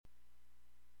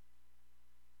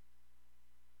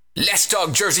Let's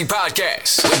Talk Jersey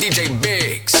Podcast with DJ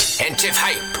Biggs and Tiff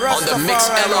Hype on the Mix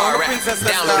LR app.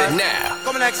 Download it now.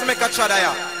 Come next to make a try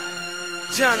there.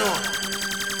 Jano.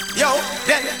 Yo,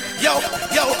 then, yo,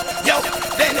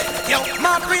 then, yo.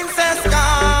 My princess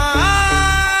gone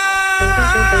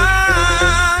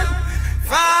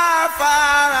far,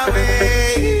 far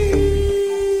away,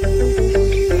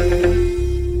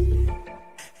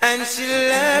 and she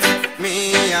left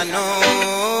me, I know.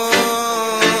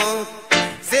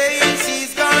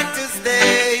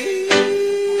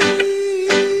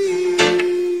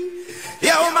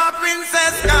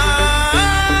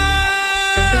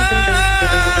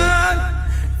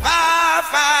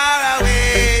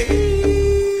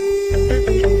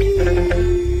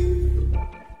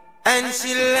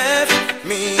 She left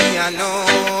me, I know,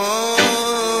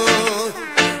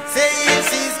 saying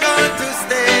she's going to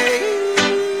stay.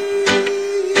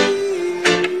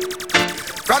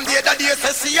 From the other day,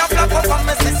 say she a flap up on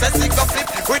me, say she go flip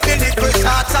with the little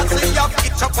shots and she a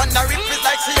pitch up on the rip. It's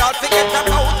like she all forget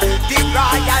about the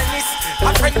royalness.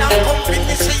 A friend and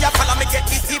company, she a follow me get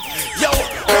the tip. Yo,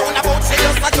 round about she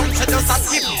just a jump, she just a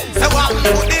skip. So what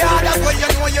put the others where you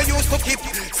know you used to keep.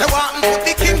 So what put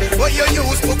the king where you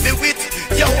used to be with.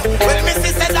 Yo, well,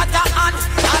 Missy said that her aunt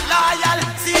a loyal,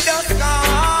 she just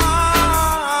gone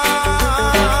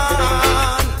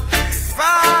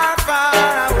far,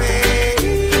 far away,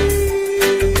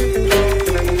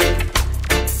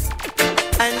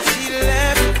 and she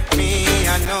left me, I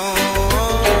know,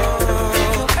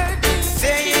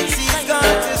 saying she's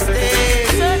going to stay.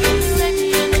 Certainly ready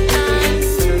anytime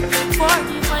for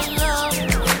my love.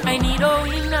 I need all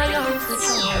in my arms to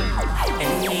charm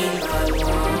and keep my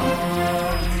warm.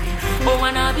 Oh,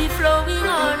 and I'll be flowing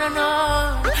on and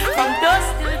on from dusk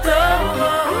till dawn.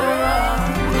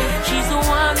 She's the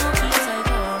one who keeps I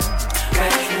calm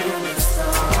right through the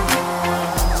storm.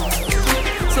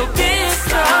 So be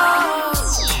strong,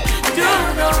 do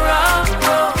no wrong.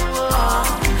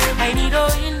 I need her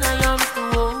in my arms to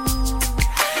hold.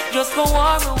 Just go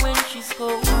warmer when she's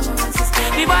cold.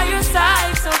 Be by your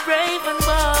side, so brave and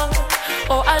bold.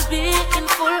 Oh, I'll be in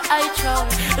full eye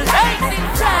charge, lightning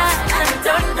flash and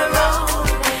thunder roll.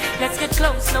 Let's get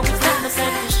close, now it's time to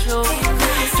set the show.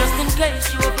 Just in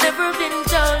case you have never been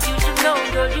told, you should know,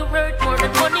 girl, you worth more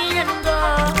than money and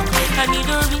gold. I need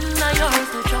her in my arms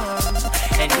to charm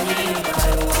and keep my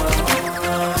warm.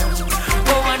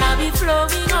 Oh, and I'll be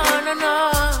flowing on and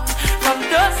on from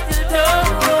dusk till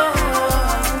dawn.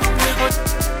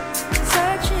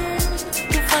 Searching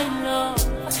to find love,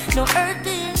 no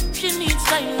earthing, she needs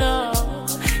my love.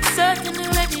 Certainly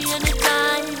ready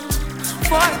anytime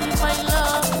for my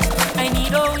love. I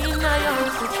need all in my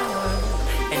arms to charm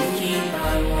and keep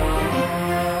my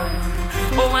warm.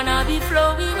 Oh, and I'll be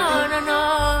flowing on and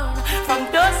on from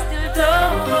dusk till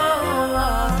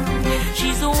dawn.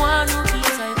 She's the one who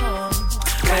keeps I warm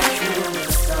right through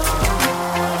the storm.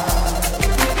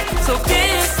 So be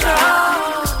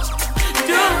strong,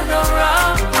 do no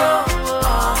wrong.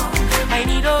 I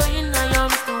need all in my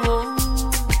arms to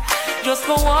hold. Just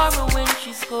go warmer when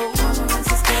she's cold.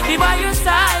 Be by your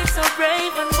side, so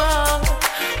brave and bold.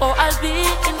 Oh, I'll be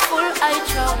in full eye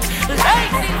charge,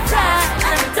 lightning flash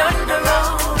and thunder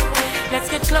roll. Let's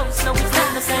get close, now it's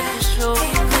time to set the show.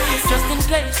 Just in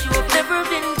case you have never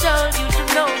been told, you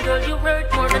should know, girl, you worth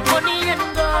more than money and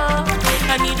gold.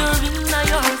 I need her in my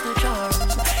arms to charm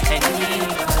and keep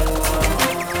my warm.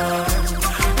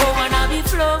 Oh, and I'll be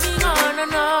flowing on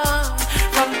and on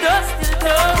from dusk till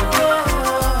dawn.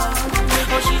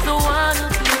 Oh, she's the one who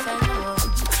keeps I warm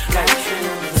right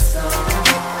through the storm.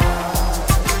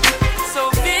 So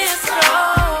be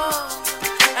strong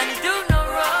and do no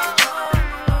wrong.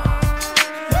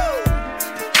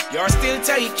 You're still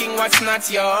taking what's not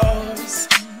yours.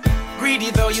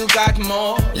 Greedy though you got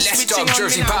more. Let's Talk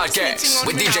Jersey Podcast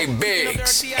with DJ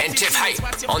Biggs and Tiff Hype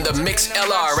on the Mix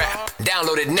LR app.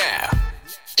 Download it now.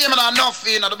 Yeah, man, enough,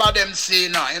 you know, about them say, you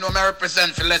know, I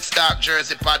represent for Let's Talk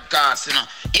Jersey Podcast, you know.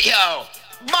 Yo,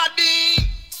 buddy!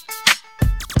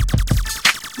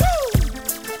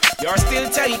 You're still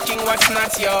taking what's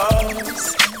not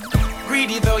yours.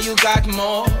 Greedy though you got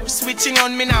more. Switching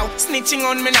on me now, snitching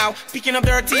on me now. Picking up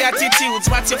dirty attitudes.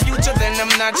 What's your future then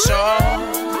I'm not sure.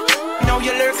 Now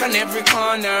you lurk on every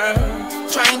corner,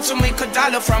 trying to make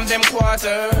 $1 from them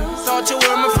quarters. Thought you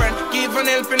were my friend, give an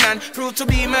helping hand. Prove to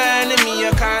be my enemy,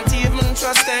 I can't even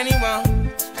trust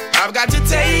anyone. I've got to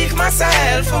take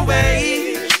myself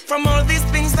away from all these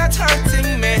things that's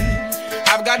hurting me.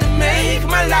 I've got to make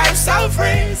my life so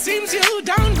free. Seems you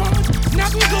don't want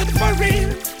nothing good for real.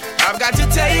 I've got to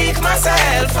take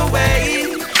myself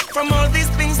away from all these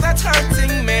things that's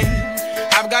hurting me.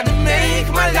 I've got to make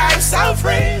my life so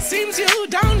free. Seems you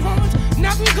don't want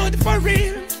nothing good for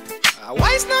real.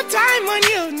 Waste no time on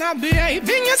you, not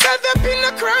behaving yourself up in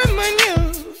a crime on you.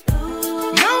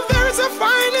 Now there's a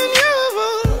fine in you.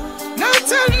 Now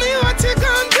tell me what you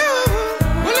gonna do.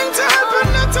 Willing to help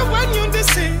and not to want you to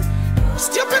see.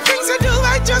 Stupid things you do,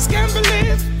 I just can't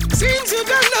believe. Seems you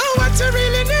don't know what you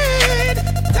really need.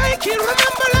 Take it,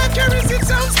 remember like your receipt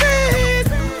sounds sweet.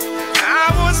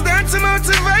 I was there to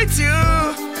motivate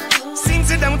you.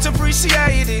 Seems you don't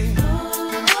appreciate it.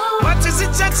 What is it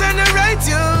that generate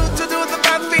you to do the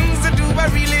bad things to do? I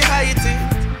really hate it.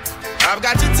 I've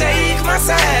got to take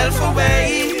myself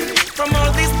away from all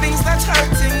these things that's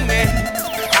hurting me.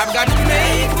 I've got to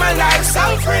make my life so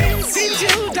free. Seems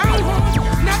you don't want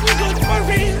nothing good for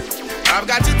real. I've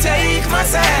got to take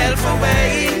myself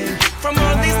away from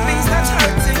all these things that's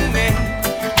hurting me.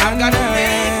 I've got to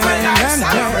make my life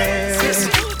so free. Seems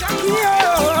you don't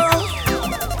want.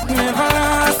 Never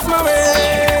lost my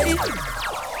way.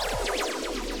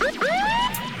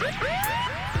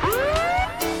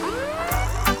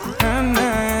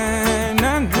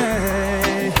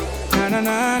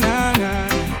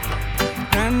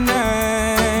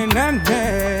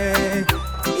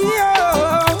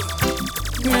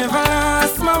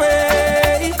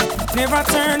 Never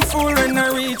turn fool when I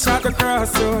reach at the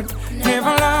crossroad. Never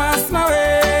lost my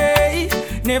way.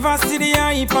 Never see the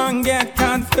hype and get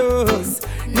confused.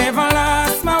 Never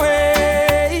lost my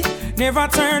way. Never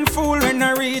turn fool when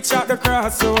I reach at the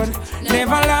crossroad.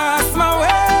 Never lost my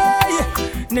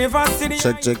way. Never see the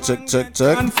check.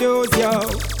 Confused, yo.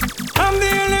 I'm the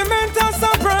element of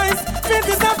surprise.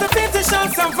 Fittest of the fittest shall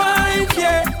survive,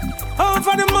 yeah.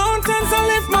 Over the mountains I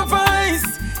lift my voice.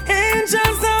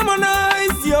 Angels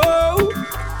harmonize, yo.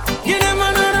 Give them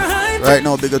another hype. Right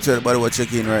now, big up to everybody who's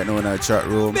checking right now in our chat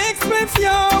room. Big spliff,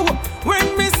 yo.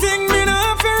 When me sing, me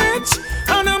not for rich.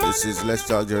 This is Let's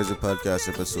Talk Jersey Podcast,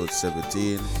 episode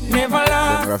 17. Never Then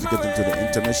lost. we have to get into the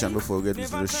intermission before we get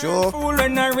into the show. Fool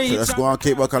when I So reach. let's go and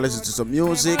keep back and listen to some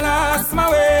music. Lost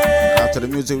my way. After the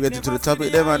music, we get into the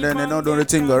topic, them, and then they know do the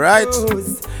thing, alright?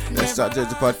 Let's Talk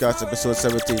Jersey Podcast, episode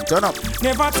 17. Turn up.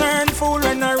 Never turn fool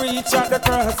when I reach at the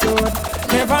crossroad.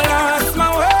 Never lost my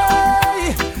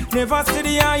way. Never see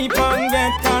the hype and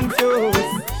get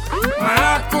confused. My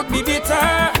heart could be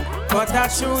bitter, but I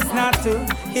choose not to.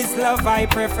 His love I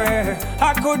prefer.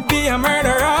 I could be a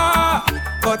murderer,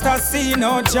 but I see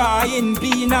no joy in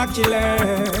being a killer.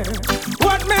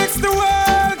 What makes the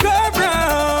world go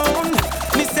round?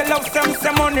 Me say love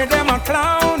some money, them a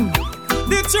clown.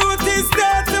 The truth is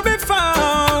there to be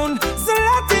found, so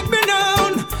let it be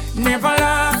known. Never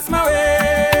lost my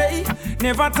way.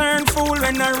 Never turn fool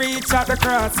when I reach at the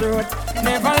crossroad.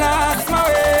 Never lost my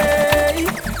way.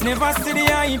 Never see the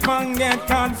hype and get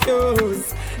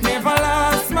confused. Never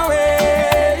lost my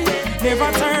way.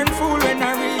 Never turn fool when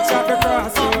I reach at the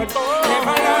crossroad.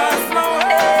 Never lost my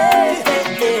way. Never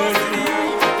see the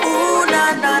hype. Ooh, na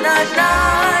na na na.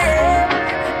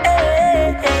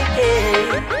 Hey, hey, hey,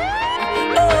 hey.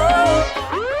 Oh,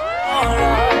 oh,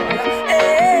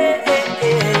 hey, hey,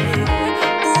 hey.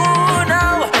 Ooh,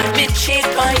 now me cheat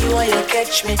by you and you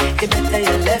catch me. You better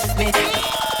you left me.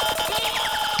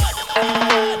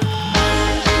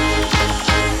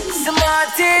 So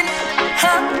Martin,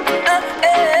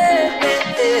 hey, hey,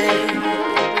 hey.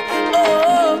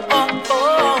 Oh, oh, oh,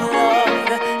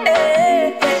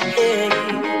 hey, hey, hey.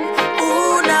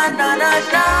 Ooh, na, na, na,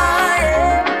 na,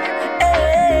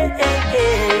 hey, hey,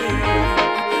 hey.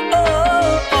 Oh,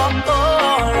 oh,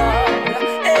 oh,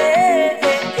 hey,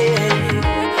 hey, hey.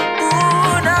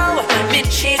 Ooh, now, me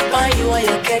cheat by you and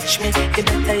you catch me. You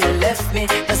better you left me.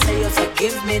 I say you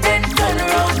forgive me, then turn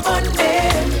around on me.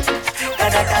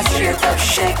 That straight up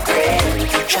shake brain.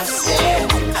 Just say,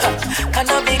 can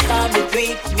I be calm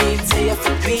between me? Say you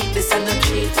for beat this and not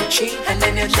cheat. And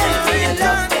then you tell me you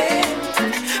love me.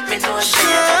 Me know I say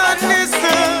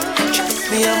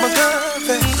me and my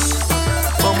girlfriends.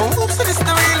 But my hopes for this to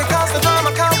really cause the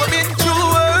drama, cause we've been through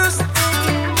worse.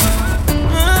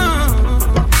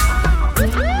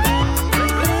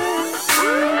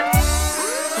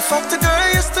 I fucked a girl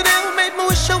yesterday who made me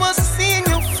wish I wasn't seeing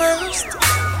you first.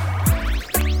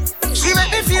 She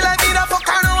made me feel like me that fuck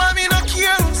her, no I mean no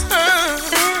cares.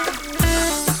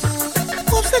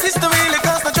 Hopes for this to really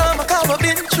cause the drama, cause we've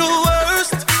been through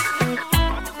worst.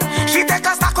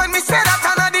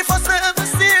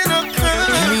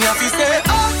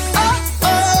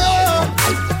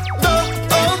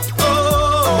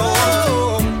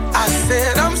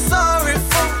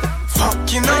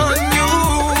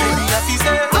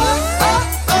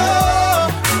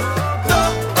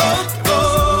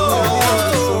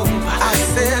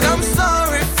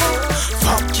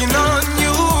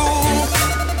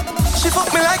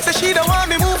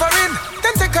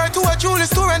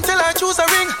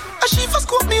 And she first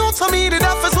scope me out, so me did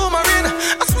that for zoom her in.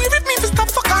 I swear if me to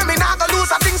stop fuck her, me not gonna lose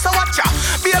a thing, so watch ya.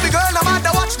 Baby girl, no matter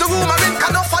watch the room I'm in.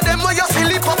 Can enough of them when you see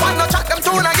lip up and no chat them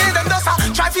tune again. Them just a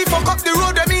try to fuck up the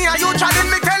road with me and you try to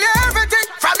me tell you everything.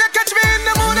 From you catch me in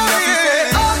the mood of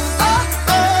it. Oh, oh,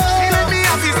 oh. She let me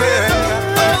have his head.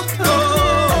 Oh,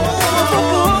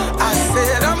 oh. I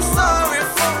said I'm sorry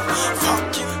for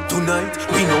fuck you. Tonight,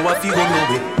 we know what you gonna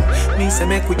do. Me say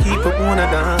make we keep up wanna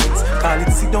dance. Call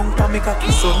it sit down for me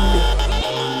cocky Sunday.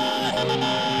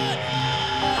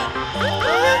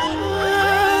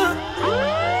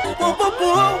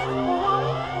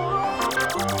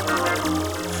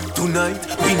 Tonight,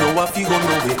 we know what you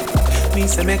gonna do. Me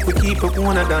say make we keep up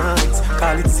wanna dance.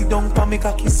 Call it sit down for me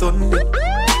cocky Sunday.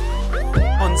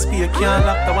 Unspear can't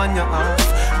lock the one you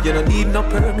off. You don't need no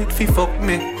permit fi fuck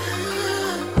me.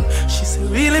 She said,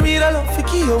 really me the love for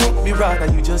you up. Me rather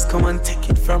you just come and take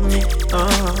it from me.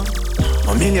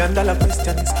 $1 million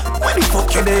question is, when the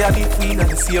fuck you there if we in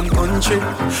the same country?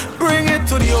 Bring it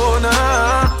to the owner.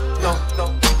 No, no.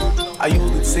 I you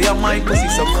would say I might cause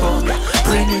it's a call.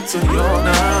 Bring it to the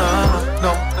owner.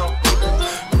 No, no.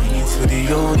 Bring it to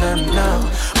the owner now.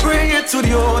 Bring it to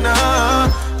the owner.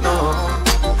 No.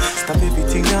 Stop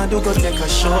everything I do, go take a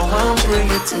shower and bring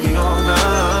it to the owner.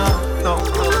 No.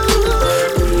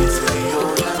 Bring it to the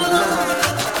owner now.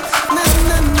 Na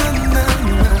na na na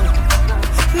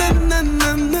na na na na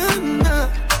na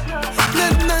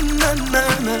na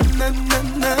na na na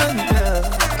na na.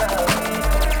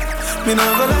 Me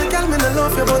never like girl, me no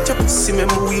love you, but your pussy me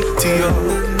weak to you.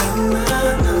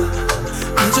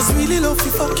 I just really love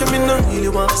you, fuck you, me no really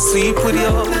want to sleep with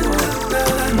you.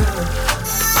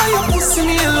 I your pussy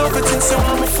me in love with things you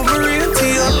want me for me real to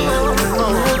you.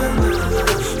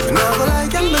 Me never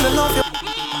like girl, me no love you.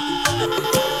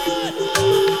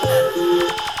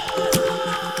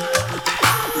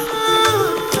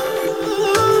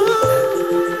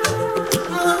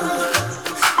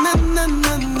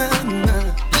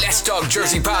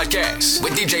 Jersey Podcast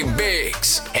with DJ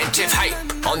Biggs and Tiff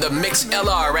Hype on the Mix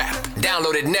LR app.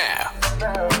 Download it now.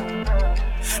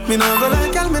 Me never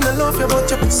like girl, me no love you, but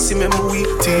your pussy me weak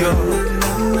to you.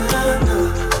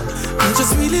 I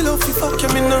just really love you, fuck you,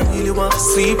 me no really want to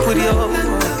sleep with you.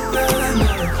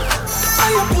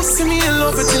 I your pussy me in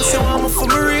love with things you want me for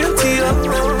me real to you.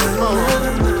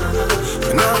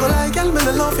 Me never like girl, me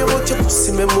no love you, but your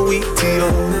pussy me weak to you.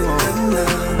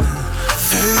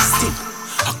 Thirsty.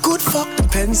 A good fuck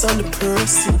depends on the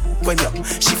person. When you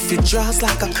shift your dress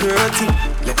like a curtain,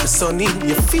 let the sun in,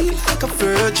 you feel like a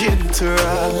virgin to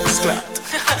respect.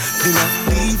 Me not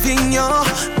leaving you,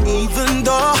 even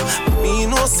though me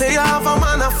no say I have a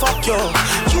man and fuck you.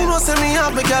 You know say me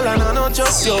have a girl and I not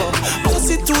just you.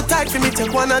 Pussy too tight for me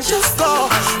take one and just go.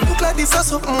 Look like this or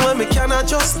something where me cannot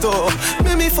just do.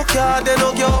 Make me fuck you, then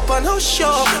hug you up and hush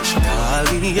you. She call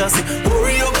me and say,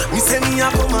 hurry up. Me say me a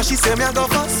come and she say me a go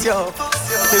fast you.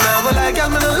 Me never like girl,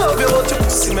 me no love you, but your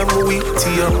pussy me weak to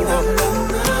you.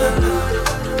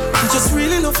 I just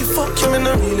really love you, fuck you, me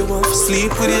no really want to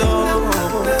sleep with you.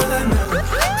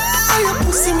 I your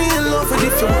pussy me in love with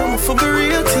if you want me for be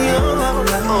real to you.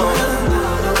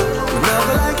 Me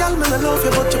never like girl, me no love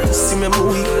you, but your pussy me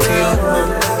weak to you.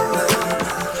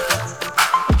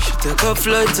 She take a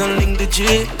flight and link the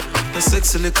G. The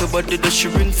sexy little body that she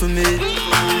bring for me.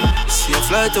 See a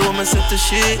flight, a woman set the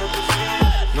shit.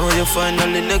 Now you're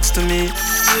finally next to me.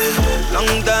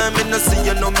 Long time I no see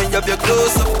you, know me have your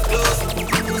close up.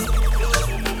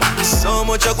 So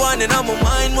much I want in my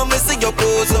mind when me see your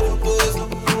pose up.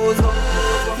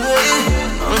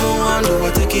 I don't wonder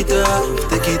what take it off.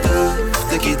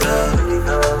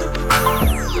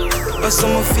 But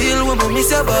some feel when me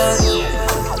miss your body.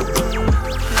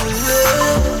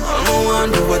 I don't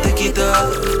wonder what take it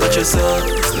off. Touch yourself,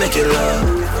 make it love.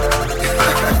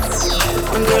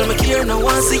 One girl me care, no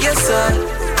one see your side.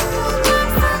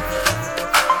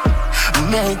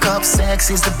 Makeup sex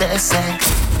is the best sex.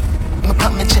 Me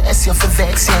pop me chest, you for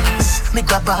vex, yes. Me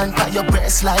grab on by your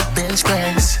breast like bench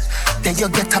press. Then you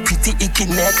get a pretty icky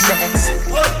necklace.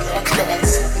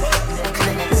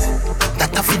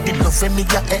 That I feel the love when me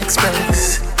ya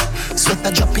express. Sweat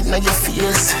a drop in on your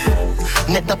face.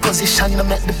 Net the position to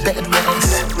make the bed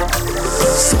rest.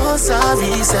 So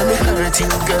sorry, say me hurt you,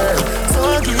 girl.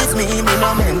 Forgive me, me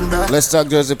no remember. Let's Talk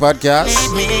Jersey Podcast.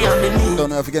 Don't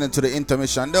know if you get into the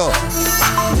intermission though.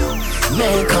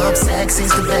 Makeup sex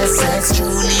is the best sex,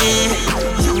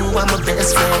 truly. You are my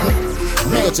best friend.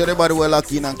 Make it to everybody will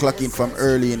lock in and clock in from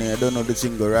early in here. Don't know the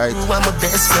single, right? You are my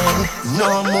best friend.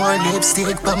 No more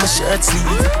lipstick but my shirt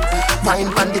sleeve. Wine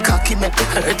on the cocky make the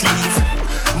hurt leave.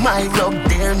 My rug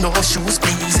there, no shoes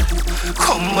please.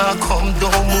 Come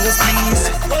don't move please.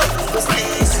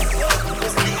 Please.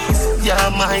 Yeah,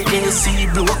 my AC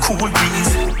blow a cool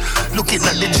breeze. Looking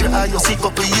at the jar, you see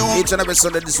couple you. Each and every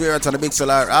Sunday this way right on the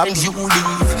MixLR app. And you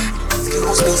leave.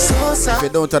 Excuse me, so sad. If you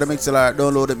don't have the MixLR,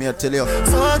 download it, me I tell you.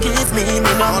 Forgive me, me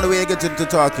The only way you get into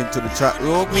talking to the chat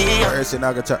room, or else you're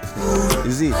not gonna chat.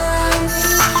 Is it?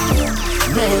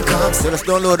 So just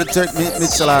download the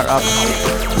MixLR app.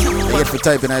 You get for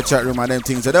typing in the chat room and them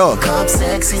things are done.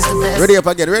 Ready up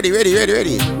again, ready. You want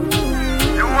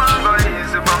go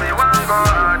easy, but me want go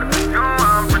hard. You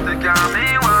want pretty girl,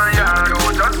 me want yard. You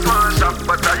just want shop,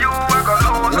 but you want go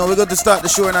low. You know we're going to start the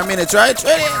show in a minute, right?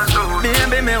 Ready?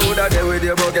 Baby, me woulda there with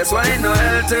you, but guess why it no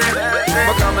healthy?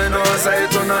 But come and know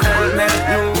side to no help me.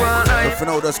 You want But for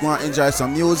now, just go and enjoy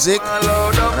some music. And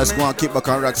just go and keep back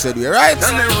on Rock Said we, right?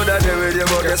 and me woulda there with you,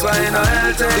 but guess why it no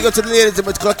healthy? We go to the ladies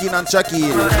with clock in and check in.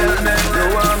 You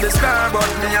want the star, but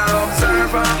me a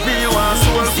observer. Me want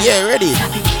soul. Yeah, ready?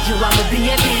 You want me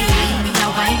baby, me a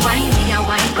wine,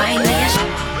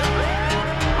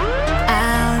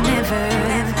 I'll never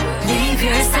leave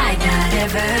your side, not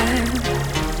ever.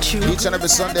 Each and every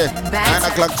Sunday, 9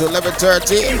 o'clock to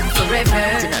 11:30. Forever.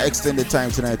 I think I extend the time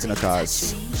tonight in the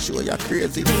cars. Sure, you're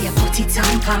crazy. They a put it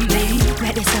on for me.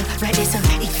 Ready so,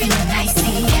 it feel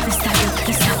nicey.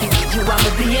 Stop it. You want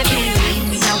me baby,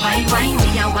 me a wine,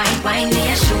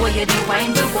 me a show you the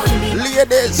wine, the one me.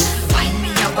 Ladies, Wine, me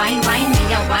a wine.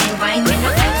 Me no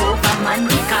like over man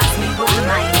because me won't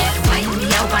mind. Wine, me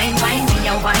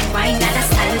a wine. That a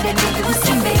style them me use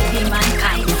to make me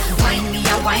mankind. Wine, me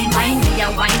a wine.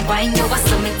 You a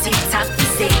so me TikTok to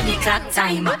save me clock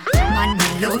time. Man, me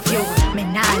love you, me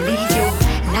nah leave you.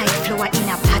 Life flow in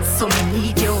a pot, so me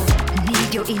need you.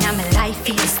 Need you in a my life,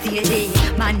 feel steady.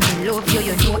 Man, me love you,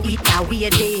 you know it a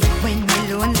weird day. When me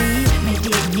lonely, me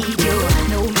did need you.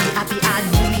 Know me happy, all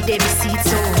know me they receipt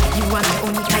so. You are my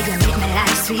only guy, you make my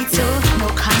life sweet so. No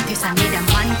contest, I need a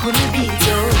man couldn't beat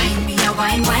you. Wine, me a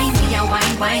wine. Me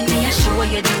a show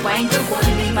you the wine, the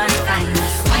one me man time.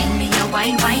 Wine, me a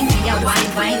wine. Me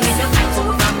no fight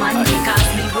over man because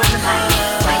me won't hide.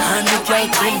 Wine, me a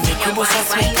wine. Make you bust a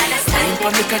sweat. Wine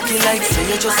for me cocky like say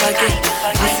you just like it.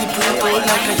 Pussy pull out like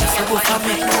I used to go for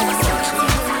me.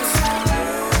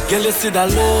 Girl, you see that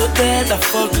load there, that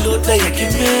fuck load there you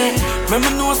give me.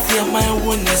 Remember no see my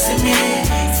own, you see me.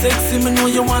 Sexy, me know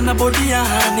you want a body and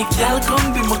honey. Girl,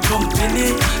 come be my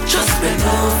company. Just bend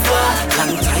over,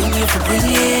 long time you for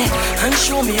bring it. And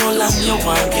show me all I'm you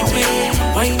want give me.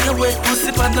 Wine your wet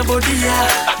pussy on the body,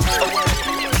 yeah.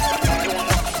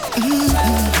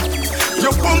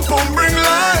 Your pum pum bring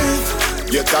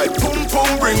life. Your tight pum pum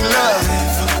bring life.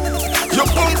 Your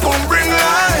pum pum bring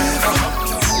life.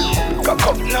 Cock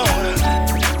up now.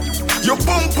 Your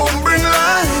pum pum bring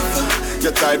life.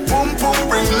 Your tight pum pum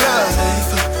bring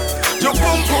life. Your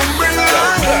pum pum bring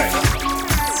life.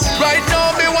 Right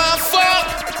now me want fuck.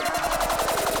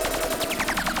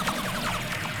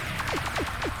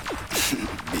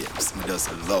 Babes, me just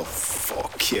love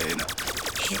fuck you, you know.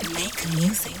 Make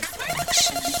music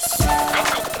productions.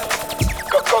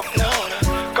 Cock up now.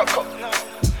 Cock up now.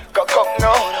 Cock up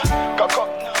now. Cock up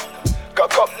now.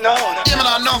 Cock up now. Yeah,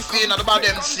 man, enough, you know, about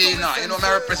them see, you know. You know, me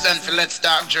represent for Let's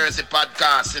Talk Jersey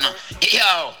podcast, you know.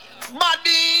 Yo,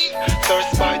 buddy.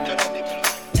 Thirst bite on the nipple.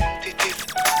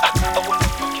 I wanna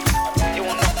fuck you. You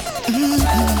wanna?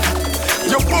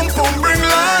 Your pum pum bring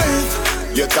life.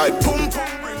 Your tight pum pum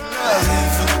bring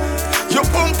life. Your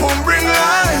pum pum bring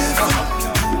life.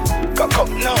 Cock up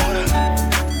now.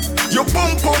 Your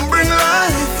pum pum bring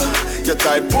life. Your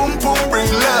tight pum pum bring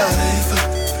life.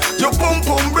 Your pum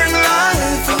pum bring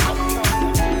life.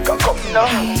 Cock up now.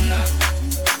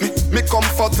 Me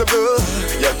comfortable.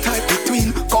 Your tight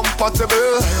between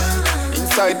compatible.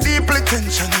 Inside deeply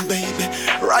tension, baby.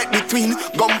 Right between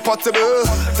comfortable.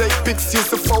 Take pics, use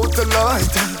the photo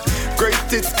light. Great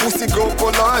tits, pussy go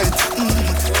polite.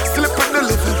 Slip in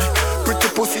delivery. Pretty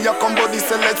pussy, I come body,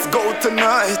 say let's go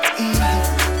tonight.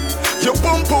 Your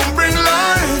pum pum bring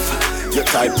life. Your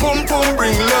tight pum pum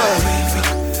bring life.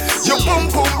 Your pum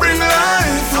pum bring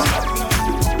life.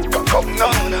 Cock up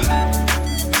now.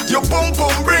 Your pum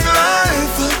pum bring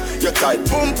life. Your tight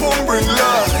pum pum bring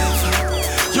life.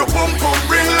 Your pum pum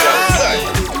bring life.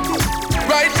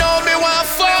 Right now me want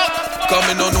fuck.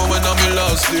 Coming on home and I'm in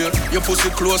love last day. Your pussy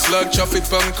close like traffic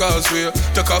on causeway.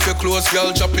 Take off your clothes,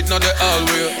 girl, chop it not the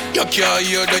hallway. You can't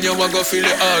hear, then you want go feel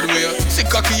the hard way. See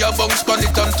cocky, you bounce pan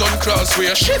it and turn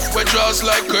crossway. Shift with draws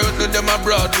like curtain, them a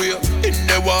Broadway. In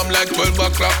the warm like 12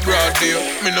 o'clock broad day.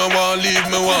 Me no want leave,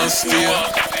 me want stay.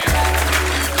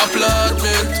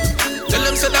 Applaudment. Tell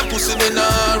them say that pussy they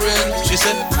not rent. She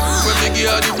said, when me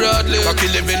give her the Bradley, cocky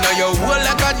living on your wall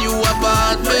like a new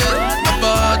apartment.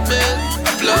 Applaudment.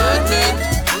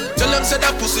 Tell them say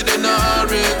that pussy they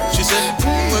not rent. She said,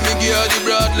 when me give her the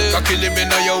Bradley, cocky living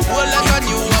on your wall like a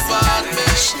new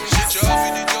apartment. She drove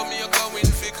in the Jamaica win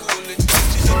for cooling.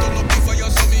 She said, turn up the fire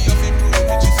so me have to prove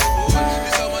it. She said, oh,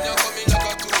 this a man you coming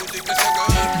like a tool. Me say, girl,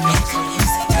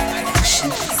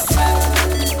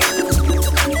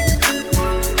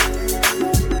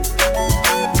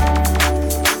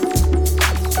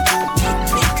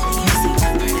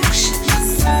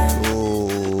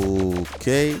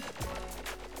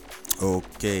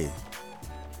 Okay.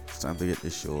 It's time to get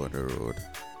this show on the road.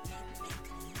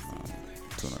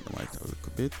 Turn on the mic a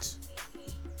little bit.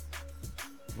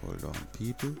 Hold on,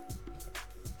 people.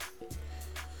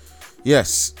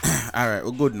 Yes. Alright,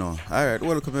 we're good now. Alright,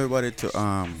 welcome everybody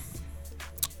to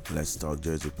Let's Talk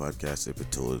Jersey Podcast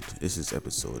episode. This is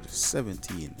episode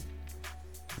 17. You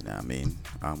know what I mean?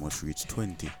 I almost reached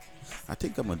 20. I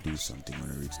think I'm gonna do something when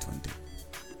I reach 20.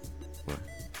 What?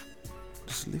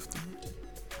 Just lift it.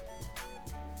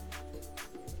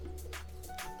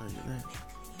 Are you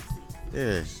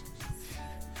there?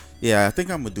 Yeah, I think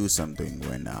I'm gonna do something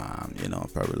when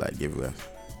probably like give her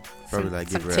some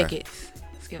tickets.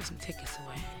 Let's give some tickets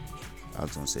away. I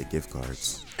was gonna say gift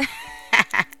cards.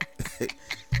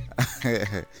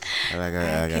 I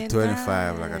got a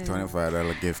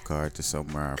 $25 gift card to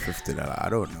somewhere, $50. I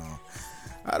don't know,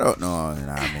 you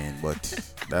know what I mean? But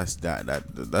that's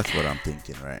what I'm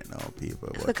thinking right now, people.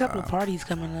 There's a couple of parties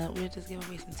coming up. We'll just give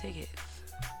away some tickets.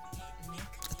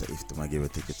 If they might give a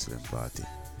ticket to them party.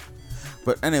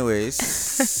 But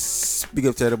anyways, big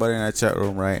up to everybody in our chat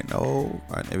room right now,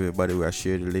 and everybody who has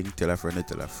shared the link. Tell a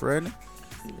friend.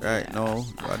 Right now,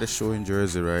 we are the show in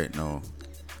Jersey right now.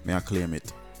 May I claim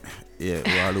it? Yeah,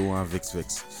 we all who want Vix.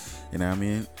 You know what I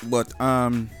mean? But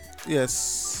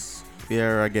yes, we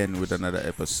are again with another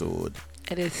episode.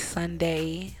 It is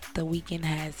Sunday. The weekend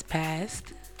has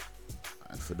passed.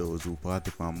 And for those who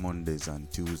party on Mondays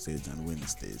and Tuesdays and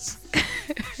Wednesdays.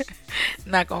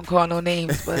 Not gonna call no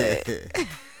names, but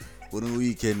wouldn't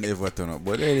weekend ever turn up.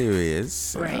 But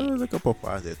anyways, right. There was a couple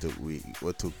parties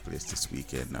that took place this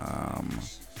weekend.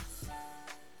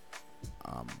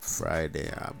 Friday,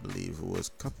 I believe it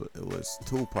was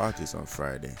two parties on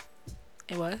Friday.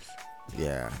 It was?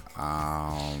 Yeah.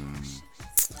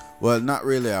 Well, not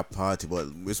really a party, but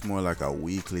it's more like a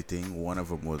weekly thing. One of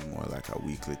them was more like a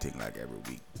weekly thing, like every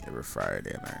week, every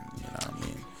Friday, and you know what I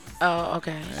mean? Oh,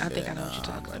 okay. And I think I know what you're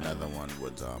talking about. Another one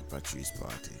was Patrice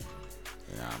party.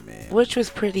 You know what I mean? Which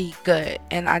was pretty good.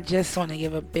 And I just want to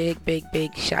give a big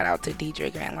shout out to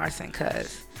DJ Grant Larson,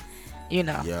 because you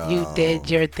did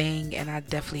your thing, and I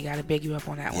definitely got to big you up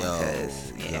on that one.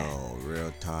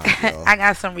 Real talk. I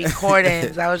got some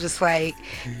recordings. I was just like,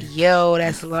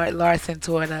 that's Larson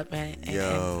tore it up, and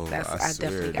I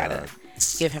definitely got to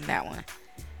give him that one.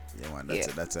 Yeah, man,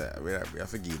 that's a we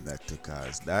have to give that to,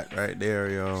 cause that right there,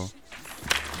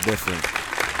 different.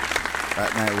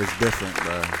 That night was different,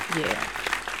 bro. Yeah.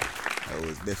 It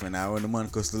was different. Now when the man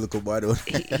cussed the little body.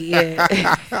 Yeah.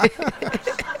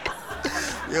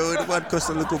 Yo, the man cussed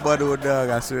the little body, dog.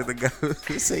 I swear to God.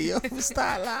 He say,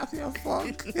 start laughing,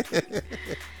 fuck.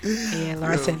 Yeah,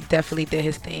 Larson definitely did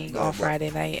his thing on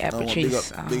Friday night at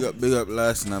Patrice. Big up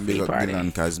Larson and big up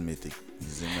Dylan Cosmetic.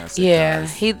 Yeah,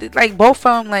 he like both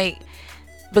of them. Like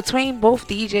between both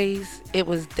DJs, it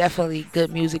was definitely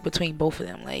good music between both of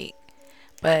them. Like,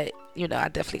 but I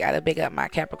definitely gotta big up my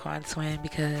Capricorn twin,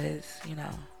 because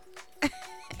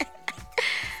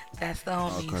that's the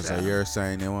homie. Because you're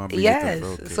saying they want to be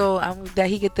so that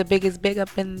he get the biggest big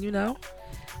up, and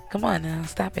come on now,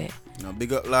 stop it. No,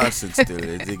 big up Larson still.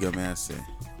 They dig up, man. Say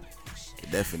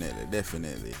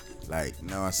definitely. Like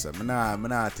no, sir. I'm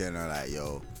not telling her like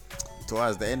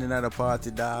towards the ending of the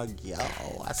party, dog.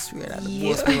 I swear that the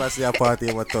most people see a party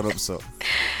ever turn up so.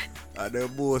 The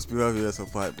most people have some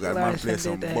party. Because man play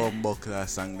some bumbuckler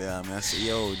song there. I say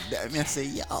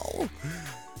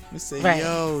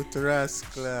to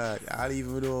Rascal. I don't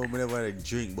even know whenever I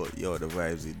drink, but the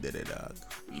vibes is dead, dog.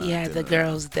 Yeah, the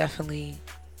girls definitely.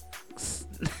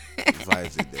 The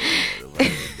vibes is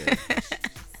dead.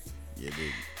 Yeah,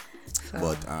 dude. So.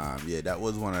 But that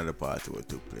was one of the parties that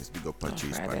took place. Big up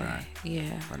Patrice for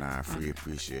our free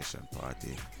appreciation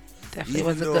party. Definitely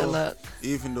was a good look.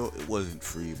 Even though it wasn't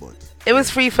free, but it was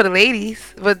free for the ladies,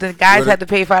 but the guys had to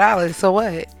pay $5. So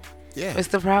what? Yeah. What's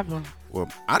the problem? Well,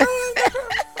 I don't.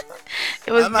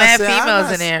 It was mad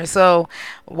females in there, so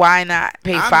why not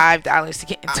pay $5 to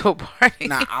get into a party?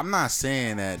 Nah, I'm not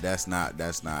saying that that's not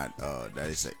that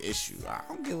is an issue. I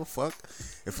don't give a fuck.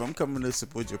 If I'm coming to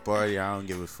support your party, I don't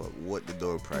give a fuck what the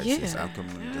door price is. I'm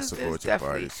coming to support your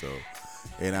party, so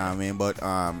you know what I mean. But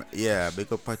yeah,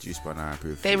 big up Patrice Panay.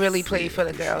 They really played for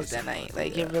the girls that night.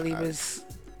 Like it really was.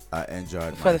 I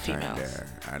enjoyed for my the time females there,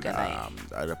 and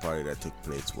the other party that took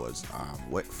place was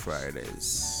Wet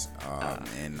Fridays.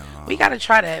 We gotta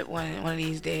try that one of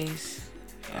these days.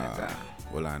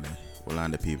 Well, on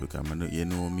the people coming, you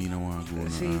know me, no one going.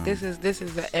 See, this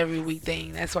is a every week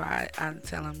thing. That's why I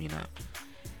tell them,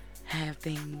 have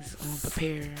things on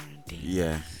prepare. And things.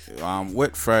 Yeah,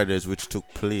 Wet Fridays, which took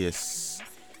place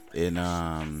in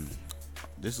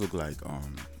this looked like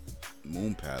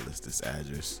Moon Palace. This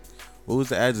address. What was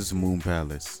the address of Moon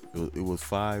Palace? It was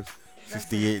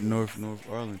 558 North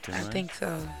Arlington, right? I think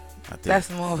so.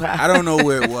 That's Moon Palace. I don't know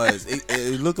where it was.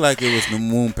 It looked like it was the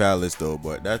Moon Palace though,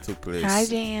 but that took place. Hi,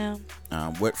 damn.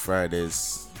 Wet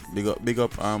Fridays. Big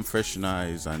up Fresh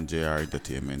Nice and JR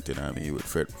Entertainment, you know what I mean,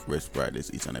 with Wet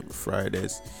Fridays each and every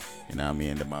Fridays. You know what I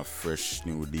mean? They have fresh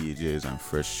new DJs and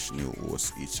fresh new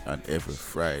hosts each and every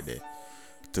Friday.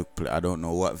 I don't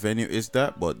know what venue is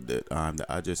that, but the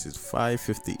address is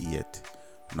 558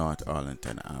 North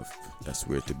Arlington Ave. That's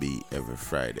where to be every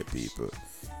Friday, people.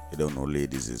 You don't know,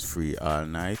 ladies is free all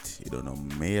night. You don't know,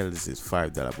 males is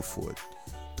 $5 before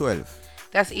 12.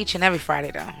 That's each and every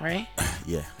Friday, though, right?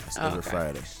 Yeah, that's every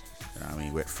Friday. You know what I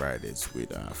mean, Wet Fridays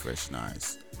with Fresh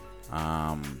Nice.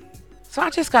 So I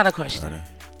just got a question,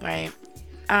 right?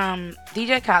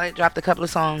 DJ Khaled dropped a couple of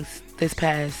songs this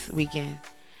past weekend.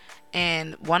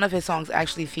 And one of his songs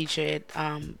actually featured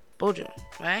Buju,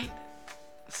 right?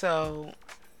 So,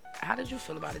 how did you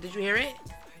feel about it? Did you hear it?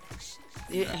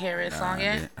 You didn't hear his song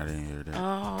yet? I didn't hear that.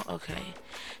 Oh, okay.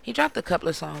 He dropped a couple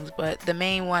of songs, but the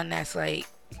main one that's like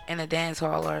in a dance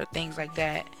hall or things like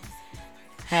that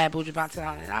had Buju Banton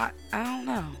on it. I don't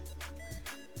know.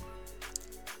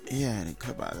 Yeah, and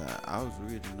I was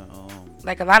reading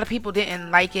like a lot of people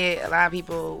didn't like it. A lot of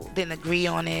people didn't agree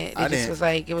on it. It just was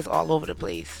like it was all over the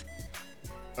place.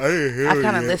 I didn't hear it. I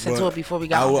kind of listened to it before we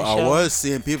got on the show. I was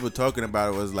seeing people talking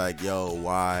about it. Was like, yo,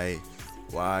 why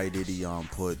did he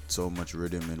put so much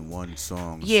rhythm in one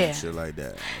song? Yeah, shit like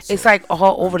that. So, it's like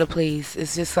all over the place.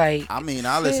 It's just like I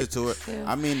listen to it.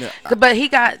 I mean, but he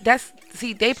got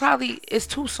it's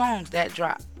 2 songs that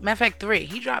dropped. Matter of fact, 3.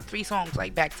 He dropped 3 songs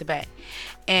like back to back,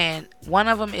 and one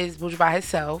of them is Buju by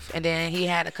himself, and then he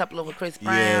had a couple of with Chris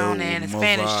Brown and a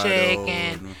Spanish chick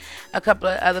and a couple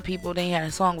of other people. Then he had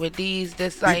a song with these.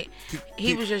 This like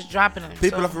he was just dropping them.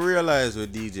 People have to realize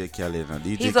with DJ Khaled now.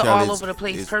 He's an all over the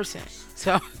place person.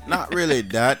 So not really.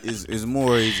 That is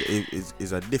more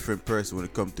is a different person when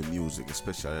it comes to music,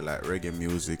 especially like reggae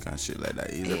music and shit like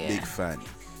that. He's a big fan.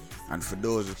 And for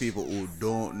those of people who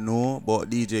don't know about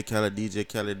DJ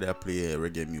Khaled that play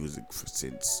reggae music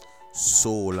since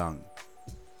so long.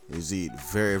 Is it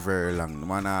very, very long. The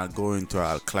man are going to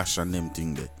a clash on them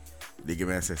thing there. They give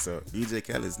me a say so. DJ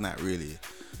Khaled is not really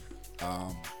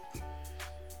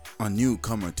a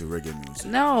newcomer to reggae music.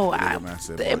 No,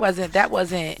 it wasn't. That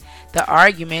wasn't the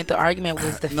argument. The argument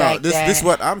was the fact that this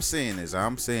what I'm saying is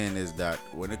that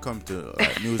when it comes to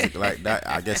music like that,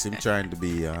 I guess him trying to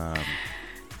be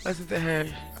listen to her.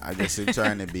 I guess him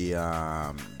trying to be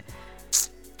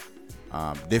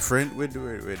different with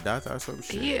that or some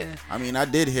shit. Yeah. I mean, I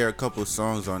did hear a couple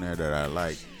songs on there that I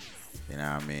like. You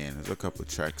know what I mean? There's a couple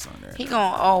tracks on there. He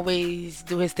gonna always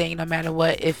do his thing no matter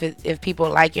what. If people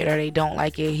like it or they don't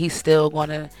like it, he's still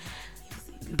gonna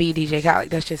be DJ Khaled.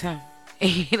 That's just him.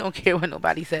 He don't care what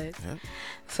nobody says. Yeah.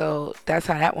 So that's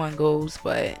how that one goes.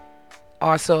 But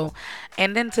also,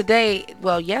 and then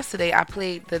yesterday I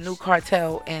played the new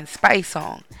Cartel and Spice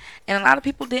song, and a lot of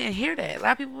people didn't hear that. A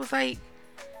lot of people was like,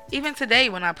 even today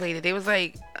when I played it, they was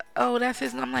like, "Oh, that's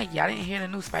his." And I'm like, "Y'all didn't hear the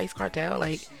new Spice Cartel?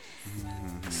 Like,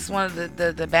 it's one of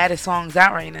the baddest songs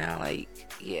out right now. Like,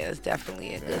 yeah, it's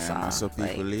definitely a good song." So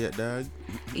people lit, dog.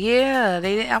 Yeah,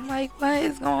 they. I'm like, what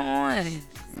is going on?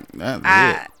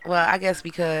 I guess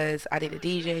because I did a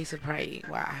DJ, so probably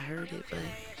why I heard it, but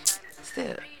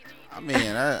still. I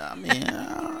mean,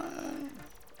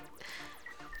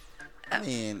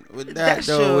 with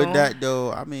that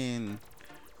though, I mean,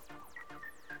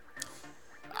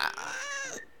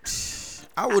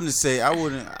 I would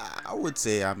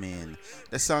say, I mean,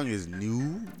 that song is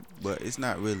new, but it's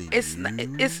not really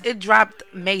new. It dropped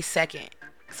May 2nd.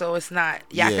 So it's not.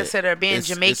 Y'all consider being it's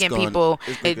Jamaican gone. people.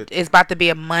 It's about to be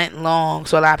a month long.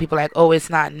 So a lot of people are like, oh, it's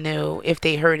not new. If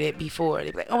they heard it before,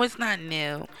 they be like, oh, it's not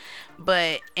new.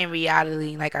 But in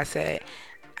reality, like I said,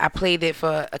 I played it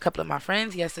for a couple of my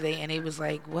friends yesterday, and they was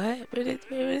like, "What? Where did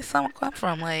this song come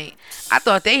from?" Like, I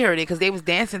thought they heard it because they was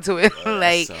dancing to it.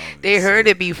 Like, they heard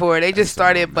it before. They just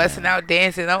started busting out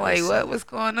dancing. I'm like, "What? What's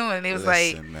going on?" And they was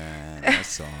like, "Man, that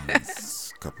song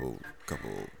is couple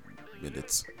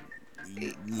minutes,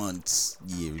 months,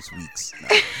 years, weeks now."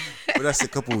 But that's a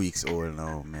couple weeks old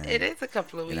now, man. It is a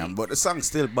couple of weeks. You know, but the song's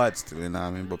still bad, still. You know what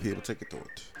I mean? But people check it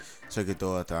out. Check it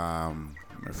out.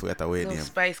 I forgot the way name.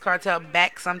 Spice Cartel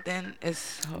back something.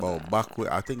 It's Backway.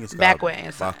 I think it's Backway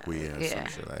or Backway or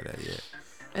something like that. Yeah.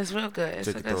 It's real good. It's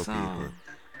check a good song. People.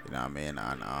 You know what I mean?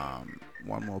 And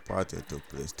one more party took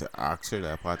place. Actually,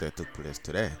 that party took place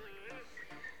today.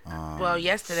 Well,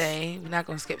 yesterday. We're not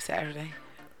gonna skip Saturday.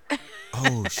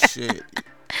 Oh shit!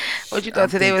 What you thought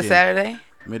today was Saturday?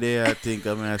 Midday, I think.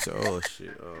 I said, oh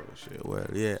shit. Well,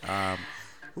 yeah.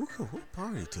 What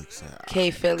party took that? K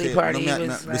Philly party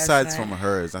was besides last from night.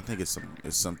 hers, I think it's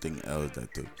something else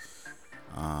that took.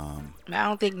 I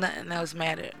don't think nothing else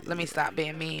mattered. Let me stop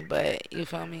being mean, but you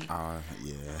feel me?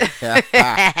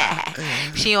 Yeah.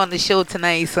 She on the show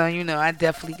tonight, so you know I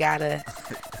definitely gotta.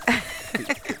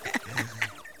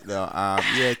 No,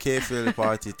 K Philly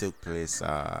party took place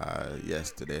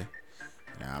yesterday.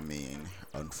 You know what I mean?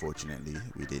 Unfortunately,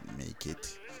 we didn't make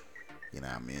it. You know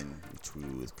what I mean? Which we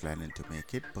was planning to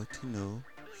make it, but you know,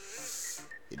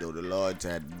 the Lord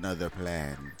had another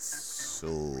plan, so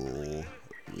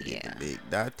we didn't make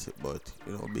that. But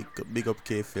you know, big up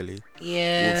K Philly.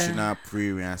 Yeah. Hope she not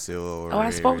pre and say, I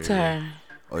spoke to her.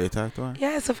 Oh, you talked to her?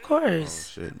 Yes, of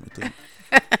course. Oh shit, me think.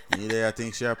 I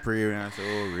think she a pre and say,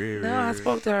 oh really? No, I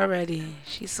spoke to her already.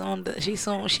 She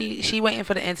waiting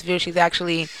for the interview. She's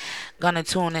actually gonna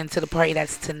tune into the party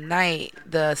that's tonight,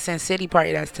 the Sin City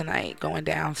party that's tonight going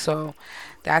down. So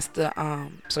that's the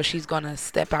so she's gonna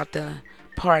step out the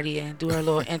party and do her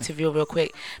little interview real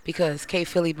quick because K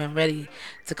Philly been ready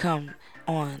to come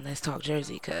on Let's Talk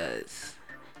Jersey because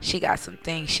she got some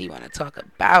things she wanna talk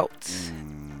about.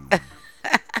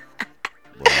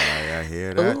 Boy, I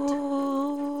hear that. Ooh.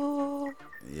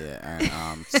 Yeah,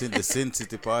 and the Sin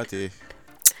City party is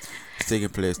taking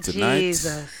place tonight.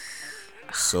 Jesus.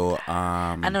 So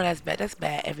I know that's bad. That's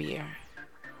bad every year.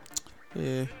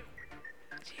 Yeah.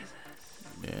 Jesus.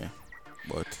 Yeah.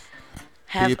 But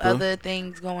have other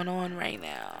things going on right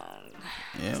now.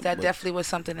 Yeah. That definitely was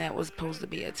something that was supposed to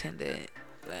be attended.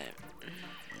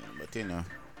 But you know.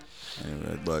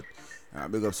 Anyway, but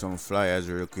big up some flyers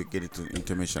real quick, get it to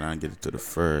intermission and get it to the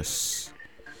first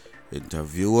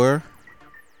interviewer.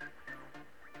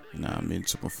 You know what I mean?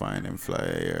 Super fine and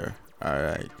flyer here.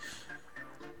 Alright.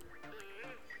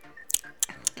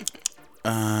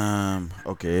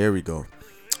 Okay, here we go.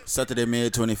 Saturday, May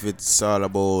 25th, it's all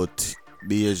about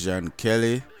Bijan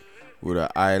Kelly with an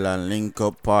island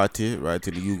link-up party right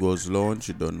in the Hugo's Lounge.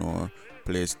 You don't know,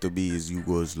 place to be is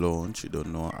Hugo's Lounge. You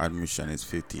don't know, admission is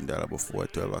 $15 before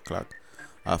 12 o'clock.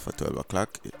 After 12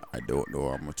 o'clock, I don't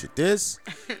know how much it is.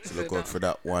 So look out for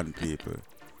that one, people.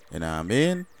 You know what I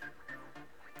mean?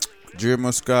 Dre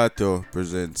Moscato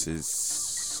presents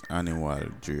his annual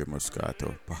Dre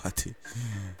Moscato party.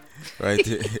 Right?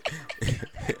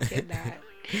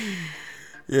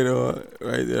 You know,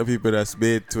 right there, people that's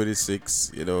May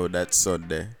 26, you know, that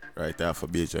Sunday, right after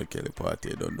Bijan Kelly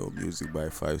party. You don't know, music by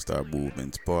 5 Star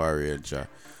Movement, Power Ranger,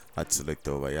 at Select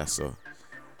over here. So,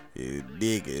 you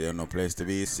dig, you don't know place to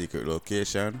be, secret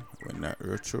location, when that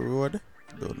Retro Road,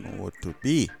 don't know what to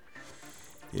be.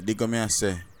 You dig me and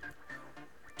say,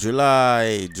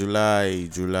 July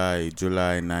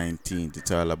 19th,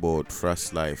 it's all about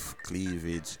Frost Life,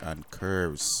 Cleavage, and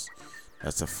Curves.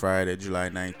 That's a Friday, July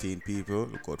 19th, people.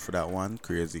 Look out for that one.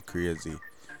 Crazy.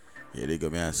 Yeah, they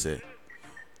go me and say.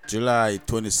 July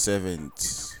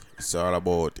 27th, it's all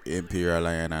about Imperial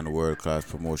Lion and World Class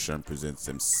Promotion presents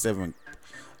them 7th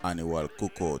annual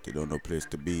cookout. You don't know place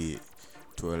to be.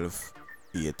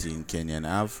 1218 Kenyan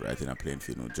Ave, right in a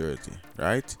Plainfield, New Jersey.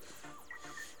 Right?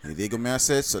 Yeah, they go me and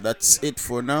say. So that's it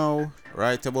for now.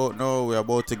 Right about now, we're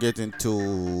about to get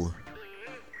into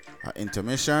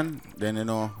intermission. Then you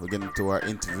know we're getting to our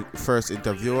first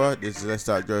interviewer. This is Let's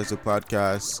Talk Jersey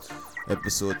podcast,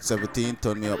 episode 17.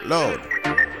 Turn me up loud.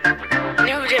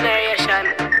 New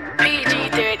generation,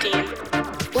 PG-13.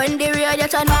 When the radio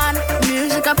turn on,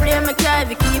 music I play me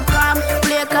carry keep calm.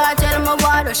 Play cartel my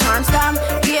water shan't stamp.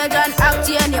 Gauge and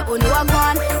Octane you only walk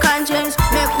on. Conscience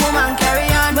make woman carry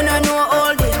on. When I know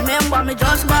all this, remember me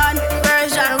just born.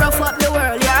 Version rough up the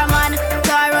world, yeah man.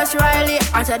 Tyrant Taurus Riley,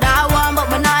 I said that one, but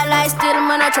me not lie still,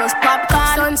 man, I trust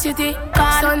popcorn. Sun City,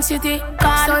 Sun City,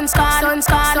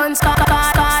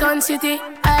 Sun City,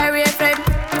 area friend.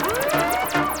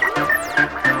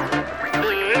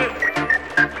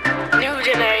 New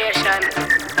generation,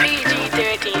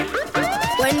 PG-13.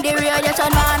 When the radio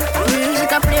turn on, music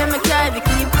I play, me can't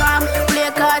keep calm. Play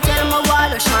cartel, my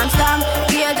wall, Sean Stam.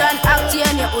 Gage and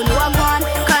Actian, you know I'm on.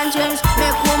 Conscience,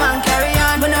 make woman carry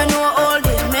on. When I know all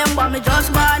this, remember me just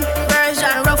born.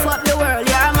 Version, rough up the world,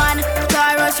 yeah man.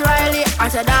 Taurus Riley, I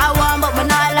said that one, but me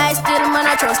not lie still, man,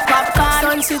 I trust popcorn.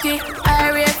 Sun City,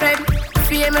 area friend.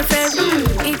 Fame FM,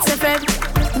 it's a fed.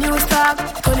 New stock,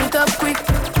 turn it up quick.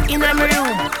 In my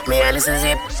room, me a listen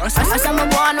zip. I saw me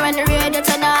born when the radio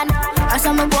turn on. I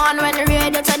saw me born when the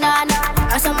radio turn on.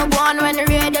 I saw me born when the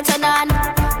radio turn on.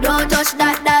 Don't touch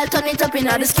that dial, turn it up in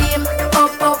the scheme.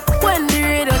 Up, up, when the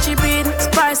radio chip in.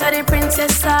 Spice of the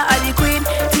princess or the queen.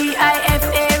 FIFA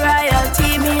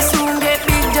royalty, me soon get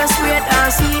big, just wait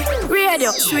and see.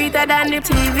 Radio, sweeter than the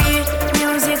TV.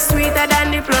 Music sweeter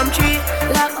than the plum tree.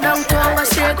 Lockdown tongue go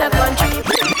straight up country.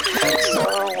 So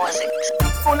was it?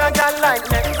 Una girl like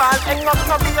neck ball, hang up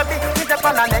no baby, hit up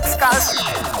on the next call.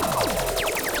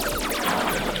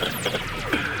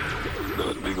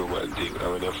 Don't big up one thing,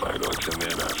 and when you find out some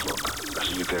men are fuck, that's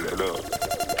what you tell her no.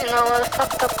 You know what the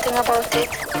fucked up thing about it?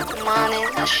 Morning,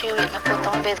 I she with me put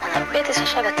on bed, and I bet it's a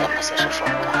shot at them, I say she fuck,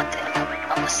 can't tell me.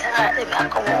 I'm say, alright, let me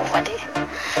come over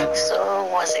there. So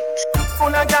was it?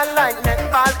 Una girl like neck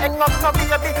ball, hang up no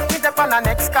baby, hit up on the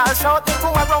next call. Shout it to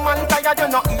a woman tired, you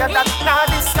know hear that. Now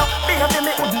this no, baby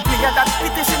me wouldn't play that.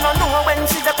 Pity she no know when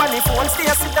she up on the phone. Stay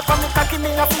sit up on me cocky,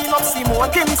 me a feel up Simone.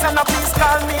 Kim send a please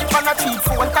call me on a cheap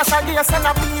phone. Cash a gear send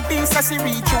a BB so she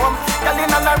reach home. Girl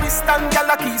in a wrist and girl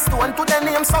a keystone. To the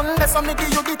name Sunday so me give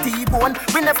you the T-bone.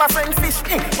 We never friend fish,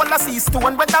 well a sea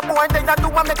stone. When the boy they a do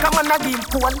a make a man a give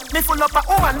cone. Me full up a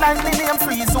woman like me name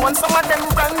free zone. Some of them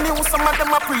brand new, some of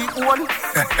them a pre-owned.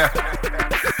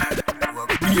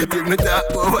 You take me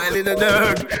that while in the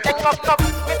dirt. Hang up,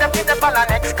 hit up on the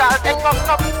next call. Hang up,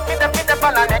 hit up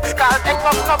on the next call. Hang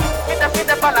up, hit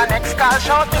up on the next call.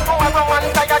 Shout it to everyone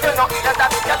tired, you know hear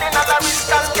that. Girl in a wrist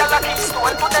and girl a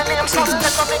keystone. Put the name Sunday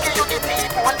so me give you the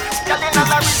T-bone. Girl in a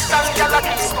wrist and girl a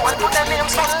keystone. Put the name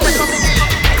Sunday so me give you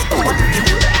the T-bone.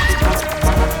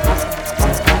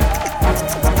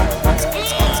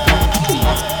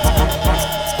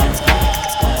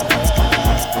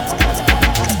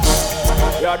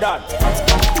 You're done.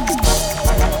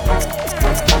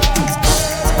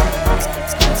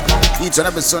 Each and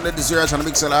every Sunday this year on the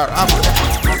MixLR app.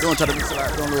 Don't try the MixLR,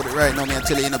 download it right now. Me and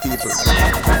tell you know people.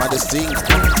 But this thing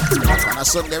on a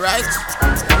Sunday, right?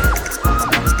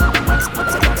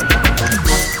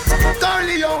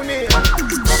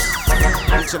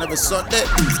 Each and every Sunday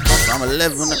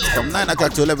from 9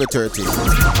 o'clock to 11:30.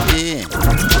 Yeah.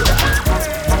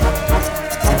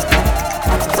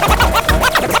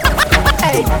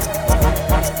 Hey.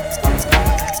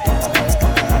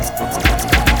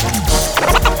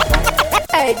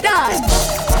 Hey, Don.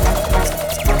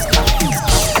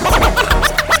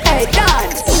 Hey, Don.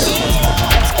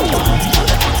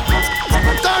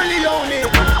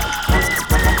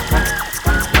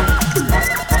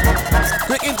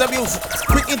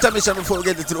 Quick intermission before we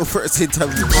get into the first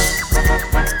interview.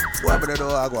 What happened to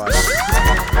Agua?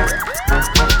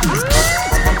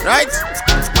 Right?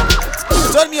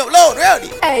 Turn me up loud,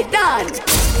 ready? Hey, Don.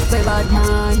 Play bad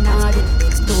man, naughty.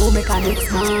 Do make a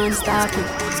next man start it.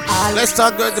 Let's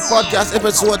Talk Dirty Podcast,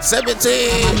 episode 17.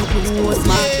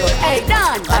 Hey,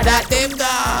 Don. I got them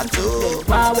gone too.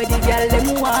 Wow, where the girl them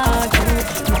want you.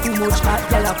 You too much hot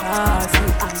girl a pass you.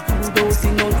 And you don't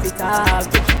see none fit talk.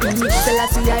 You tell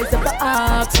us the eyes of the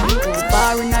ox. You go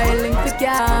bar in a link to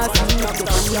gas. You do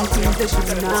young things they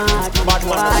should not.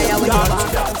 Why are we back?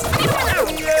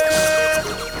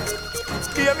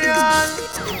 Hear me on.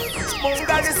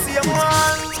 Munga the same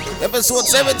one. Episode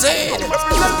 17.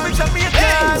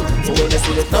 When you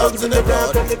see the dogs in the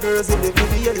road and the girls in the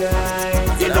video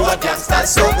line, you know what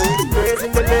gangsta's so good. Girls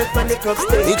in the left and the clubs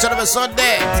stay. Each and every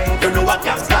Sunday. You know what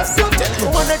gangsta's so good.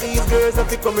 One of these girls have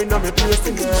to come in on me place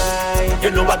tonight.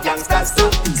 You know what gangsta's so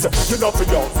good. You know for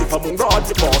yours if I'm on God,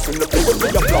 the boss in the people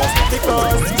with your flaws.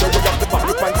 Because you know we have to pop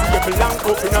the pants, you belong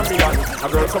up in a me hand. A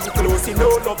girl come close, you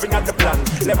know loving at the plan.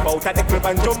 Left out at the club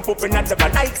and jump up in at the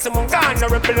van. Like someone gone a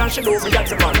rebel and she know me at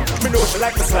the man. Me know she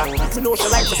like the slang, me know she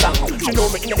like the song. She know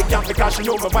me in the camp because she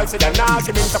know my vibes and an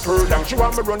argument a furlong. She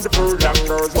want me run the furlong.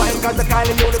 Girls wine cause the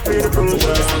Kylie know they play the furlong.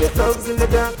 The thugs in the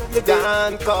dark, you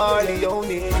Don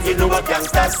Corleone. You know what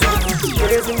gangsters do.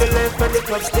 Praise in the left and the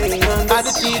club stay on. And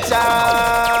the teacher,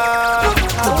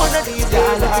 one of these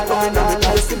guys will be coming on the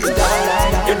house in the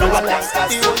dark. You know what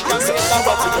gangsters do.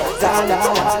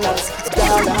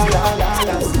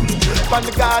 From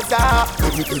the Gaza,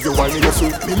 let me tell you why me hustle.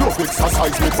 Me love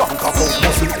exercise, me bank account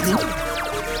muscle.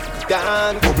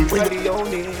 Don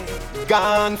Corleone,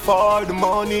 gone for the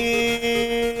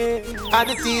money. And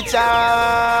the teacher,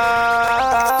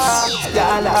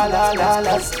 la la la la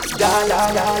la, la la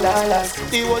la la la.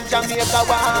 The whole Jamaica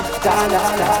want, la la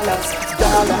la la.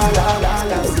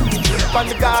 From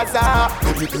the Gaza,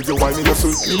 let me tell you why me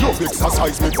hustle. Me love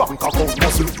exercise, me bank account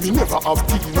muscle. Me never have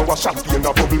tea, no a champagne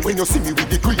a bubble. When you see me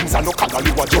with the greens and no color,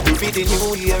 you a juggle. For the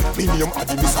new year, me name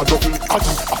Addy, Miss a double.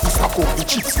 Addy, I fi stack up the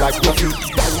chips like duffel.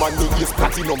 Diamond me is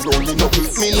platinum round the knuckle.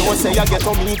 Me know say I get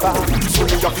on me back, so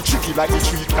me have to tricky like the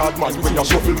street card man when you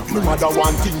shuffle. Me mother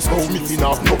want things, now me fin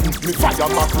have nothing. Me fire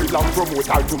mackerel and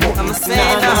promote her to mutton. I'm a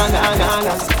na,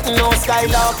 no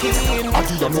skylarking.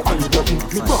 Addy, you know I need nothing.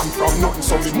 Me born from nothing,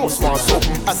 so me must want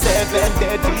something. I said them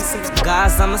dead decent.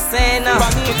 Guys, I'm a sinner.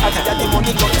 But me, I tell you the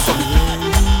money got something.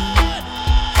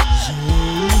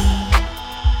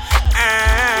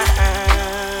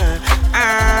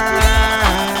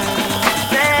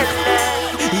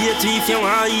 If you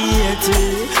want it,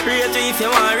 rate if you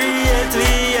want rate,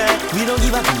 we don't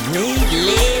give up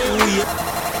lately.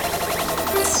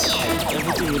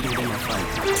 Everything we do, them a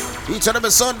fight. Each and every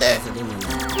Sunday.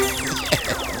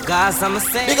 Guys, I'm a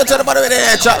saying. You can tell about it in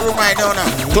the chat room right now.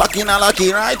 Clock in and lock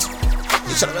in, right?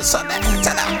 Each and every Sunday.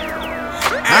 Tell them.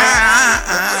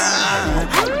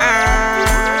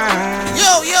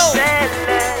 Yo.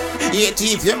 Eat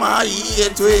if you want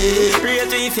eat,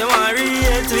 rate if you want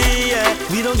rate,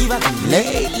 we don't give up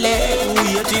lately.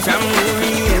 Eat if you want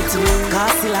rate,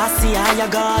 cause Selassie I a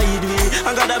guide we,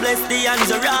 and God bless the hands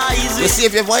arise. You see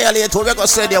if you violate, we're gonna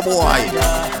send you boy.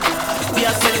 We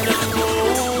are sending them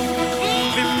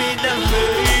home, we meet them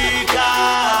America.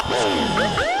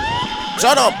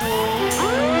 Shut up.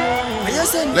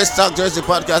 Let's Talk Jersey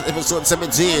Podcast episode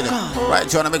 17.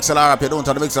 Right here on the Mixlr app. You don't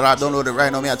on the Mixlr app, download it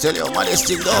right now. Me I tell you, man, this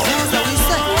thing though.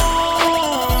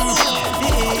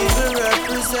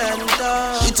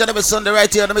 Each and every Sunday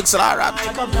right here on the Mixlr app.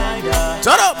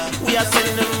 Shut up. We are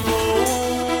sending them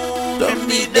home. Don't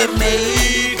meet them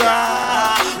Jamaica.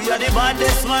 We are the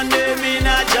baddest man them in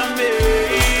a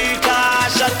Jamaica.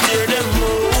 Shut tear them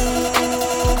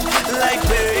home like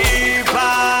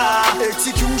paper.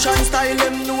 Execution style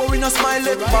them know we no smile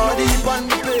them body on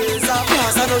the place.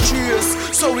 Pass and no trace,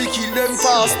 so we kill them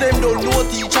fast. Them don't know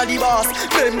teacher the boss.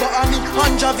 Remember me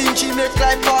and Da Vinci make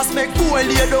life pass, make boy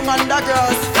lay down under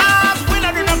grass. We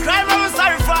not do no crime, I'm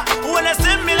sorry for. When I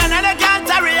see million and I can't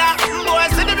carry ya. Boy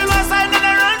see the people sign and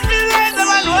I run feel like the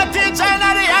one who teacher in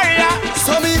the area.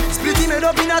 So me split him head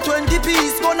up in a 20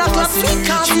 piece. Gonna clap sweet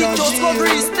cause it just go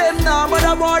breeze. Them now but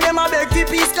the boy them a beg for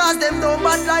peace, cause them don't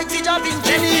bad like Da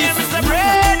Vinci. Mr.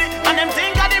 Brady and them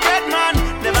think of the bread man.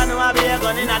 Never know I be a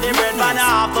gun in a the bread man.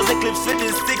 After the clips with the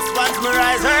sticks once me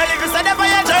rise early. If you say never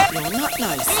yet you're not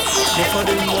nice. Before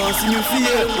them want see me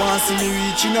fail, want see me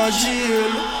reach in a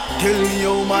jail. Tell me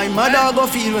how my mother go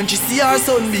feel when she see her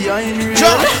son behind rail.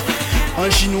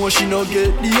 And she know she no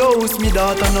get the house, me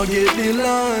daughter no get the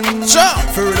land.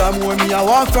 Furthermore, me I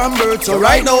walk from birth, so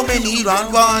right now me need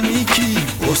one key.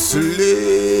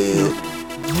 Hustling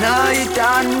night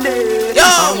and day,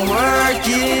 I'm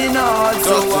working hard,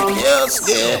 so I'm just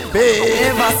get paid.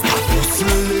 Never stop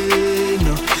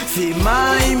hustling, see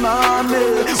my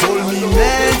mommy, hold me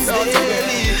meds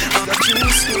daily.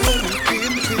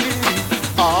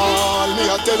 All me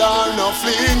I tell her no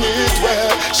fling it well,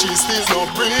 she still no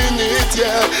bring it,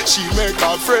 yeah. She make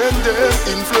her friend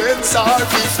influence her to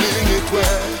fling it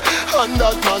well, and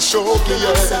that must show me,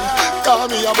 yeah. Call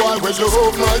me a boy with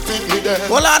love, my pick me there.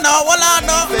 Well I know.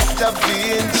 Da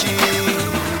Vinci.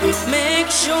 Make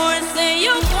sure say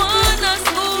you wanna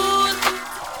school.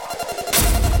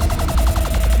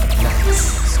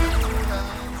 Nice.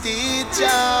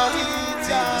 Teacher,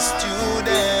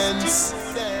 students.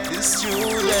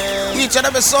 Each and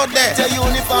every Sunday, the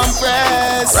uniform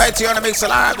press. Right here on the Mixlr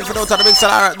app. If you don't have the Mixlr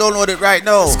app, download it right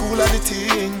now. School of the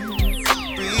team,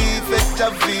 Prefect Da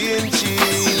Vinci.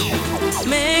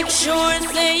 Make sure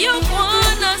say you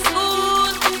wanna school.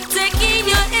 Taking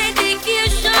your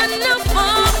education, no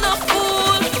form, no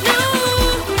fool. No,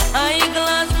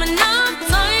 eyeglass, me not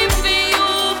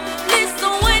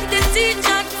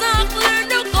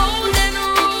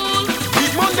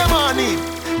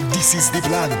is the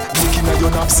plan? Book in your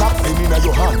knapsack, pen in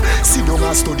your hand. Sit down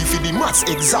and study for the maths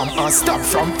exam and stop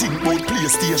from think about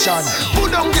PlayStation. Put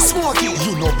down the smoky,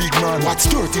 you know big man. What's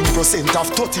 13% of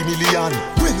 30 million?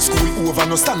 When school over,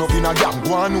 no stand up in a gang.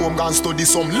 Go on home and study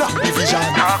some long division.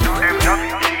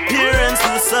 Parents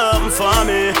do something for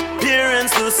me.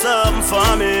 Parents do something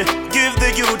for me. Give the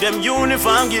youth them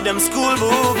uniform, give them school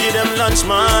book, give them lunch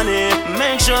money.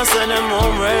 Make sure send them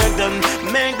homework done.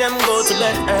 Make them go to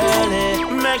bed early.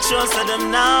 Make sure send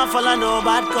them now follow no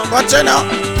bad company. Watch it now.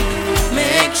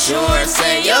 Make sure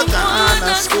say you're gone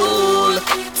to school.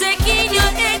 Taking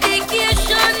your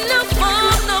education, no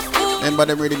form, no fool. Remember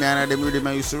them ready man,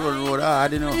 used to run road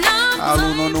hard, you know. All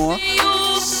who know.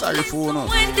 Sorry for no.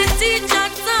 When the teacher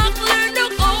talk, learn the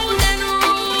golden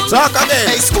rule. Talk again.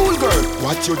 Hey school girl,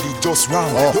 what you did just wrong.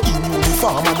 You in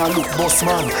uniform and a look boss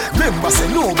man. Remember say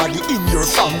nobody in your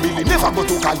family never go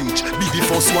to college. Be the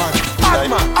first one.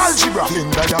 Adman, algebra, Venn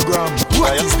diagram.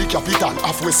 What is the capital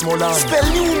of Westmoreland? Spell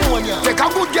pneumonia. Take a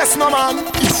good guess, no man.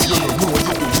 If you don't know,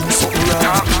 you doing something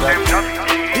wrong.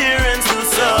 Parents do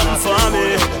something for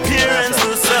me. Parents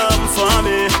do something for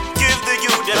me. Give the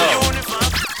youth them uniform.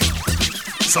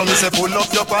 So me say pull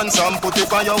up your pants and put it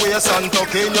on your waist and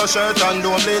tuck in your shirt and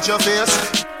don't bleach your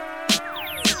face.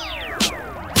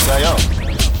 So yo,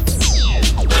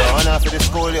 go on after the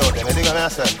school yo, them think I'm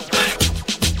asking.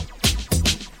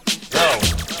 Yo.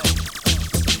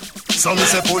 So me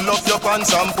say pull up your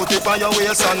pants and put it on your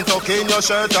waist and tuck in your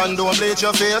shirt and don't bleach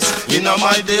your face. In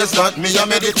my days that me a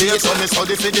meditate, so me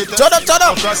study for the test. Shut up.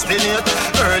 Procrastinate.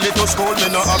 Early to school, me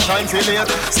no have time for late.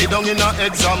 Sit down in a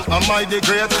exam, am I the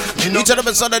great? Each of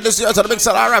them Sunday this year, so the big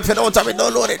salary rap, you don't have it,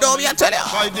 don't load it, don't me I tell you.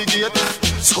 By the gate.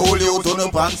 School you to no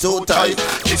pants so tight.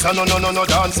 This a no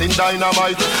dancing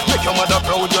dynamite. Make your mother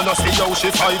proud, you no see how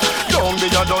she fight. Don't be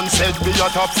a done said, be a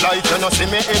top flight. You no see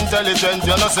me intelligent,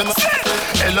 you no see me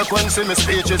eloquence in me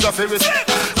speech is a favorite.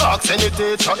 Ask any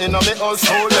teacher in a me old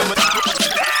soul.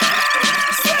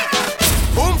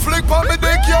 Boom flick on me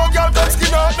dick, yo girl come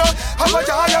skin out now. Have a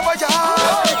jar.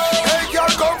 Hey girl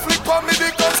come flick on me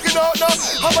dick, come skin out now.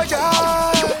 Have a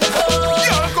jar.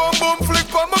 Girl come boom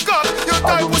flick on my cock. You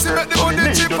tight pussy make the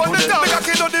money chip on the top. Make a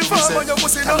kid on the farm and your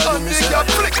pussy not on the girl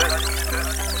flick.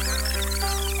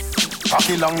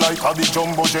 Cocky long like a big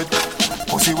jumbo jet.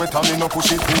 Pussy wet and me no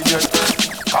push it in yet.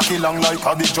 Cocky long like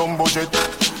a big jumbo jet.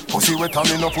 Pussy wet and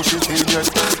me no push it in yet.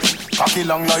 Cocky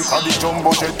long like a big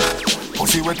jumbo jet.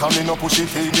 Pussy wet and me no push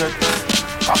it in yet.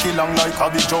 Cocky long like a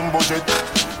big jumbo jet.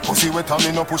 Pussy wet and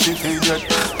me no push it in yet.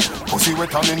 Pussy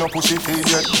wet and me no push it in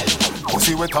yet.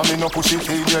 Pussy wet and me no push it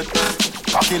in yet.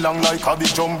 Cocky long like a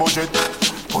big jumbo jet.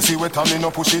 Pussy wet and me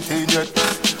no push it in yet.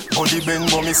 Body bend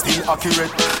but me still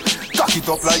accurate. Cock it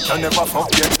up like you never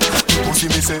fuck yet. Pussy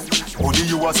me say, body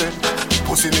you a say.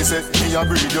 Pussy me say, me a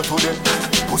breed you today.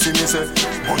 Pussy me say,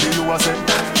 body you a say.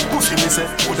 Pussy me say,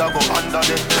 woulda go under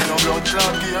there. Me no blood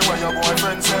clot here when your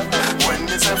boyfriend say. When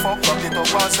me say fuck, cock it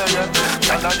up and say yeah.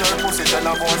 Can I your pussy tell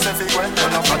a boy say fi when you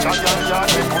no catch a girl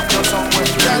yard, me put you somewhere.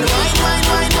 Girl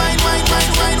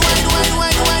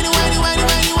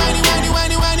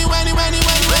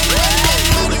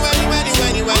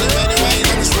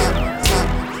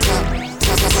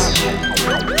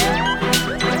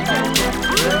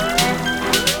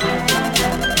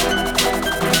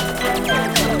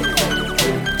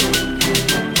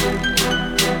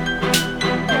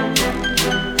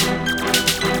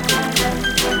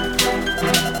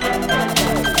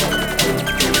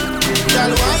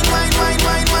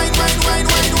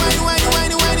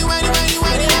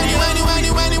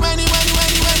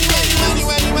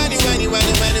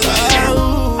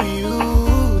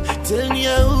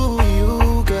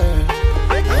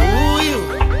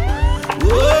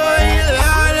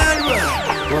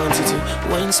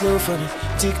slow for me,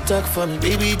 tick tock for me,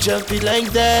 baby jump it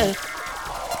like that.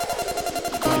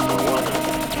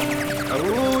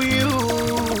 Oh you,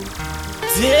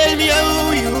 tell me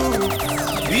how you,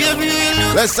 baby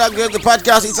look. Let's talk about the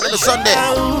podcast each and every Sunday.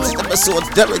 This is episode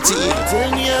 17.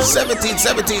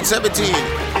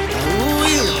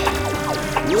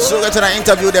 So get to the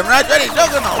interview them right ready, don't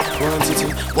go now.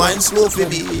 Wine slow for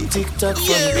me. Tick tock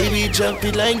for me, baby jump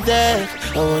it like that.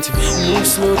 I want to move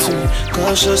slow to me,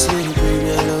 cautiously,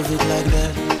 baby I love it like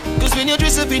that. Cause when you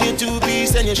dress up in your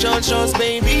two-piece and your short shorts,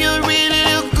 baby you really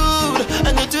look good.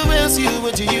 I got to ask you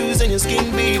what you use on your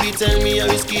skin, baby. Tell me how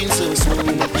your skin so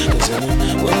smooth. Cause I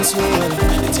know once more,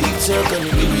 tick tock on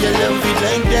me, baby I love it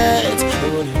like that. I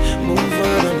wanna move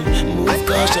on, move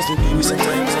cautiously, baby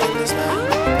sometimes I understand.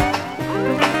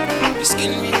 Your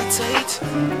skin really tight,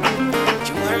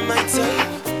 you are my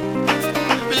type,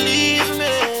 believe me.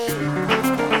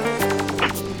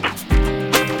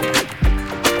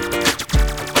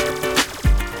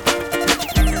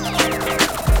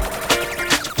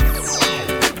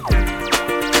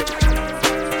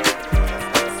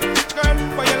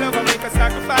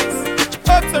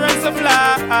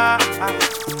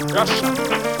 Russia.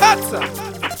 That's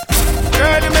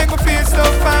girl, you make me feel so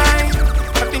fine.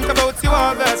 I think about you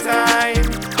all the time.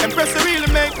 Empress, you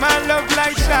really make my love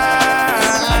light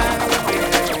shine.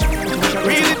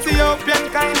 Real Ethiopian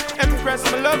kind. Empress,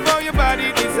 my love how your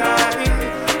body design.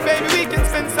 Baby, we can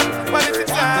spend some quality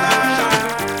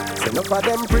time. So enough of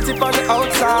them pretty on the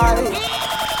outside.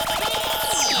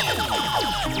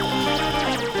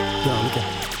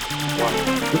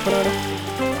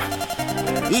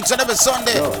 Each and every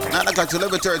Sunday, 9 o'clock to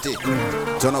 11:30.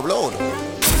 Turn up loud.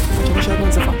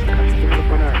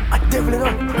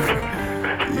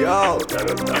 Yo,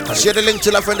 share the link,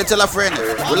 tell a friend.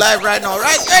 We're live right now,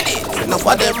 right? Ready? Enough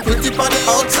of them pretty on the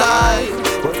outside.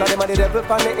 Most of them are the devil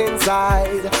on the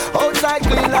inside. Outside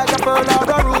clean like a pearl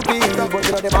or a ruby, but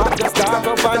you know them heart just dark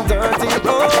up and dirty.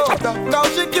 Oh, now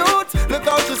she cute, look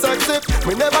how she sexy.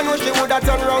 We never knew she would have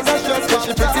turned around and just cause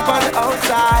she pretty on the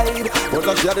outside. But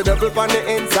now she had the devil on the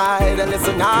inside. And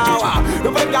listen now,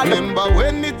 remember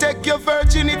when me take your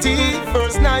virginity,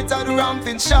 first night at the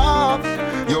ramping shop.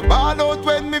 You ball out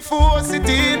when me force it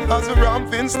in, as the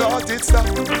ramping started stop.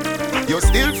 You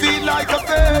still feel like a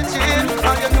virgin,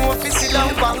 and you know if you sit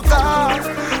down back up.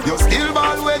 You still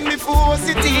ball when me force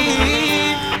it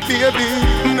in. Baby,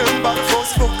 remember the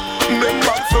first fuck,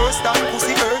 remember the first time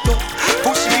pussy hurt up.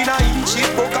 Push in a inch, it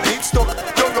broke and it stuck.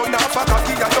 You run off a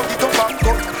cocky and you get up and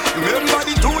cut. Remember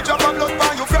the 2 drop of blood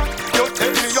by your frack. You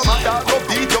tell me your mother go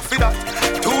beat you for that.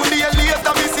 2 days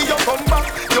later me see you come back.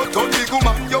 You turn big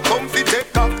woman, you come fi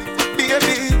take cock.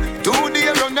 Baby, 2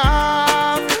 days run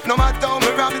off. No matter how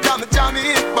me ram it, I'm jamming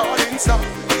it, balling sound.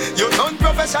 You done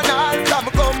professional, I'm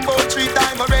combo 3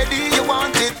 times already. You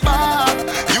want it back.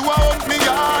 You want me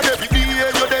hard every day.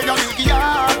 You're there, you big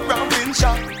yard, ramping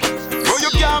shop. Oh,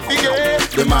 you can't forget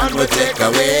the man will take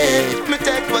away. Me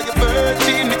take for your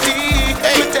virginity.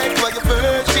 Me take for your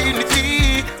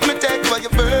virginity. Me take for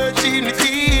your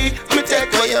virginity. Me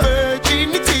take for your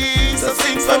virginity. So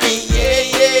sing for me, yeah,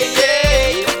 yeah, yeah.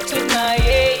 You took my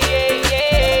yeah, yeah,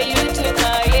 yeah. You took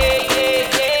my yeah, yeah,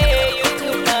 yeah. You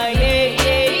took my yeah,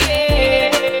 yeah,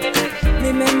 yeah.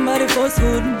 Remember the first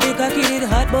hood, the cocky did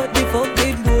hot but the fuck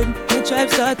did good. Me tribe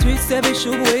start twist every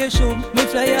shoe where you should. Me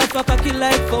fly off a cocky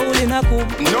like fowl in a coop.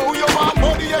 Now you want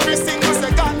money every single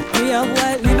second. Me have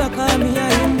white liver call me a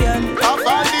Indian. I've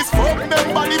had this fuck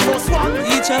member the first one.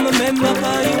 Each time I member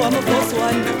call you I'm a first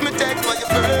one. Me take for your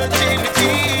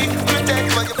virginity. Me take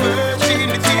for your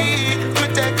virginity. Me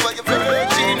take for your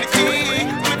virginity.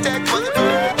 Me take for your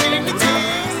virginity.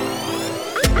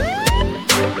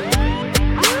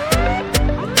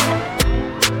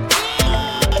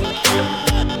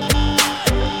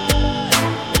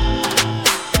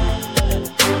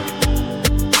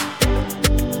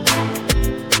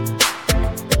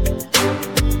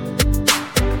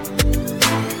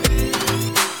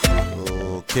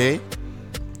 Okay,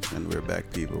 and we're back,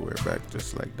 people. We're back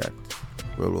just like that.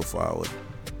 We'll go forward.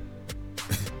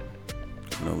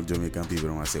 No Jamaican people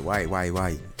don't want to say why.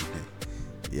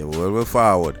 Yeah, we'll go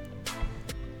forward.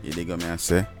 You dig what me I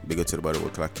say? Big up to the body we're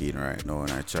clocking right now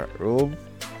in our chat room.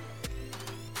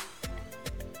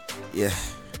 Yeah,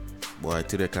 boy,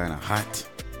 today kind of hot.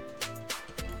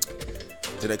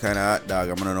 Today kind of hot, dog.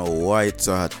 I'm gonna know why it's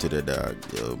so hot today, dog.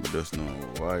 Yo, but just know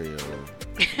why, yo.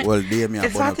 Well, dear me,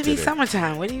 it's about to be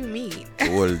summertime. What do you mean?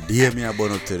 Well, dear me, I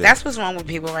burn up today. That's what's wrong with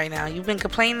people right now. You've been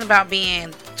complaining about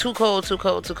being too cold.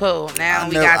 Now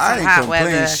we got some hot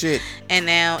weather, shit. And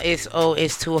now it's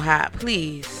too hot.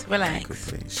 Please relax.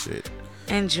 Complain shit.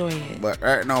 Enjoy it. But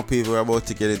right now, people, we're about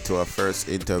to get into our first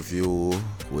interview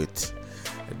with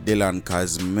Dylan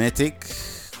Cosmetic.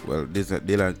 Well, this is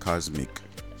Dylan Cosmic.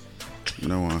 I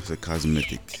don't want to say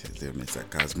cosmetic. It's a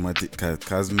cosmetic.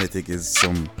 Cosmetic is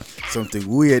something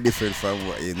weird different from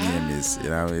what your name is. You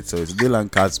know what I mean? So it's Dylan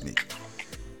Cosmic.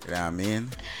 You know what I mean?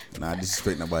 Nah,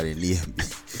 disrespect nobody name.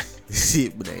 See,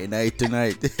 but night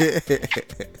tonight. You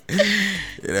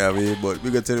know what I mean? But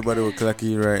we got to everybody who's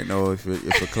clocking right now. If you're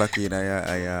clocking,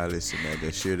 I listen, man.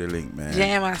 Just share the link, man.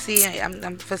 Jam, I see.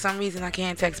 I'm for some reason I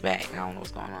can't text back. I don't know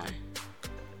what's going on.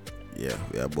 Yeah,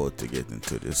 we're about to get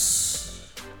into this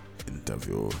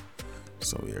interview.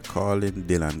 So we are calling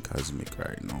Dylan Cosmic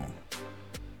right now.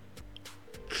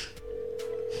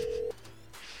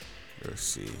 Let's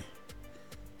see.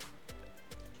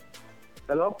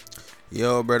 Hello?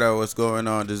 Yo, brother, what's going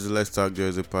on? This is Let's Talk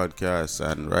Jersey podcast,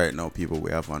 and right now, people,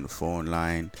 we have on the phone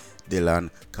line Dylan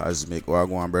Cosmic. What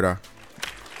going on, brother?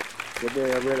 Good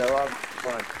day, brother. What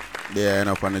going? Yeah, end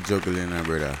up on the juggling,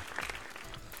 brother.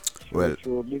 Well,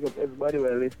 sure, big up everybody.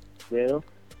 Well, you know.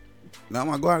 No,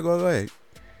 man, go ahead.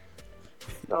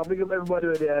 No, big up everybody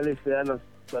where they are listening. I know,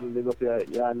 big up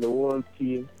you and the whole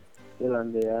team.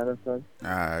 Dylan there, you understand?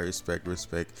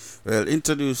 Respect. Well,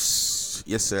 introduce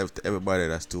yourself to everybody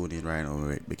that's tuning in right now,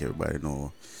 make everybody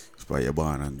know where you're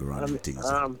born and grown and things.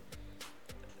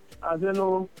 As you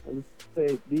know, we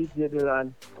say DJ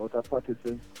Dylan out of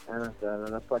Patterson, you understand?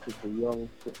 And a Patterson young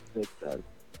sector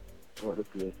out the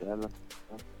place, you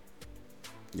understand?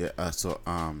 Yeah, so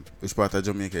which part of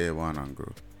Jamaica you born and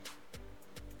grow?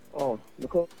 Oh,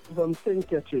 because from St.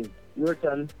 Catherine,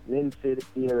 Yorkton, Linfield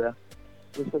area.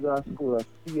 Just to go to school at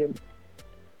CM.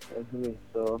 That's me.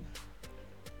 So,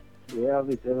 we have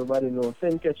it. Everybody knows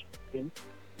St. Catherine.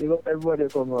 You up everybody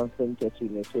come on St.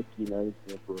 Catherine and check in and listen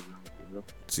to the program. You know?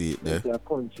 See it there? It's a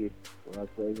country. So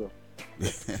that's where you go.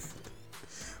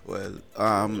 Well,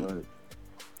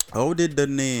 how did the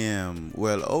name,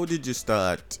 how did you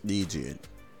start DJing?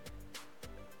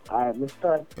 I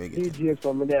start DJing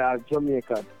from there at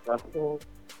Jamaica. That's all.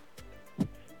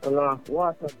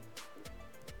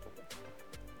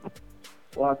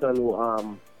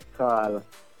 Waterloo called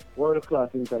World Class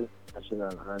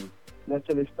International, and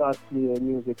naturally start playing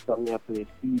music from me. I play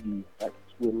CD. That's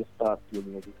where me start playing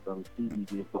music from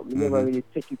CD. But me never really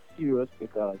take it serious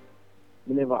because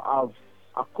me never have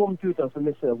a computer for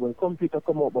myself. When computer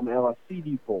come out, but me have a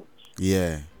CD pouch.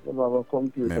 Yeah. Never have a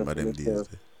computer. Remember them days.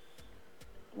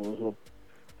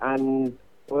 And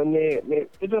when they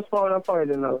just found a file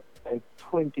in like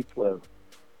 2012.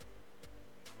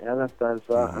 You understand?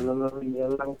 So I don't know, a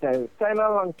long time, kind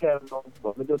of long time now,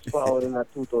 but we just found in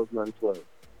 2012.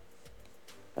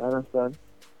 You understand?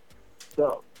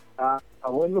 So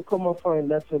when we come and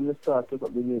find, that's when we start to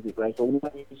put the music. Like a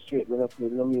 1 year straight, when I play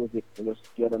no music, we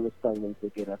just get them standing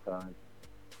together.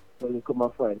 When we come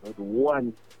and find, with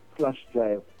one flash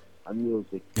drive of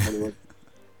music, and it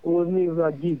wasn't even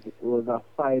a gig, it was a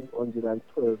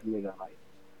 512 megabyte.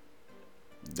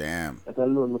 Damn. That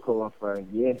alone we come and find,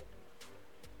 yeah.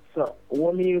 So,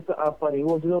 what me used to have fun, it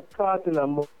was not cartoon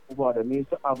and move about. Me used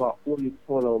to have a only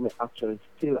follow me actually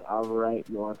still have right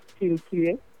now, and still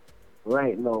play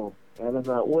right now. And that's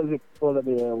an only follow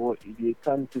me, the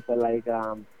consists of like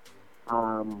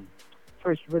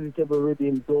fresh vegetable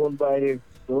rhythm down by the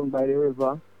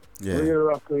river. Yeah. Real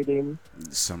rock rhythm.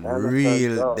 Some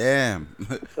real damn.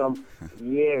 some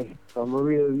real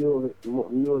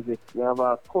music. We have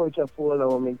a culture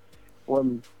follow me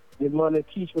when the man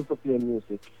teach me to play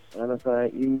music. And that's why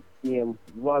he named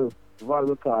Val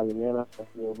we call him, you know,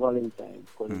 Valentine,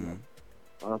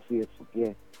 on Facebook,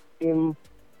 yeah. Him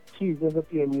teach me to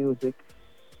play music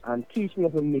and teach me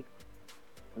to mix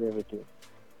and everything.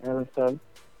 You understand?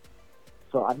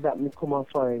 So at that, me come and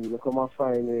find with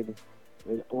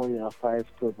only a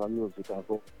 512 of music. I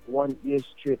go 1 year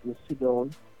straight, me sit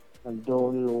down and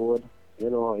download, you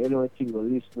know, thing,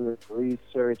 listen,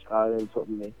 research, all them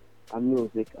something, and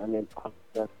music, and then after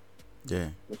that,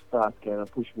 I start kind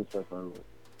of push myself around.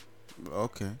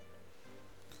 Okay.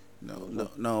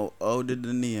 No. How did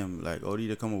the name, how did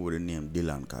you come up with the name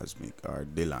Dylan Cosmic or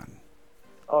Dylan?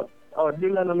 Oh,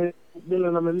 Dylan is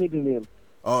my middle name.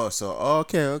 Oh, so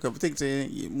okay. I think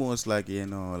it's most like,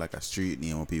 like a street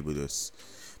name where people just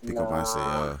pick up and say,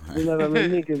 Dylan is my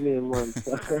middle name, man.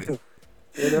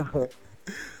 You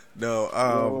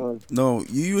know. No,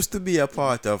 you used to be a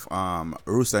part of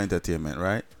Rooster Entertainment,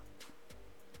 right?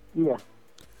 Yeah.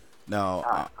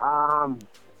 Now,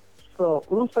 so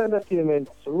Rooster Entertainment,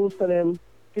 Rooster them,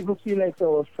 people feel like they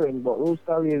were friends, but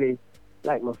Rooster really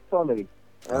like my family.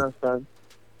 You understand?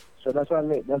 So that's why I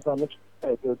try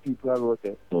to tell people about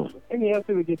it. Anyhow,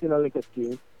 after we get in a little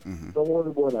team, don't worry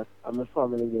about that. I'm a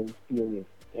family again, still here.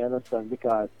 You understand?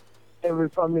 Because every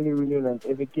family reunion,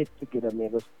 every get together,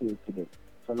 make us still together.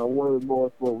 So don't worry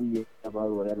about what we have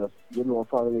about it.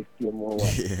 Family still more.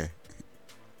 Yeah.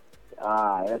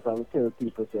 That's what I tell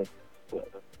people say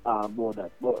about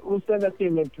that. But Rooster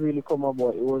Entertainment really come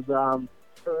about. It was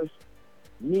first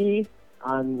me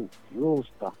and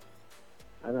Rooster.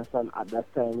 And at that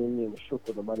time, we named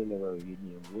Shoko. Nobody never really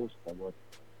named Rooster. But,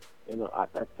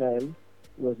 at that time,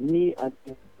 it was me and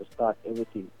him to start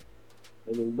everything.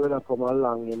 And then brother come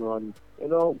along, and,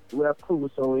 we are cool,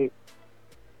 so we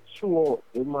show out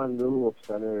the man the ropes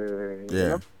and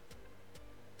And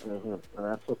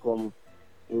that's come.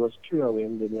 It was 3 of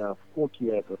them, then you have 40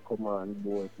 to come on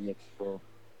board next. So,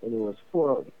 and it was 4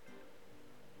 of them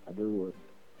at the road.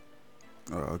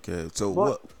 Oh, okay. So,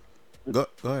 what? Go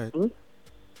ahead.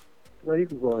 No, you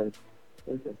can go ahead.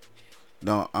 Okay.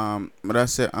 No, but I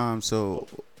said, so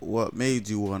what made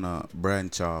you wanna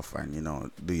branch off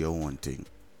and do your own thing?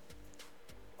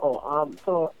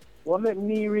 So what made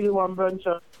me really want to branch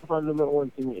off and do my own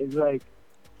thing is like,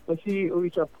 if you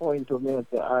reach a point where me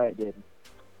say, alright then,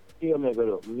 here me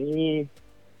go. Me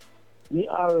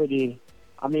already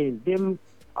I mean, them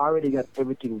already got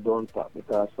everything done top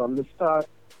because from the start,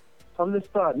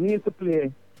 we used to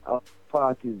play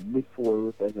parties before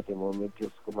Roots Entertainment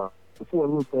just come out. Before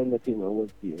Roots Entertainment was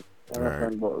here.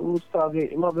 Right. But Roots started,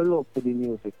 he have a love for the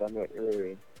music and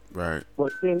everything. Right.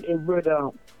 But then his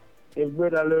brother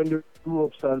learned the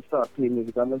ropes and start playing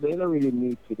music. And I say, you don't really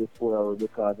need for the 4 hour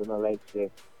because, and I like say,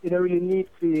 you don't really need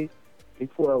for the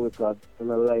 4 hour because,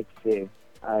 and I like say,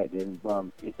 alright then,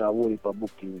 it's a whole heap of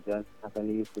bookings and it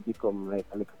used to become like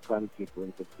a little conflict when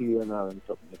it's a period and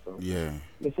something. So, Yeah.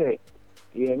 me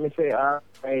say,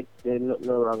 alright, then nothing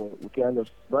wrong. We can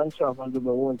just branch off and do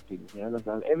my own thing. You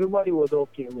understand? Everybody was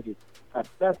okay with it at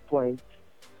that point.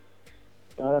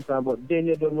 You understand? But then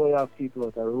you don't know you have people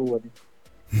out the road.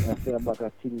 I say about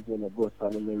things when you go, so I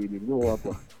don't really know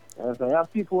about. You understand? You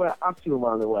have people who are active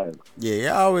all the while. Yeah, you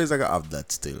always like have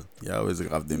that still. You always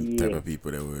have them type of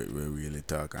people that will really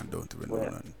talk and don't even know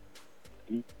nothing.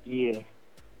 Yeah.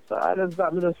 So I just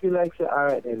feel like say,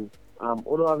 alright then,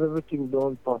 we don't have everything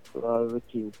done, but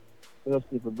everything. You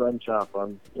just need to branch off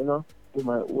and, do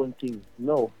my own thing.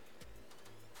 No.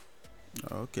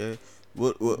 Okay.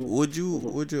 Would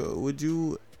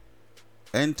you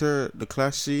enter the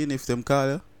clash scene if them call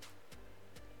you?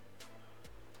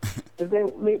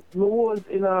 Then me was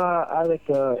in a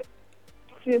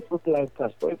Facebook live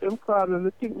clash, but if them call me, I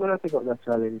think when I take up that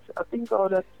challenge, I think I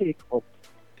would take up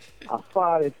a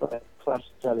far clash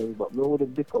challenge, but me would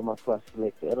have become a clash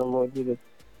selector. I don't know if it's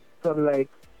something like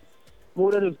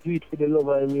more than just do it for the love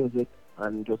of the music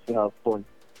and just to have fun.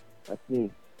 That's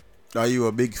me. Are you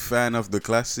a big fan of the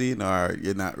clash scene, or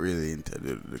you're not really into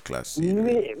the clash scene?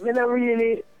 Me not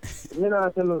really. Me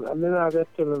not tell you,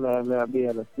 I'll be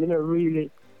honest. Me not really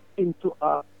into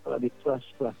the clash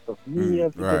stuff.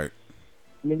 Right.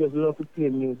 Me just love to play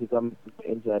music and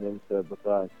enjoy themselves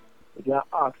because if you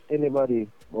ask anybody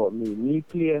about me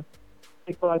play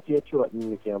the party at you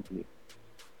me can play.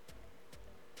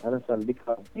 Understand?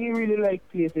 Because he really like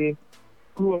play say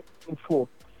grown folk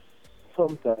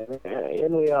sometimes.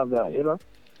 You have that,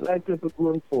 like people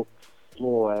grown folk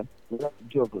more not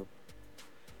juggle.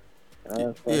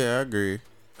 Yeah, I agree.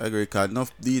 Cause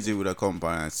enough DJ would have come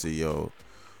by and say, yo,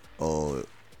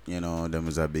 them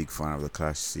is a big fan of the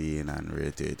clash scene and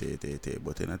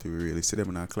but they not really see them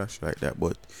in a clash like that.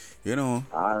 But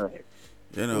alright.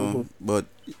 But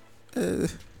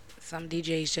some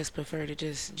DJs just prefer to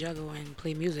just juggle and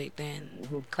play music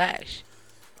than clash.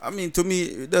 I mean, to me,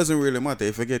 it doesn't really matter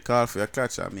if you get called for a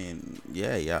clash. I mean,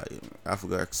 yeah, I have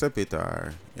to accept it,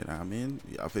 or you know what I mean.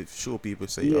 You have to show people,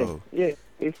 say,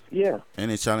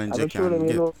 any challenge you can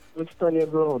get. Let's stand your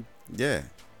ground. Yeah,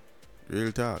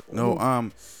 real talk.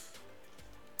 No,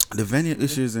 the venue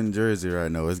issues in Jersey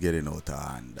right now is getting out of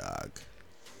hand, dog.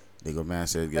 The good man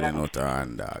said getting out of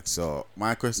hand, dog. So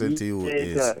my question to you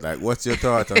is, like, what's your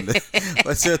thought on on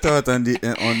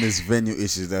this venue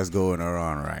issues that's going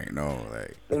around right now?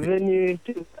 Like the venue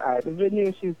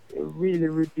issues really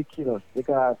ridiculous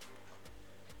because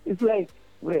it's like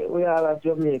we are a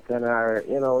Jamaican or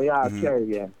we are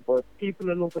Caribbean, but people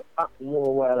don't know to act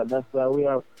more wild. That's why we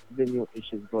have venue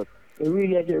issues. But it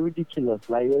really get ridiculous.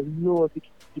 Like there's no to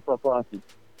keep a party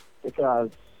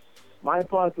because. My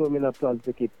party was in a plan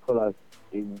to keep colors.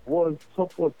 It was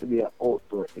supposed to be an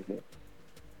outdoor event.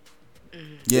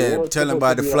 Yeah, telling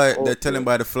by the flyer. They're telling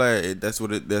by the flyer. That's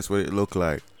what it looked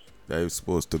like. That it was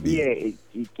supposed to be. Yeah,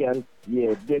 it can.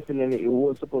 Yeah, definitely. It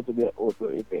was supposed to be an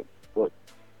outdoor event, but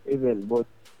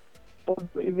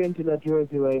outdoor event in a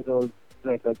Jersey right now is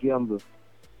like a gamble.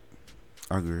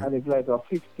 Agree. And it's like a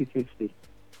 50-50.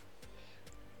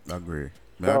 Agree.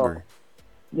 I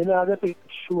got to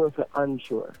sure for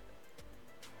unsure.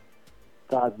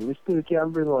 Because we still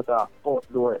can bring out an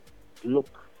outdoor look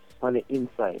on the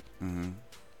inside. Mm-hmm.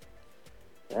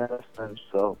 You understand?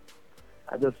 So,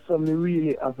 I just something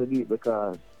really have to do it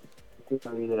because it's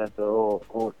really like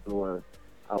outdoor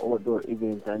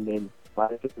event and then by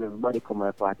the time everybody come to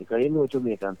my party, because you know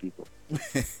Jamaican people.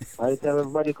 By the time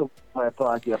everybody come to my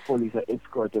party, a police will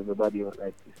escort everybody out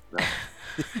like this. Now.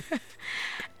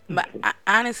 But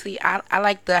honestly, I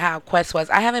like how Quest was.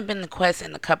 I haven't been to Quest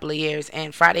in a couple of years,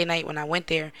 and Friday night when I went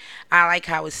there, I like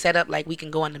how it's set up. Like we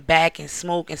can go in the back and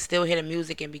smoke and still hear the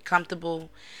music and be comfortable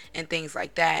and things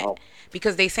like that.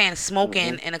 Because they saying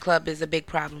smoking in a club is a big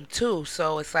problem too.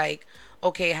 So it's like,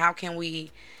 okay, how can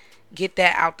we get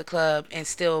that out the club and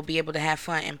still be able to have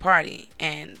fun and party?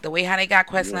 And the way how they got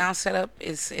Quest now set up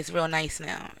is real nice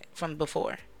now from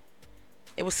before.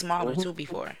 It was smaller too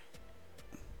before.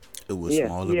 It was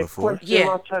smaller before?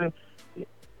 Yeah.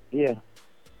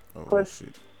 Quest,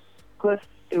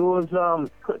 it was, to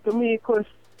me, Quest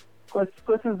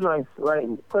is nice, right?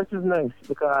 Quest is nice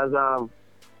because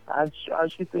And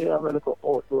she say you have a little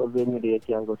outdoor venue there you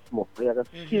can go smoke. But you can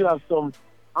still have some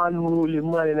unruly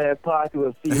man in a party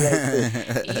will feel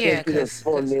like yeah, because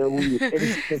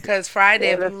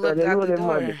Friday we looked out the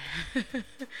door.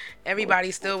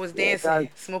 Everybody still was dancing,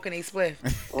 smoking a spliff.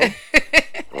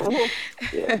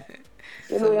 Yeah.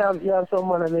 You know, you have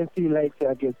someone and they feel like,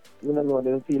 I guess, you know,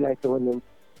 they feel like when they're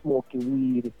smoking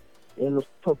weed, you know,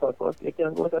 tougher, but they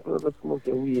can go to the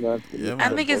smoking weed. I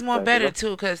think it's more better,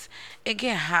 too, because it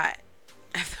get hot.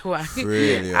 That's why.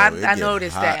 Really, I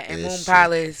noticed that in Moon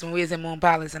Palace, when we was in Moon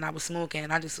Palace and I was smoking,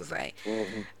 and I just was like,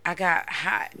 I got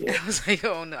hot. Yeah. I was like,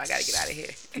 oh, no, I got to get out of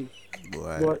here.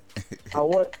 Boy.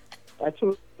 But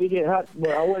actually, we get hot,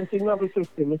 but I want to think of the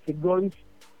system. It's the guns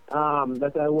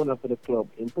that I want for the club.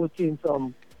 And put in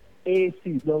some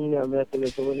AC down there,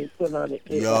 so when it's turn on the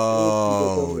AC.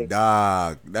 Yo,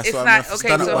 dog. That's it's why I'm not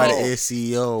stand up by the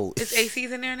AC, yo. Is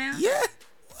ACs in there now? Yeah.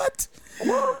 What?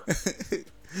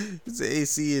 It's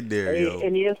AC in there, yo.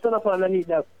 And you stand up underneath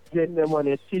that gender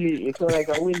money, it's chilly. It's not like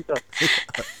a winter.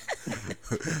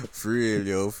 For real,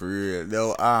 yo, for real.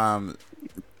 No,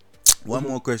 one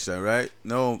more question, right?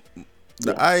 No,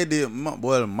 the idea,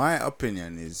 well, my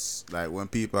opinion is like when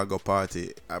people go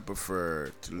party, I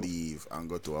prefer to leave and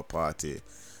go to a party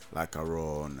like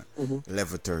around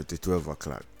 11:30, 12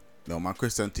 o'clock. Now, my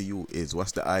question to you is,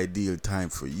 what's the ideal time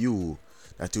for you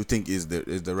that you think is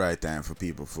the right time for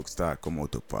people to start come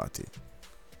out to party?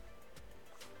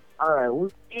 Alright, we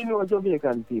know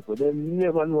Jamaican people, they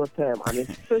never know time, and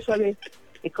especially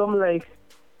it come like,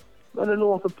 I don't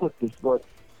know how to put this, but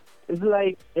it's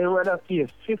like they rather pay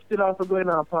 $50 for going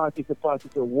to a party to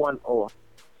 1 hour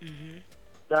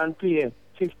than pay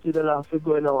 $50 for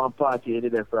going to a party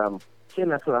there from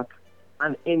 10 o'clock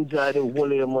and enjoy the whole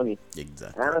of your money.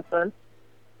 Exactly. You understand?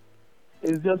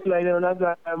 It's just like when I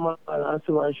got my man and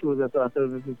see my shoes at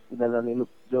 $50 and they look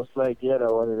just like the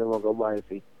other one, and they want to buy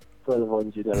for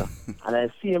 $1,200. And I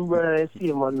see him, brother, I see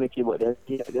him on Mickey, but they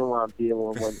don't want to pay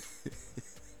more money.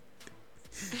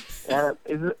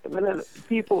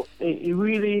 People, it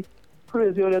really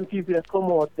crazy when people that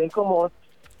come out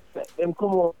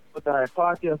with a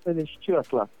party and finish 2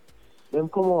 o'clock. Them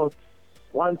come out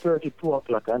 1:30, 2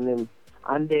 o'clock, and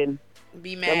then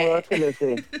be mad.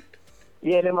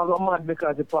 Yeah, them are go mad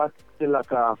because the party still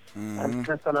lock off. And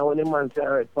that's when the man say,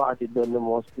 alright, party done, the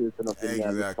most still nothing.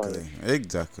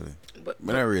 Exactly.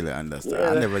 But I really understand.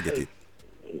 I never get it.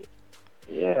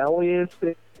 Yeah, I always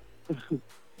say.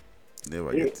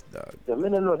 Never get it, dog. I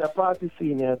mean, know the party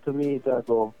scene here, to me, it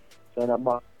go kind of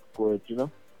backwards, you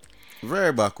know?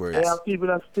 Very backwards. I have people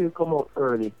that still come out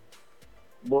early.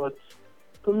 But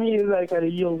to me, it's like the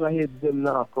younger heads, them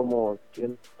now come out,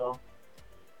 you know,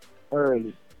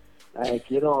 early.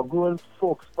 Like, you know, going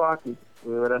folks party,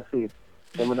 we would have said,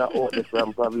 them in the outlet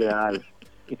from probably all.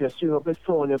 If you string up a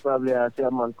phone, you probably have see a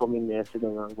man come in there, sit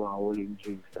down and go and hold him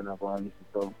drinks and have a listen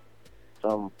to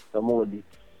some more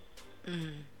beats.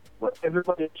 But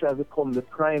everybody tries to come the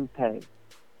prime time,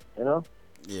 you know?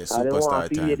 Yeah, superstar time. They want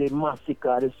to hear time. the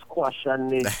massacre, the squash and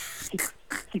the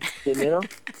sixteen, you know?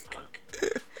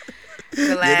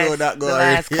 The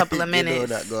last couple of minutes. You know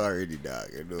that go already,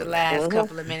 dog. You know the last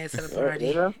couple of minutes of the party.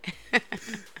 You know?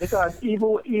 Because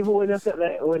even when you say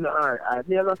like when I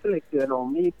never select, you know,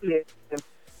 me play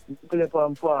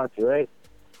from party, right?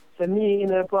 So me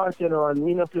in a party, you know, and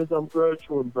me play some girl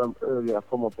tune from earlier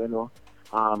come up, you know.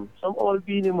 Some old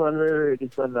beanie man really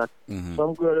this and that.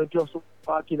 Some girl just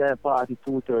parking at a party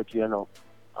 2:30, you know.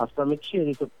 After me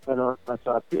change it up, you know, I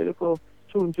start play the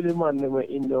tune to the man they were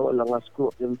in the whole long and screw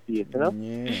up them face, you know?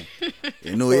 Yeah.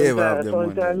 You know you ever have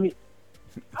them money.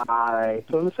 Alright,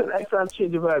 so I said I can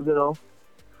change the vibe, you know.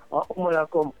 Woman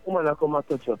come and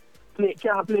touch you.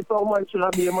 Can't play for a man tune,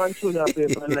 be a man tune and play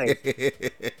for a night.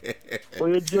 But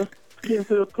you just came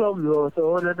to the club though,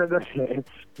 so what did I go say?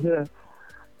 Yeah.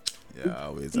 Yeah, I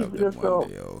always have them one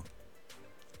day, yo.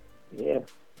 Yeah.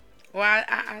 Well,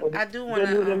 I do want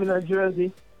to... Then them in a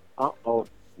Jersey. There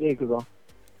you go.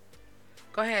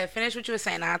 Go ahead, finish what you were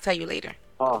saying. I'll tell you later.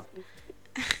 And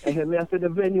then I said the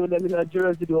venue them in a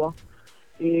Jersey, though.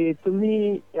 To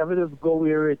me, I will just go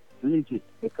where it's legit,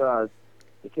 because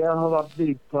you can't have a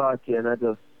big party and I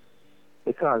just...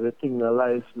 Because the thing, the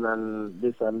license and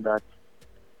this and that.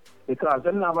 Because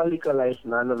they don't have a liquor license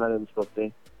and none of them stuff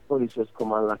there. Police just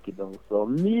come and lock it down. So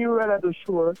me rather do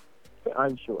sure,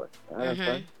 I'm sure.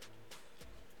 Understand?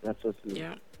 That's just me.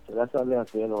 Yeah. So that's all I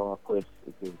have to, you know, quest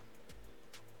it is.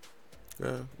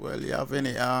 Yeah, well, you have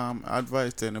any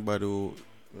advice to anybody who...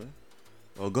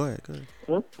 Oh, go ahead.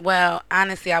 Well,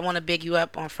 honestly, I want to big you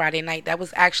up on Friday night. That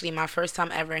was actually my first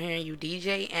time ever hearing you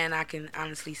DJ, and I can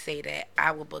honestly say that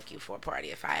I will book you for a party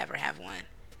if I ever have one.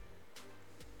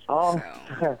 Oh,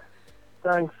 So.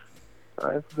 thanks.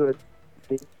 That's good.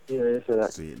 Yeah,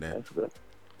 that's See that. That's good.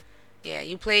 Yeah,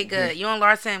 you played good. You and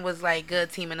Larson was like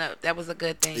good teaming up. That was a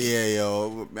good thing. Yeah,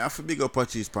 yo, I feel big up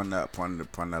Pachis on the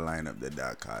lineup the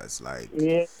dog, cause like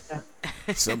Yeah.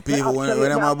 some people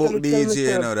when I'm a book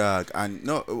DJ in the dog, and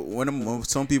no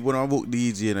some people when I book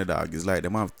DJ in the dog, it's like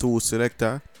them have two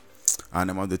selector, and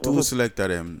them have the two selector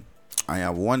them. I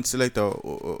have one selector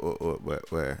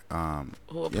where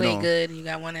who will play good, and you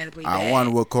got one that play bad. And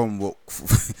one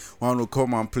will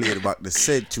come and play back the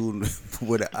said tune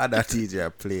with the other DJ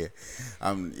play.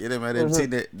 You know, I didn't see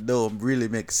that don't really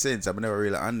make sense. I've never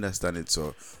really understand it.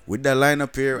 So with the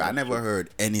lineup here, I never heard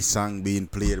any song being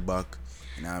played back.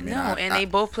 You know what I mean? No, and they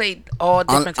both played all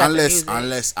different types of music.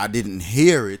 Unless I didn't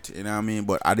hear it, you know what I mean?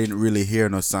 But I didn't really hear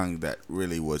no song that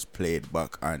really was played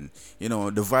back. And, you know,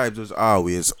 the vibes was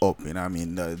always up, you know what I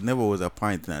mean? There never was a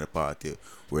point in the party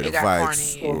where the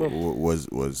vibes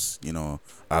was, you know,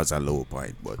 as a low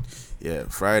point. But, yeah,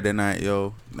 Friday night,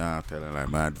 yo, I'm telling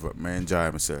like, man, I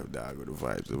enjoy myself, dog, with the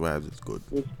vibes. The vibes is good.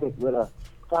 Respect, brother.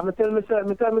 I'm tell myself,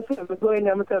 I go in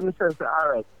there, I tell myself, all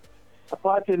right. A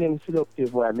party name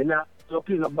seductive, boy. I'm not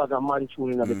play a bag of man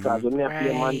tune because when I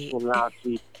play man tune last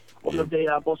week, one of them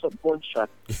I bust up gunshot.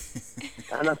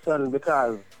 Understand?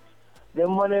 Because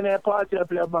them man in a party I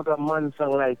play a bag of man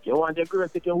song like you want your girl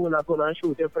to take your own and go and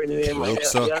shoot your friend in the name. You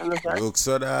understand? Look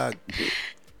so dog.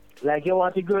 Like you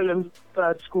want the girl them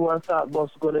start school and start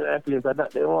bus go to that place and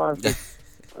that they want to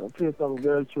play some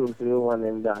girl tunes for the one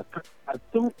and that.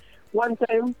 One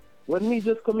time when me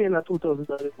just come in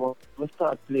 2004, we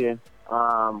start playing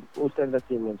Host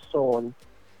Entertainment Sound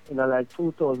in like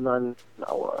 2000 and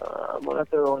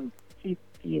around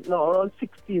 15, no, around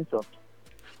 16 so.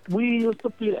 We used to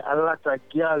play a lot of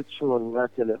girl tune, I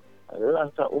tell you. A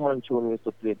lot of woman tune we used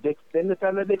to play. Then the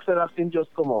time the Dexter Austin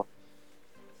just come out,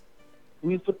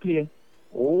 we used to play a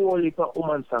whole heap of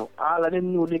woman song. All of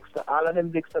them new Dexter, all of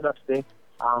them Dexter that's there,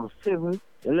 7,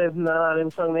 11 and all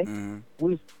them songs there.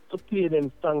 We used to play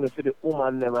them songs for the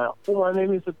woman them. Woman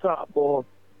them used to talk about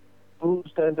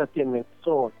Brewster Entertainment.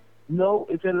 So now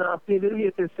if you not play the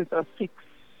latest set of 6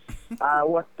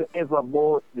 whatever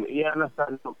about, you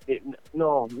understand?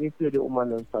 No, we play the woman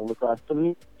them song because to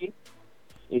me,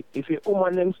 if a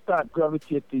woman them start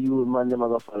gravitate to you, man them are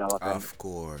gonna follow. Of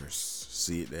course.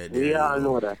 See that. We all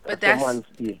know that. But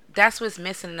that's what's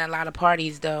missing in a lot of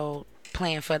parties though.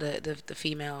 Playing for the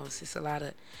females, it's a lot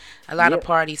of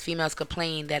parties. Females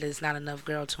complain that there's not enough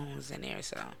girl tunes in there.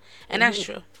 So, and that's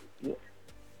true. Yeah,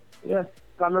 because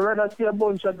I'd rather see a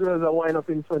bunch of girls that wind up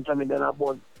in front of me than a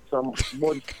bunch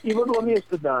even though I used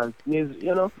to dance,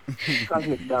 you know,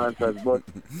 cosmic dancers, but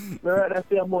I'd rather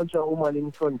see a bunch of women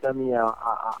in front of me. I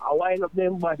wind up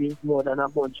them body more than a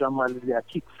bunch of men with their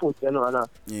kick foot, you know.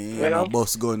 You know,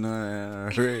 boss gun. So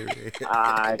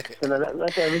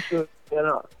that's every show, you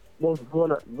know. Both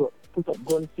gonna put up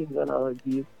gun things and all of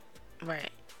these.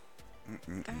 Right.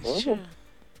 That's true.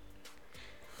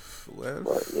 Well,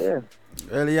 but, yeah.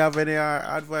 Well, you have any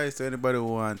advice to anybody who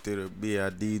want to be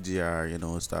a DJ or, you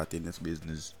know, start in this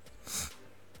business?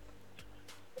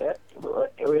 Yeah,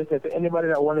 to anybody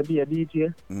that want to be a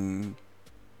DJ. Do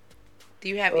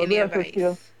you have any advice?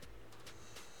 You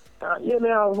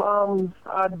know,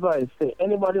 advice.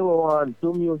 Anybody who want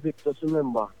to do music, just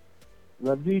remember,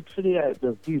 not do it for the eye,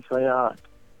 just do it for your heart.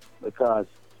 Because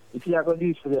if you are going to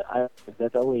do it for the eye,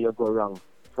 that's the way you go wrong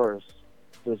first.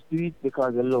 Just do it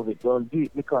because you love it. Don't do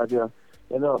it because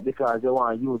because you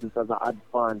want to use it as an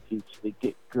advantage to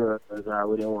get girls or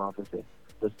what you want to say.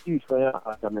 Just do it for your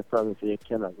heart and I promise you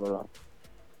cannot go wrong.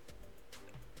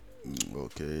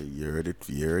 Okay, you heard it,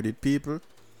 people.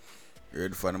 You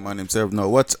heard it for the man himself. Now,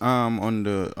 what's on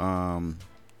the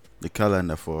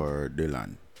calendar for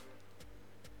Dylan?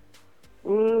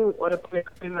 What the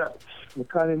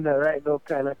calendar right now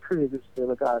kind of crazy still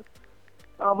because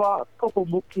I have a couple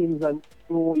bookings in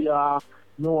New York,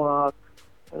 Newark,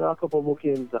 and a couple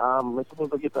bookings. I'm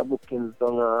supposed to get a bookings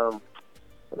on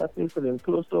that's been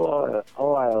close to a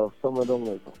while, somewhere down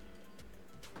there.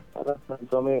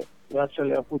 So me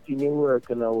actually I put in work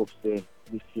and I hope say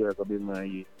this year could be my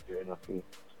year enough to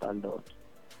stand out.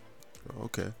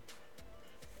 Okay.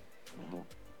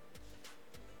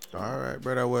 All right,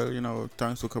 brother. Well, you know,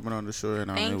 thanks for coming on the show.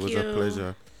 And it was a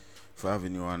pleasure for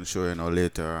having you on the show. You know,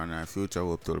 later on in the future, I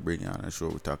hope to bring you on the show.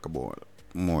 We talk about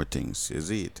more things.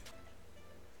 Is it?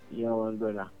 Yeah, well,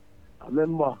 brother. I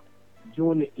remember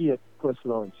June 8th, Quest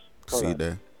Launch. Colors. See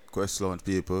there, Quest Launch,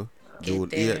 people. June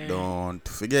 8th. Don't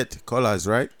forget Colors,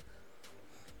 right?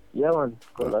 Yeah, man.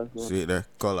 Colors. See there,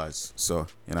 Colors. So,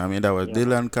 you know what I mean? That was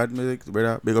Dylan Cat Music.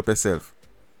 Brother, big up yourself.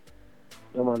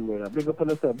 Yeah, man, brother. Big up on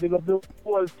yourself. Big up the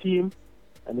whole team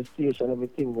and the station,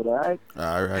 everything, but alright?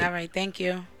 Alright. Alright, thank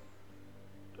you.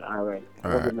 Alright.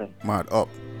 Alright. Mad up.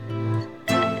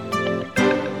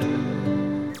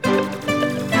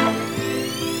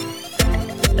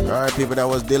 Alright, people, that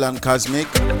was Dylan Cosmic.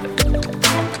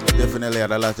 Definitely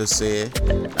had a lot to say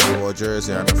about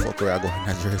Jersey and the fuck where I go in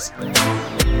that Jersey.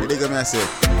 You dig what I say?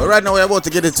 But right now we're about to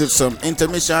get into some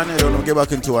intermission. I don't know, get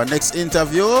back into our next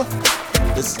interview.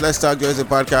 This is Let's Talk Jersey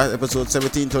Podcast, episode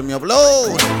 17. Turn me up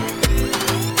loud.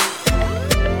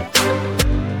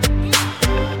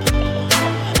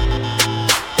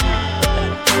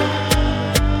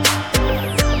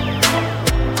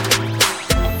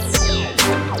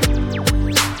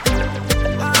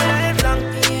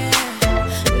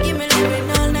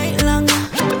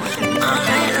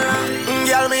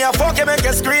 Make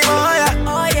you scream, oh yeah,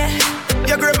 oh yeah.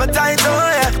 You grip me tight, oh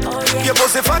yeah, oh yeah. Your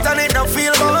pussy fat and it don't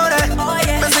feel good, eh? Oh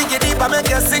yeah. Me sink you deep and make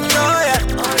you sing, oh yeah,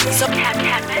 oh yeah. So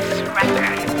Canvas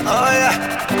record, oh yeah.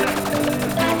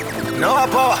 No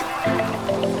power,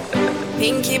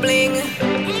 Pinky bling,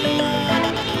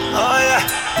 oh yeah.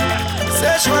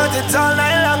 Say she want it all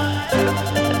night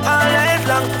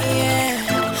long, yeah.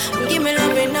 Give me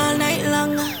loving all night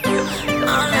long,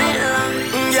 all night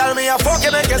long. Girl, me a fuck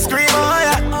you make you scream, oh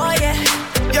yeah.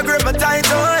 You grip me tight,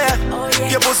 oh yeah. Oh, yeah.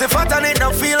 Your pussy fat and it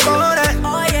don't feel good, eh?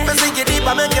 Oh yeah. Me sink you deep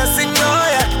and make you sing, oh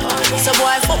yeah. Oh, yeah. So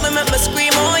boy, fuck me, make me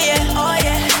scream, oh yeah. Oh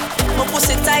yeah. My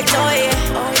pussy tight, oh yeah.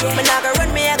 Oh yeah. Me nah go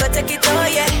run me, I go take it, oh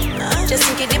yeah. Just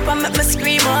sink you deep and make me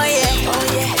scream, oh yeah. Oh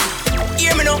yeah.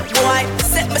 Hear me now, boy,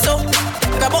 set me so.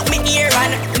 Grab up me ear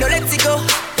and no let it go.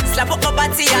 Slap up my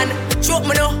body and choke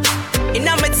me now.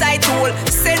 Inna me tight hole,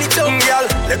 send it up. Girl,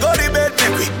 let go the bed,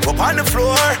 make we up on the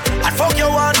floor. I fuck you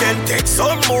one, then take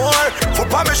some more.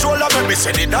 Foot on my shoulder, make me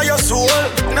send it down your soul.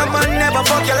 No man never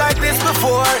fuck you like this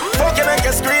before. Fuck you, make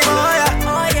you scream, oh yeah.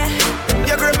 Oh yeah.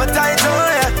 You grip me tight, oh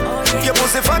yeah. Oh, yeah. Your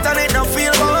pussy fat and it don't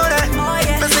feel good, eh? Oh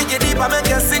yeah. Me sink you deep and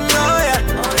make you sing, oh yeah.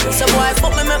 Oh, yeah. So boy,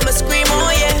 fuck me, make me scream,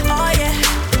 oh yeah. Oh yeah.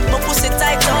 My pussy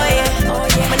tight, oh yeah. Oh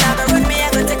yeah. Me nah go run me, I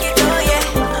go take it, oh yeah.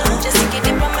 Just sink you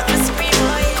deep and make me scream,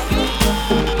 oh yeah.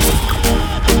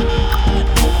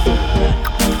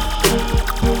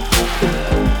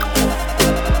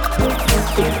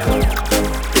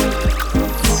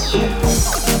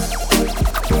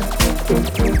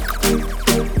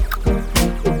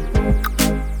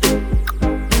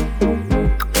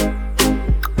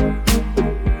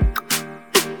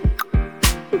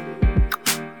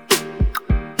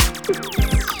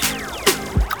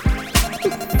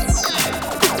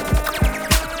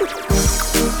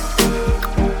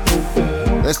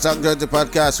 Let's Talk Jersey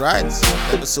Podcast, right?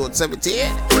 Episode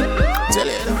 17. Tell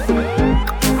you.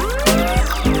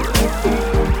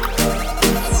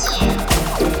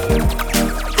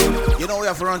 You know we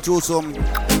have to run through some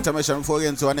intermission before we get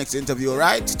into our next interview,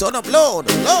 right? Turn up loud,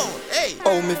 hey.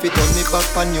 Oh, me fit on me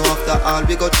back on you after all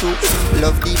we got through.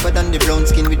 Love deeper than the brown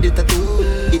skin with the tattoo.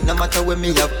 It no matter where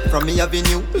me have, from me having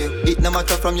you. It no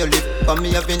matter from your lip, from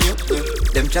me having you.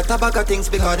 Them chat about things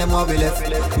because them what we left.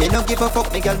 Me no give a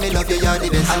fuck, me girl, me love you, you're the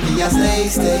best. And me a stay.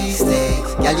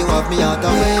 Girl, you have me out the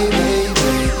way.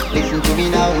 Listen to me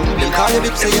now. Them call you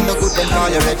bitch, say you no good, them call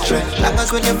you red thread. Long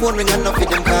as when your phone ring enough with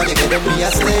them call you get them. Me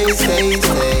a stay.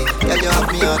 Girl, you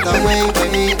have me out the way.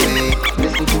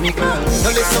 Listen to me, girl.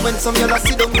 Now listen when some y'all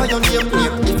sit down by your name.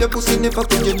 If your pussy never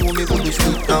good, you know me would you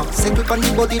sleep now. Settle on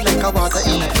the body like a water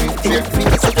in a drink. Free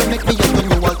so you make me up on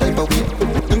you all type of way.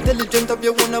 Intelligent of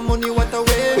your own money, what a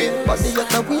way. Body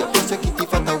at a way, plus your kitty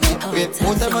fat away.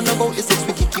 More time on about is 6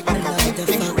 weeks, keep back away.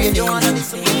 Think radio on and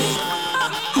listen.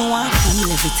 I want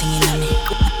feel everything in me.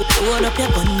 Hold up your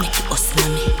gun, make it bust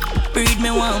in me. Breed me,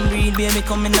 want breed, baby,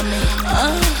 come in me.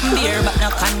 Beer, but no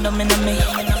condom in me.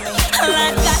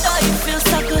 Like God, oh, you feel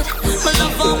so good. My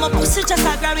love on my pussy, just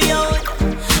I grab you out.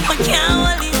 I can't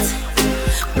hold it,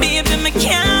 baby, I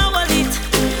can't hold it.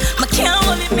 I can't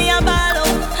hold it, me a ball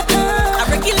out. I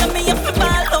regular me up a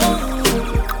ball out.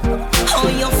 Oh,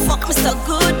 you fuck me so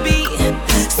good, B.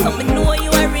 So me know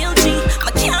you a real G.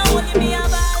 I can't hold it, me a ball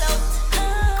out.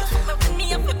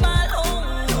 Me up a ball out.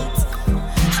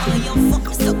 Oh, you fuck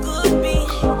me so good, B.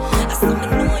 So me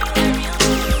know you a real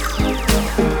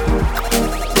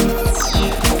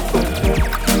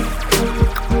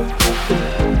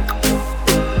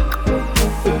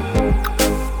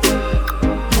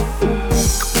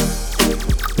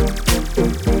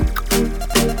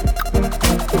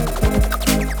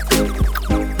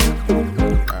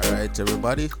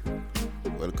everybody,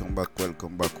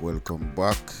 welcome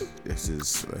back. This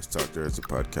is Let's Talk Jersey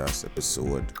Podcast,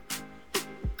 episode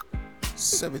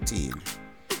 17.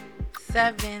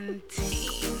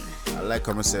 like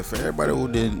I said, for everybody who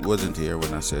wasn't here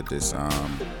when I said this, I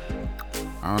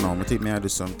don't know, I think I do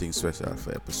something special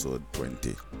for episode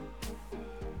 20.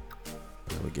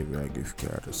 I will give you a gift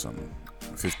card or something.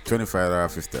 $25 or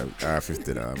 $50,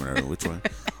 I don't know which one.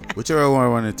 Whichever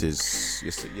one it is.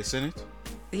 You seen it?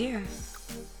 Yeah.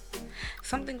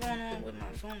 Something going on with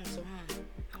my phone, so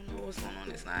I don't know what's going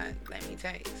on. It's not letting me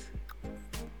text.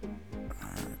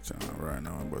 Alright, right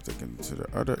now I'm about to get into the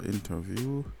other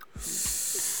interview.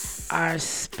 Our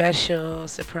special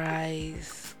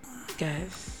surprise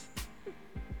guest,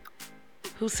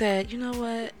 who said, you know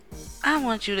what? I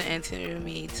want you to interview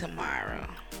me tomorrow.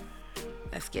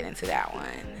 Let's get into that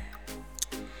one.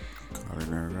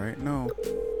 Calling her right now.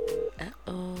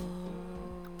 Uh-oh.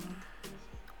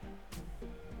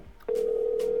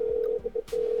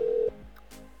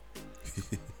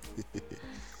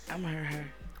 I'm her.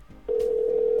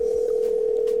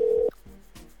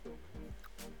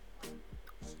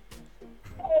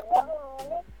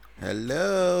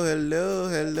 Hello.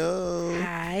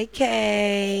 Hi,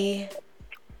 Kay.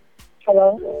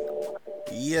 Hello.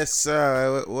 Yes,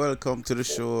 sir. Welcome to the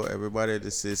show, everybody.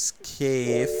 This is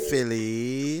K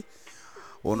Philly,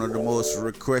 one of the most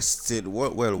requested,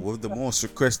 with the most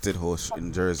requested hosts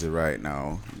in Jersey right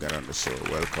now. Got on the show.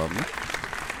 Welcome.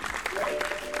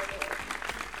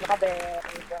 My bad.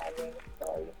 I'm driving.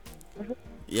 Sorry.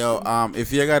 Yo,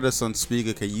 if you got us on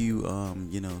speaker, can you,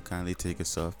 kindly take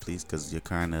us off, please? Because you're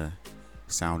kind of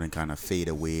sounding kind of fade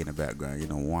away in the background.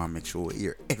 Want to make sure we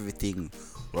hear everything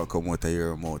will come out of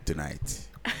your mouth tonight.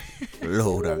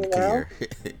 Loud and clear.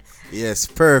 Yes,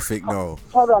 perfect. No.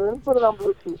 Hold on, let me put it on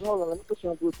Bluetooth. Let me put you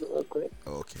on Bluetooth real quick.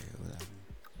 Okay. Well,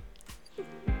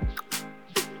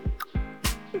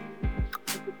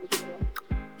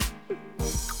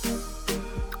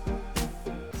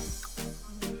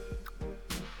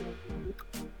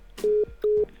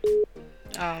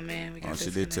 oh man, we got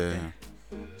she did say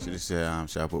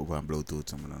she'll put on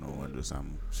Bluetooth. I don't know what to do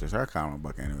something. She'll call me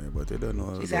back anyway, but they don't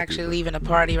know. She's actually leaving a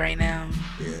party right now.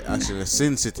 Yeah, actually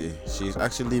Sin City. She's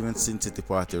actually leaving Sin City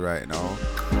party right now.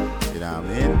 You know what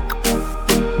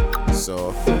I mean?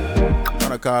 So I'm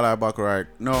gonna call her back right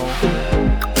now.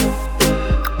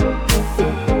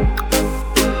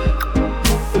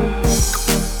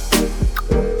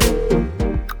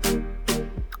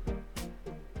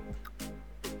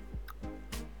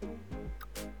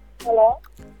 Hello?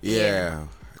 Yeah.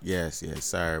 Yes.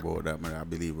 Sorry about that, man. I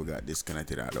believe we got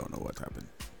disconnected. I don't know what happened.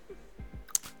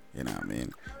 You know what I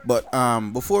mean? But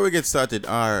before we get started,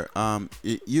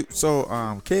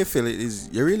 K Philly, is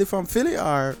you really from Philly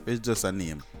or is just a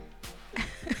name?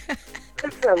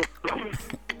 Listen,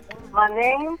 my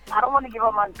name, I don't want to give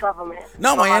up my government.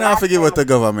 No, man, you're not forget what the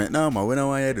government. No, man, we don't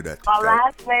want you to do that. My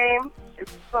last name is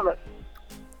Phillips.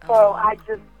 So I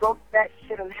just broke that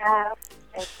shit in half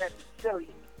and said Philly.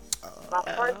 My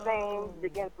first name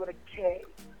begins with a K.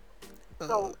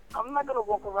 So I'm not going to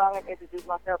walk around and introduce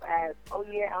myself as, oh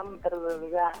yeah, I'm blah, blah, blah,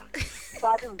 blah. So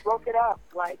I just broke it up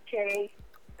like K,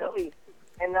 Philly.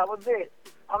 And that was it.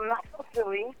 I'm not from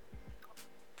Philly.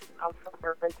 I'm from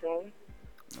Irvington.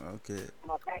 Okay.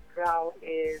 My background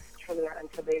is Trinidad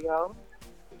and Tobago.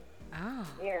 Oh.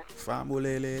 Yeah.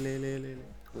 Family.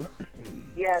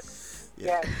 Yes.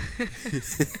 You're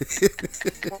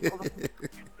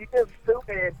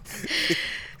stupid.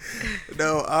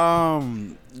 No,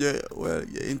 you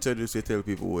introduce you, tell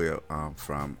people where you're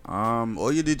from.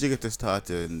 Or you did you get to start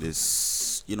in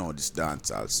this, this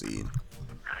dancehall scene?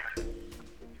 You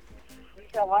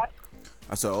said what?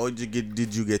 I said, how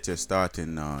did you get your start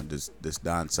in this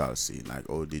dancehall scene? Like,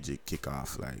 how did you kick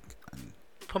off, like, and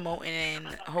promoting and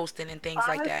hosting and things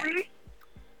like that?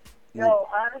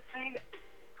 Honestly,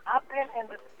 I've been in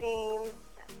the scene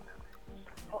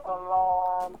for a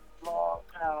long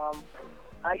time.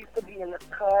 I used to be in the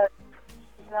cut,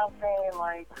 you know what I'm saying?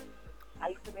 Like, I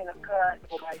used to be in the cut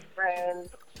with my friends,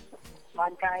 my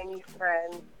Guyanese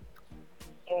friends,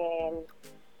 and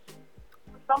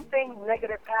something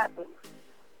negative happened.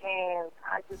 And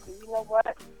I just said, you know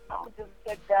what? I'm going to just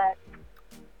take that.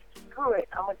 Screw it.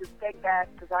 I'm going to just take that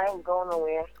because I ain't going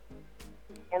nowhere.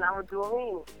 And I'm going to do a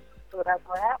remix. So that's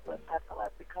what happened. That's how I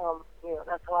become,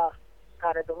 that's how I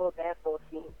got at the whole dancehall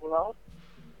scene,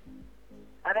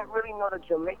 I didn't really know the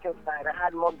Jamaican side. I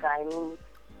had more Guyanese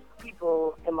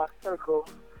people in my circle.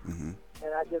 Mm-hmm.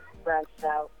 And I just branched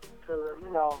out to,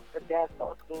 the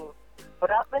dancehall scene.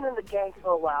 But I've been in the game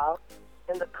for a while,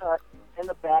 in the cut, in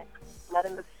the back, not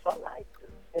in the spotlight,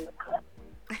 in the cut.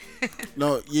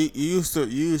 No, you used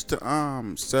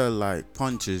to sell like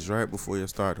punches right before you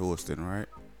start hosting, right?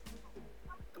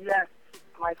 Yes,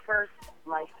 my first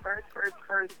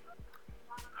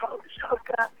show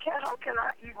got canceled. can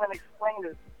I even explain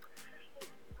this?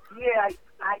 Yeah,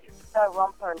 I used to sell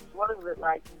rum punch. What is it,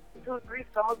 like 2-3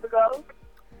 summers ago?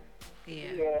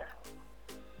 Yeah.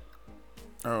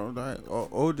 Oh, like,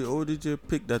 oh, did you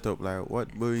pick that up? Like,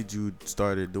 what made you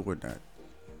started doing that?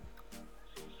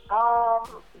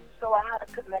 So I had a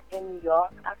connect in New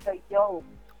York. I said, yo,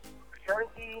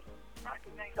 Jersey, I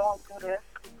can really go and do this.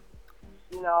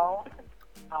 You know,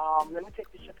 let me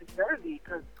take this shit to Jersey,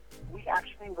 because we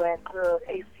actually went to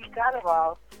AC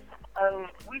Carnival and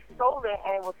we sold it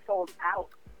and it was sold out.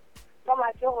 So I'm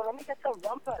like, yo, well, let me get some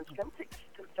rum punch. Let me take this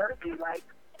shit to Jersey. Like,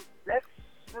 let's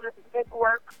do this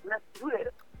paperwork. Let's do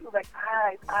this. He was like,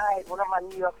 all right, one of my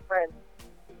New York friends.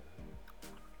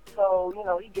 So, you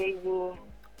know, he gave me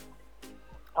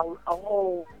a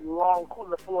whole long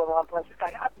cooler full of rum punch. He's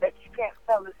like, I bet you can't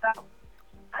sell this out.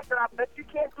 I said, I bet you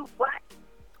can't do what?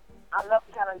 I love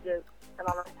challenges. And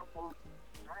I'm like,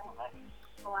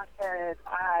 so I said,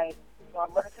 all right. So I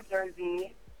went to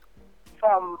Jersey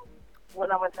from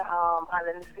when I went to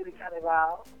Island City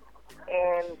Carnival.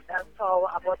 And that's how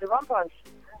I bought the rum punch.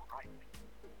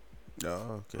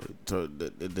 Oh, okay.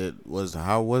 So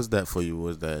how was that for you?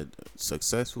 Was that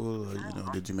successful? Or,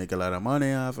 did you make a lot of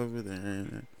money off of it?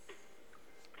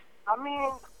 I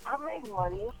mean, I made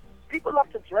money. People love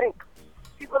to drink.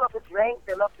 They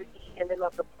love to eat, and they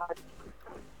love to party.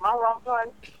 My rum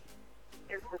punch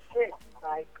is the shit.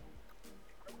 Like,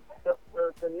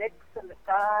 the nicks and the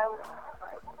dimes.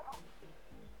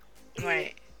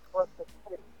 Right. What's the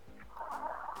shit?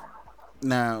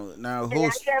 Now, Can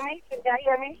you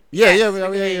hear me? Yeah,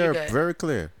 very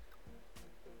clear.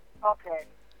 Okay.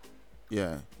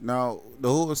 Yeah. Now, the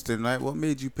hosting, like, what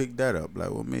made you pick that up? Like,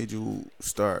 what made you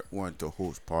start wanting to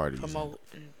host parties? Promote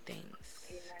and things.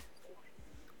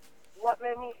 What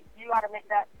made me? You gotta make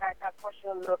that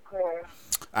question a little clearer.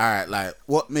 All right, like,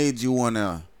 what made you want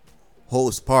to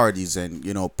host parties and,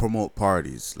 promote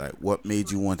parties? Like, what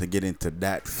made you want to get into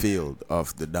that field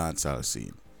of the dancehall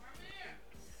scene?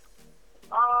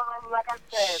 Like I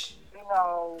said,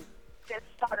 it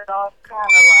started off kind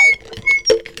of like,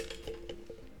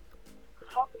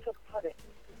 how to put it?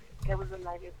 It was a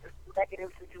negative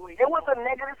situation. It was a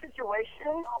negative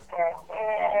situation,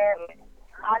 and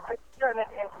I could turn it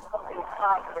into something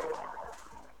positive.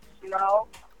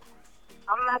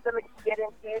 I'm not gonna get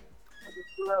into it for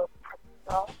this little,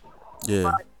 Yeah.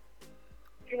 But,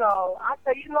 I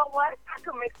said, you know what? I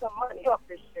could make some money off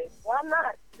this shit. Why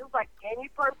not? Just like any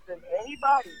person,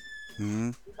 anybody.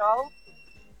 Mm-hmm. So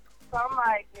I'm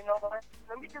like, what?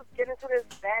 Let me just get into this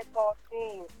dancehall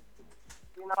scene,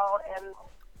 and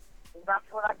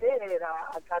that's what I did.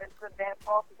 I got into the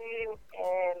dancehall scene,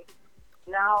 and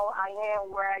now I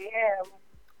am where I am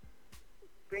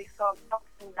based on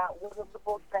something that wasn't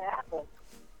supposed to happen.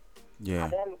 Yeah. I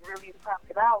didn't really plan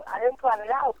it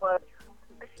out. But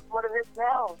this is what it is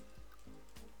now.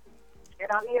 And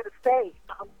I'm here to stay.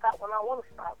 I'll stop when I want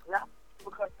to stop, not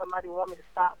because somebody want me to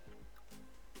stop.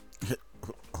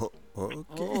 Okay.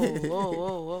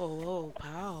 Whoa,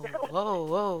 pow.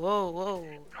 Whoa.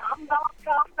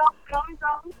 Calm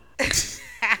down.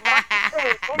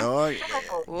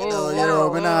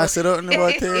 No, man, I said nothing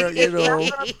about there, It's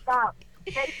not gonna stop.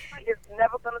 History is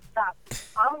never gonna stop.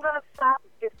 I'm gonna stop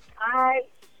if I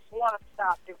want to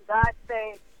stop. If God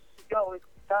says, yo, it's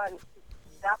done,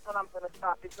 that's when I'm gonna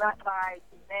stop. It's not by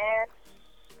man.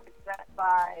 It's not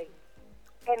by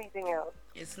anything else.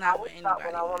 It's not I will stop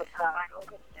when I want to stop.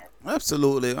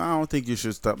 Absolutely. I don't think you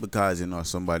should stop because,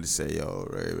 somebody say, yo,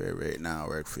 right now,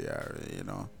 work for you,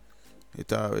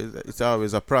 It's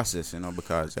always a process,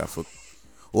 because you have to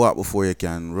walk before you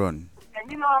can run.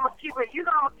 And I'm gonna keep it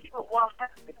 100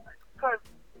 because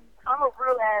I'm a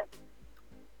real ass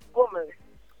woman.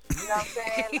 You know what I'm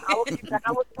saying? I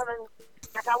was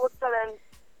telling,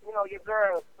 your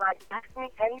girls, like, ask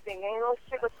me anything. Ain't no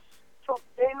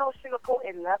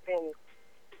sugarcoating nothing.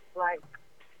 Like,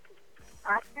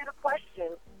 ask me the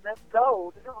question. Let's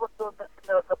go. This is what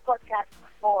the podcast is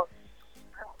for.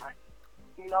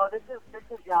 This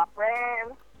is your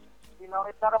brand.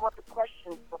 It's not about the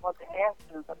questions, it's about the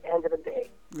answers at the end of the day.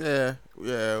 Yeah.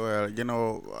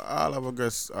 Well, all of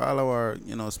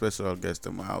our special guests,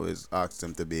 I always ask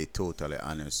them to be totally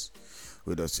honest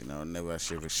with us, never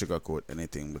sugarcoat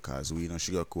anything because we don't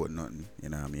sugarcoat nothing,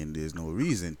 there's no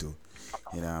reason to,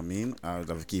 I have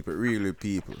to keep it real with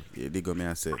people. Yeah, they go me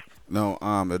and say. Now,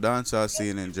 the dancehall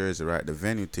scene in Jersey, right, the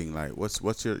venue thing, like, what's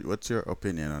your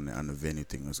opinion on the venue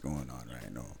thing that's going on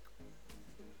right now?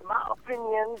 My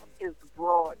opinion is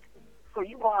broad, so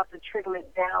you won't have to trickle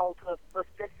it down to a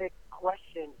specific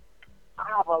question. I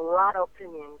have a lot of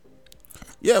opinions.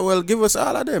 Yeah, well, give us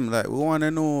all of them. Like, we want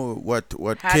to know what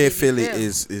How K did you Philly feel?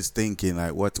 is thinking.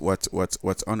 Like,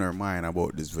 what's on her mind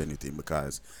about this venue thing?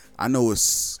 Because I know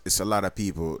it's a lot of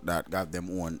people that got them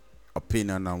own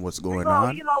opinion on what's going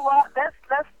on. You know what?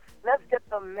 Let's get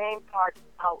the main part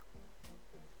out.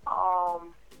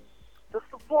 The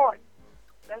support.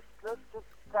 Let's just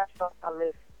scratch off the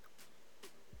list.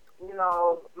 You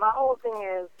know, my whole thing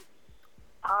is,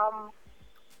 I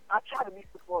try to be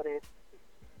supportive.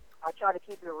 I try to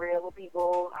keep it real with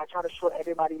people. I try to show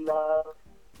everybody love.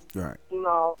 Right. You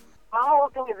know, my whole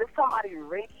thing is if somebody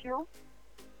rates you,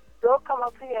 they'll come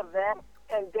up to your event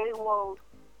and they will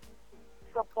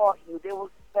support you. They will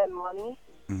spend money.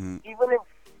 Mm-hmm. Even if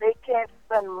they can't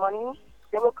spend money,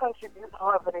 they will contribute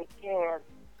however they can.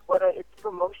 Whether it's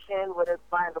promotion, whether it's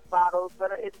buying the bottles,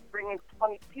 whether it's bringing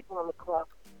 20 people in the club.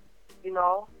 You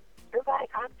know? It's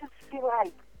like, I just feel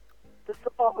like the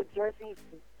support with Jersey is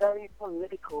very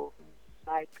political.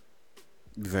 Like,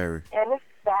 Very. and it's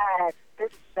sad.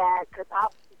 It's sad because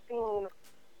I've seen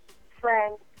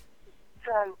friends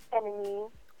turn enemies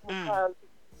because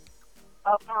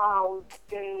of how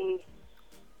their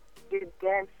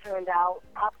dance turned out.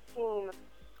 I've seen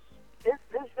this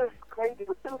is crazy.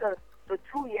 Within the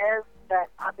 2 years that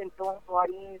I've been throwing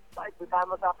parties, like the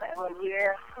Diamonds Off the Every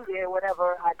year,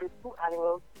 whatever, I did 2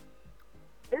 annuals.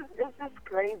 It's just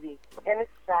crazy, and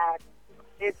it's sad.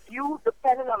 If you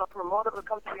depended on a promoter to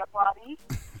come to your party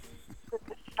to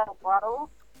sell bottles,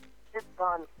 it's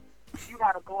done. You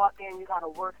gotta go out there and you gotta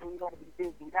work and you gotta be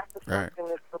busy. That's the first thing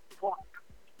is support.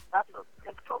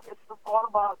 It's all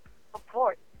about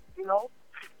support, you know?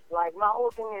 Like, my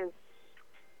whole thing is,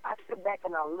 I sit back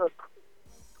and I look.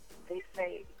 They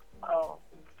say, oh,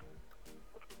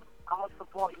 I'm going to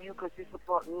support you because you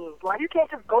support me. Like, you can't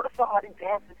just go to somebody's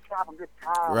dance and have a good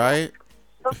time. Right.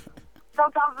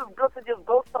 Sometimes it's good to just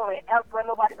go somewhere else where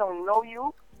nobody don't know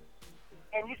you,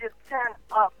 and you just turn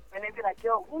up, and they be like,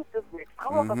 yo, who's this with? I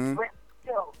want a friend.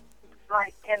 Yo,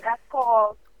 like, and that's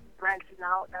called branching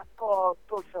out. That's called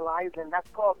socializing. That's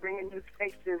called bringing new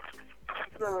faces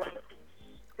to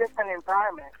different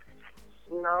environments,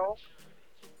 you know?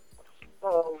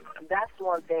 So that's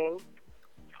one thing.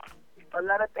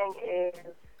 Another thing is,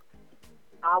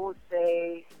 I would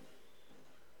say,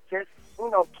 just, you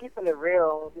know, keeping it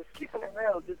real. Just keeping it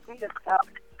real. Just be yourself.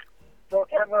 Don't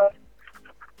ever,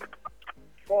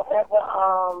 you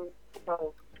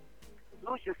know,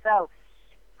 lose yourself.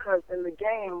 Because in the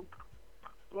game,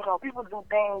 you know, people do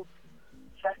things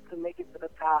just to make it to the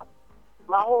top.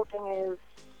 My whole thing is,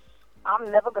 I'm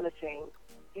never going to change.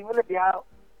 Even if y'all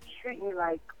treat me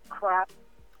like crap,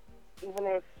 even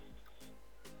if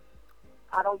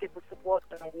I don't get the support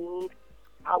that I need,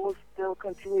 I will still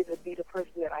continue to be the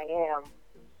person that I am.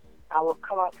 I will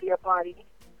come out to your party,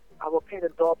 I will pay the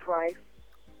door price,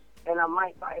 and I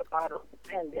might buy a bottle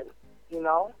depending, you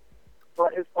know?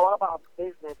 But it's all about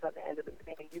business at the end of the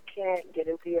day. You can't get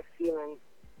into your feelings.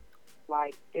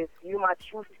 Like, if you my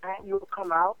true fan, you will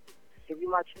come out. If you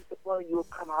my true supporter, you will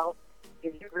come out.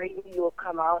 If you rate me, you will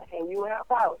come out and you will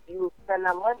help out. You will spend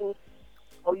that money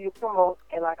or you promote.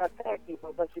 And like I said, you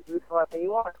can contribute however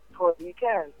you want, however you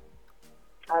can.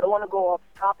 I don't want to go off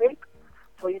topic,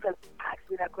 so you can ask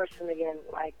me that question again.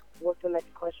 Like, what's the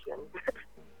next question?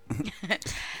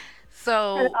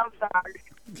 So, I'm sorry.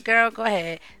 Girl, go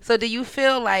ahead. So, do you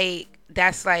feel like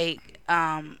that's like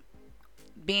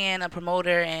being a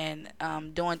promoter and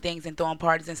doing things and throwing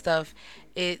parties and stuff?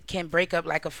 It can break up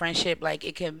like a friendship. Like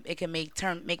it can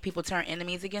make people turn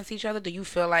enemies against each other. Do you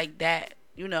feel like that?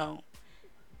 You know,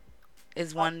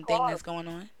 is one thing that's going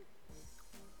on.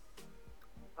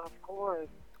 Of course,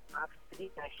 I've seen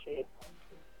that shit.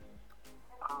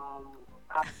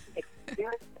 I've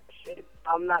experienced that shit.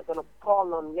 I'm not gonna call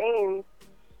no names,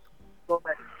 but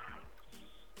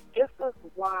this is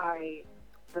why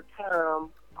the term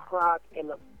 "crock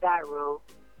in a barrel"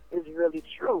 is really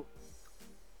true.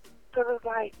 Because it's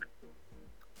like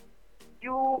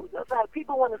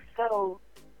people want to settle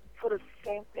for the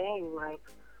same thing. Like,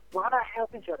 why not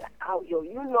help each other out, yo?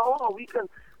 You know how we can.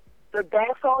 The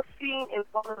dancehall scene is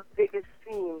one of the biggest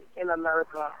scenes in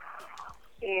America.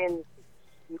 In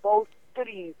most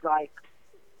cities, like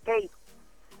states,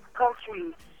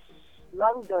 countries,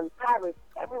 London, Paris,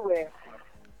 everywhere.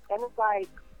 And it's like,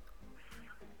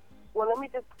 well, let me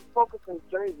just focus on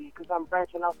Jersey because I'm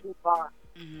branching out too far.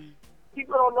 Mm-hmm.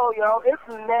 People don't know, yo.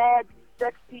 It's mad,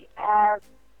 sexy ass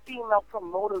female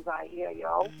promoters out here,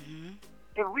 yo. Mm-hmm.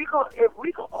 If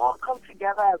we could all come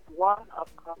together as one,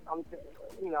 of course,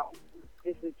 you know,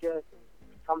 this is just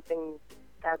something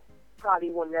that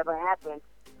probably will never happen.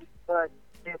 But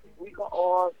if we could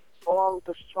all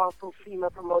the strong female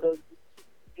promoters,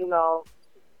 you know,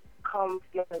 come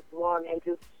together as one and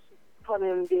just put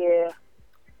in their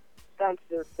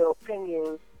senses, their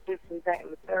opinions, this and that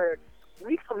and the third,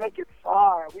 we can make it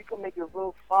far. We can make it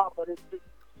real far, but it's just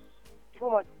too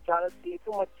much jealousy,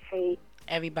 too much hate.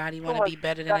 Everybody want to be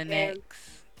better than the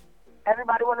next.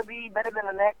 Everybody want to be better than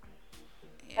the next.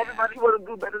 Yeah. Everybody want to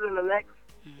do better than the next.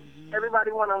 Mm-hmm.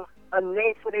 Everybody want a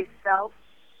name for themselves.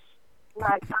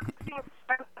 Like, I've seen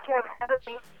friends can't handle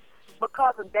me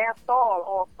because of dance hall,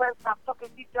 or friends stop talking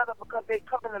to each other because they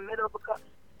come in the middle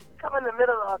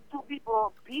of two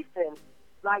people beefing.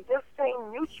 Like, just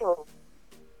saying neutral.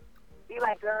 Be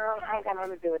like, girl, I ain't got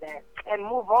nothing to do with that. And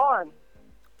move on.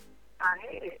 I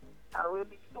hate it. I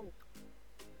really do.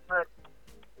 But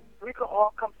we can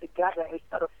all come together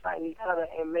instead of fighting each other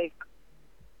and make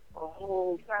a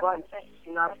whole bunch.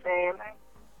 You know what I'm saying?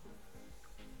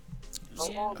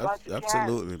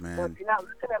 Absolutely, man. But you're not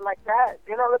looking at it like that.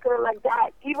 You're not looking at it like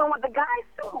that. Even with the guys,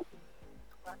 too.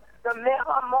 The male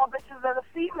are more bitches than the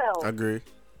female. Agree.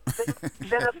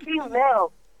 Than a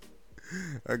female.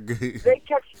 Agree. They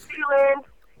catch feelings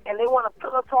and they want to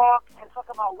pillow talk and talk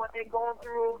about what they're going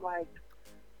through. Like,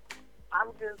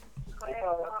 I'm just,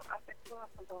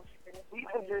 we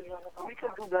can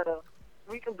do better.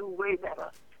 We can do way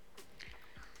better.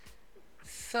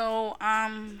 So,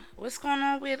 what's going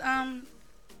on with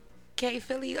K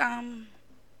Philly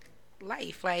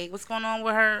life? Like, what's going on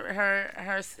with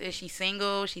her? Is she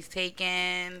single? She's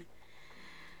taken?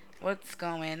 What's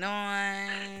going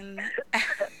on?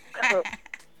 I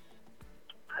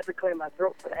had to clear my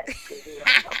throat for that.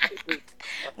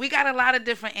 We got a lot of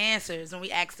different answers when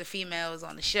we ask the females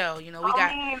on the show. You know,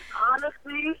 I mean,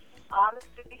 honestly,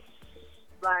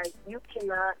 like, you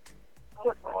cannot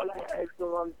put all your eggs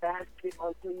in one basket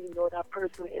until you know that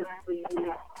person is for you.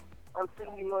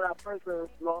 Until you know that person is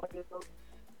loyal,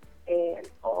 and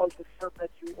all the stuff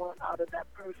that you want out of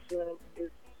that person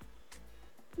is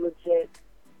legit,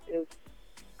 is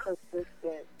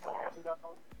consistent. You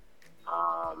know?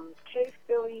 K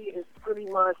Philly is pretty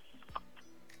much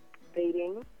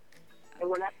dating, and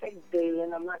when I say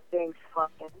dating, I'm not saying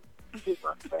fucking. Excuse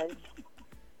my French.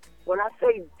 When I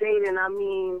say dating, I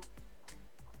mean,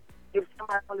 if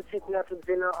somebody want to take me out to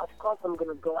dinner, of course I'm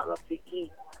gonna go. I love to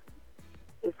eat.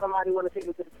 If somebody want to take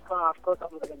me to the spa, of course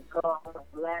I'm gonna go. I'm gonna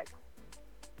relax.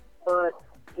 But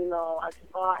you know, as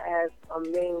far as a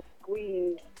main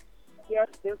squeeze, yes,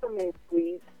 there's a main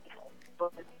squeeze,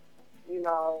 but you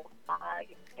know, I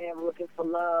am looking for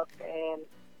love, and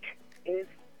if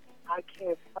I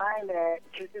can't find that,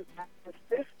 if it's not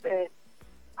consistent,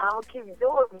 I'll keep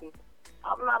doing it.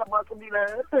 I'm not about to be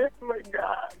like, oh my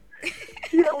God,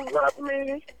 you don't love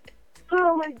me.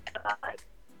 Oh my God.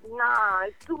 Nah,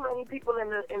 it's too many people in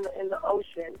the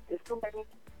ocean. It's too many.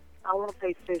 I want to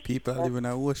say fish. People live in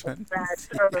the ocean.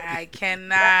 I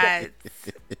cannot.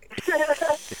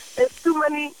 There's too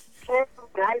many handsome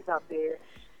guys out there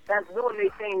that's doing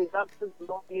their things. Doctors,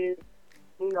 lawyers,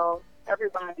 you know,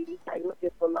 everybody like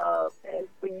looking for love. And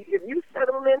if you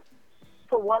settle in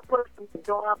for one person to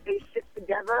don't have their shit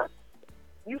together,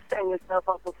 you setting yourself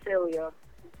up for failure.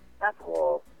 That's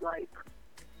all. Like,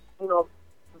 you know,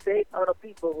 date other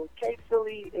people. K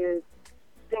Philly is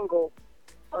single.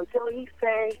 Until he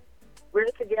say we're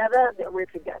together, then we're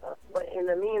together. But in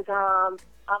the meantime,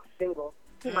 I'm single.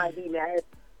 He might be mad,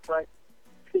 but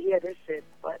to hear this shit.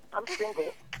 But I'm single.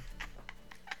 Okay.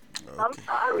 I'm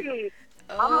sorry.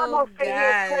 I'm not gonna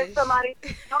say claim somebody.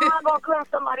 I'm not gonna claim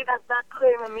somebody that's not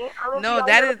claiming me. No,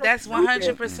 that's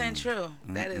 100% true.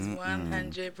 That is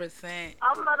 100%.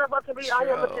 I'm not about to be out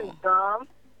here looking dumb.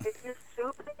 If you're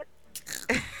stupid,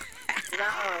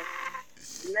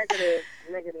 negative.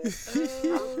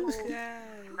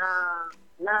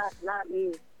 Not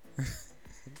me.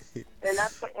 And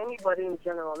that's for anybody in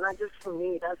general, not just for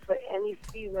me. That's for any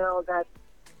female that's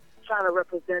trying to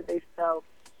represent themselves.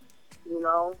 You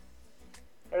know,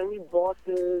 any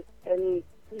bosses, any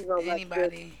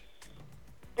anybody,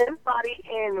 anybody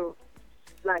in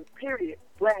like period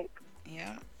blank.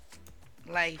 Yeah,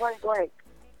 life blank.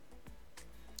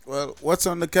 Well, what's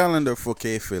on the calendar for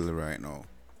K Philly right now?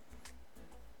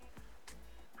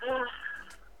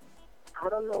 I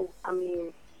don't know. I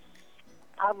mean,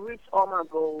 I've reached all my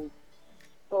goals,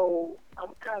 so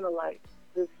I'm kind of like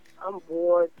just. I'm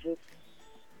bored.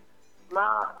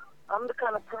 I'm the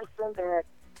kind of person that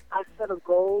I set a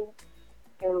goal,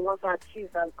 and once I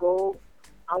achieve that goal,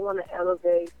 I want to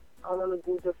elevate. I want to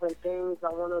do different things. I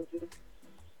want to do.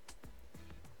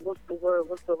 What's the word?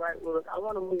 What's the right word? I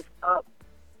want to move up.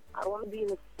 I don't want to be in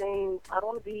the same. I don't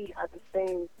want to be at the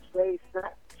same place.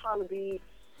 Not trying to be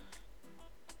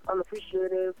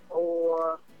unappreciative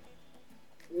or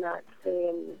not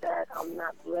saying that I'm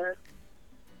not blessed.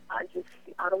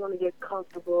 I don't want to get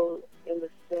comfortable in the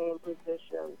same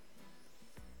position.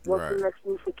 What's the next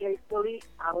move for K Philly?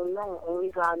 I don't know. Only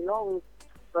God knows.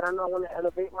 But I know I want to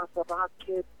elevate myself. I have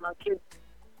kids. My kid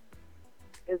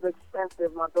is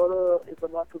expensive. My daughter is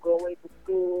about to go away to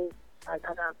school. I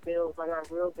got bills. I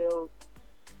got real bills.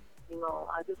 You know,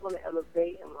 I just want to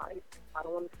elevate in life. I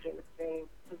don't want to stay in the same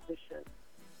position.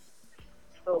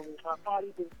 So my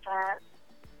party is past.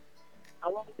 I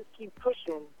want to just keep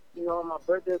pushing. You know, my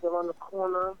birthday's around the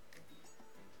corner.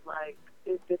 Like,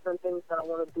 there's different things that I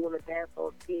want to do in the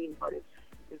dancehall scene, but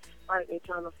it's fight. They're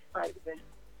trying to fight, man.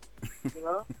 You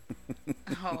know?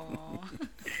 Oh.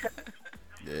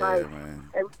 Yeah, like, man.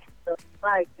 The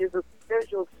fight is a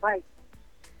spiritual fight.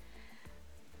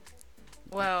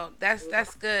 Well,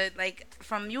 that's good. Like,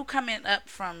 from you coming up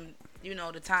from, you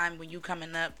know, the time when you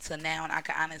coming up to now, and I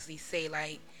can honestly say,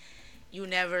 like, you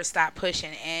never stop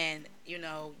pushing, and, you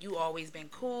know, you always been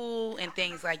cool and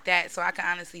things like that. So I can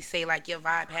honestly say, like, your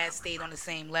vibe has stayed on the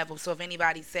same level. So if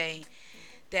anybody say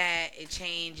that it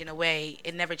changed in a way,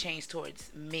 it never changed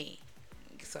towards me.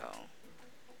 So.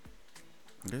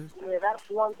 Yeah, that's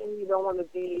one thing you don't want to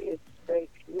be is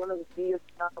fake. You want to be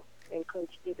yourself and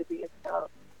continue to be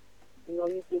yourself. You know,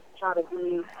 you just try to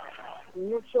be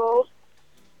neutral.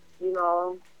 You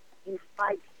know, you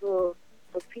fight for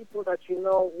the people that you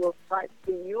know will fight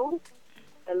for you,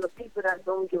 and the people that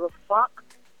don't give a fuck,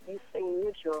 you stay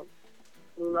neutral.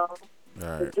 You know,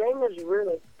 the game is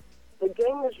real. The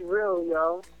game is real,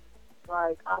 yo.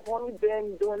 Like, I've only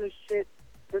been doing this shit.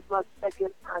 This is my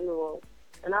second annual,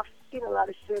 and I've seen a lot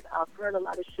of shit. I've heard a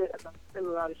lot of shit, and I've seen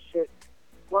a lot of shit.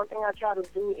 One thing I try to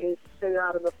do is stay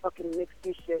out of the fucking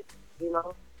mixy shit, you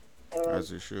know. And as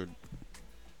you should.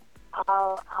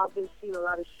 I've been seeing a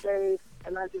lot of shade,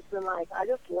 and I just been like, I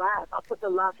just laugh. I put the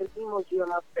laughing emoji on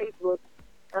my Facebook,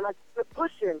 and I keep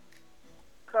pushing.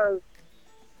 Cause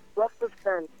what's the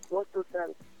sense? What's the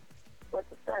sense? What's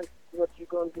the sense? What you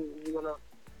gonna do? You gonna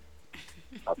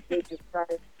update your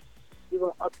status? You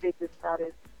gonna update your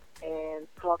status and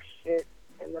talk shit,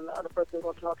 and then the other person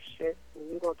gonna talk shit,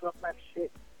 and you gonna talk back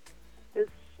shit.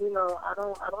 It's, you know, I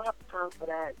don't have time for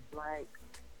that. Like,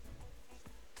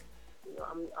 you know,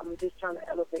 I'm just trying to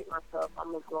elevate myself.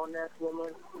 I'm a grown ass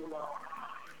woman, you know.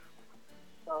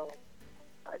 So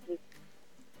I just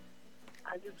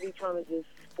be trying to just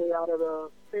stay out of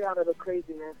the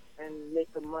craziness and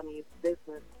make the money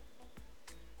business.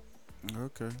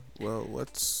 Okay. Well,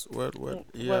 what?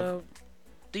 Yeah. Well,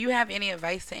 do you have any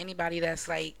advice to anybody that's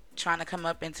like trying to come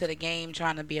up into the game,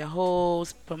 trying to be a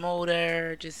host,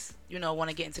 promoter, just, you know, want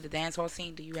to get into the dancehall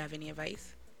scene? Do you have any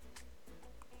advice?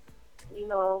 You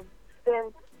know,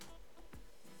 since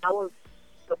I was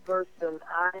the person,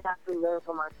 I have to learn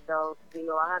for myself. You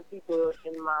know, I have people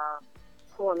in my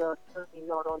corner telling me,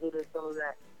 no, don't do this, don't do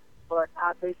that. But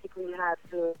I basically had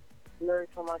to learn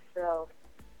for myself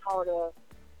how to,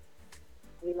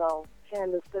 you know,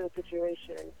 handle certain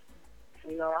situations.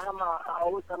 You know, I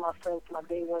always have my friends, my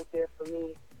day ones there for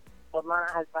me. But my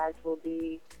advice will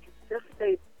be just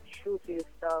stay true to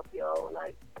yourself, yo.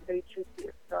 Like, stay true to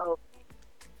yourself.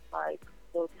 Like,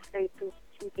 so stay true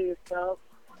to yourself.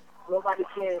 Nobody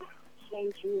can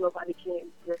change you. Nobody can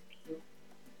break you.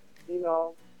 You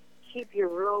know, keep your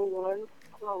real ones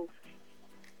close.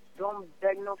 Don't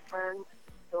beg no friends.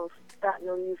 Don't start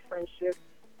no new friendship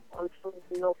until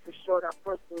you know for sure that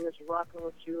person is rocking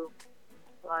with you.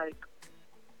 Like,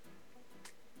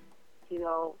 you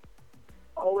know,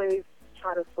 always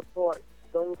try to support.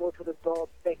 Don't go to the door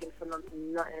begging for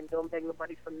nothing. Don't beg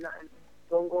nobody for nothing.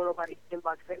 Don't go to nobody's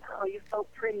inbox saying, oh, you're so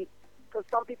pretty. Because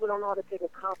some people don't know how to take a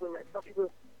compliment. Some people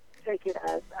take it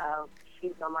as,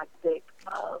 she's on my dick.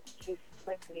 She's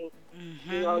sexy.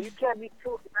 Mm-hmm. You know, you can't be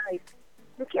too nice.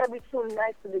 You can't be too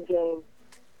nice to the game.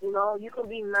 You know, you can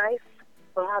be nice,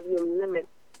 but have your limits.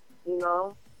 You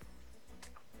know?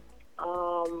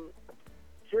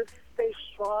 Just stay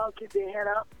strong. Keep your head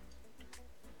up.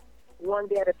 One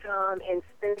day at a time, and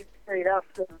stay straight up.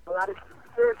 Because a lot of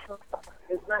spiritual stuff.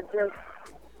 It's not just,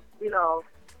 you know,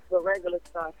 the regular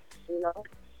stuff, you know?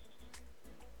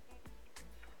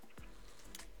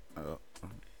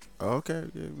 Okay.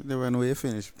 When we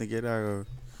finish, we get our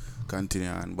continue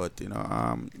on. But, you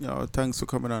know, thanks for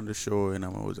coming on the show. You know,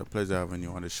 it was a pleasure having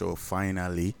you on the show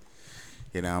finally.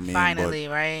 You know what I mean? Finally,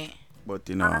 right? But,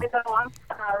 you know. I know, I'm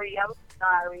sorry. I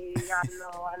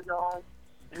know.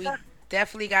 We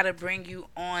definitely got to bring you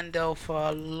on, though, for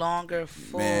a longer,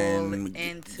 full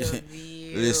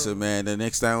interview. Listen, man, the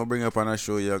next time we bring up on a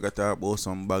show, you got to talk about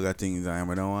some bag of things. I don't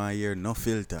want to hear no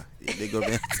filter. They go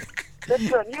back.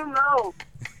 Listen, you know.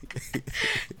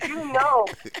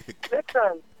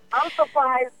 Listen, I'm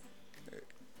surprised.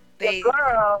 They the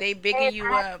girl bigging ain't you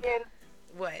up. asking,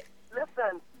 What?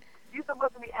 Listen, you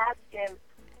supposed to be asking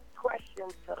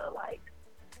questions to like.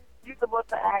 You supposed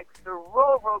to ask the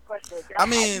real questions. You're I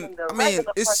asking mean, the I mean,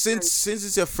 regular it's questions. since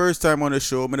it's your first time on the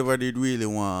show, I never did really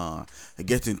want to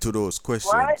get into those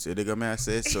questions. What? You dig what I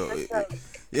say? So, Listen,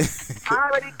 yeah. I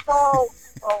already told.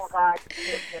 Oh God.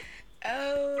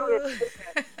 Oh.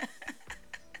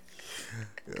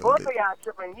 Both of y'all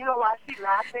tripping. You know why she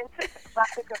laughing?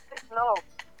 Laughing because no.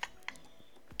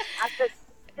 I said,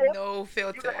 no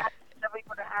filter. You're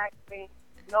gonna ask me.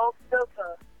 No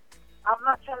filter. I'm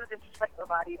not trying to disrespect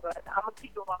nobody, but I'm gonna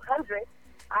keep it 100.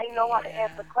 I know how to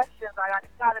answer questions. I got a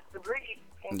college degree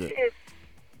and kids.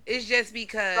 It's just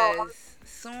because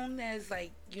soon as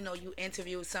like you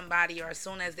interview somebody, or as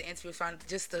soon as the interview found,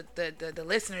 just the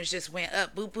listeners just went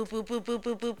up, boop boop boop boop boop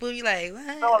boop boop boop. You like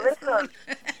what? No, listen.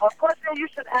 A question you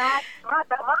should ask. My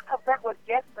event was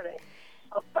yesterday.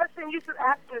 A question you should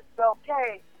ask is,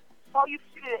 okay, how you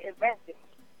feel inventing?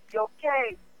 You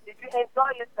okay? Did you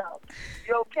enjoy yourself?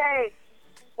 You okay?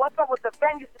 What's up with the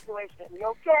venue situation? You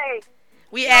okay?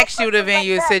 We asked you the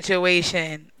venue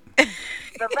situation.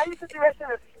 The venue situation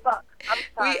is stuck. I'm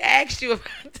sorry. We asked you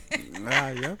about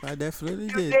that. Yep, I definitely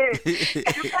did.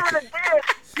 You kind of did.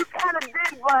 You kind of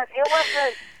did, but it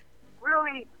wasn't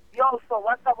really, so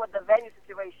what's up with the venue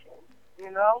situation?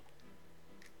 You know?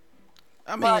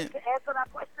 I mean... But to answer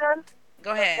that question,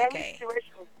 go ahead, the venue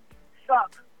situation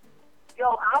sucks.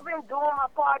 I've been doing my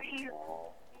parties,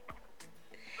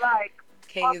 like...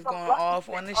 Kay is going off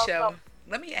on the show.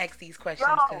 Let me ask these questions.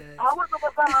 I was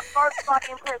supposed to have my first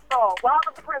fucking Prince Hall. Why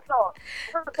was the Prince Hall?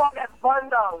 Prince Hall got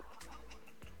burned down.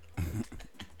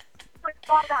 Prince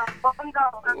Hall got burned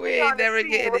down. We ain't never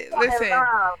getting it. Listen,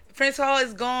 Prince Hall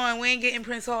is gone. We ain't getting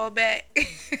Prince Hall back.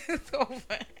 It's over.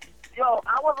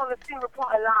 I was on the scene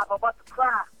reporting live. I'm about to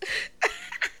cry.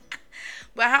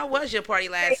 But how was your party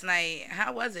last night?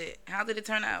 How was it? How did it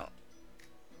turn out?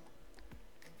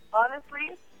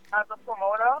 Honestly, as a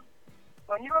promoter,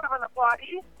 when you're having a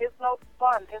party, it's no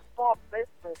fun. It's for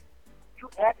business. You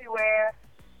everywhere.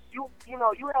 You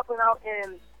helping out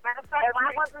in. Matter of fact,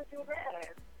 why wasn't you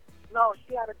there? No,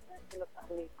 she had a drink in the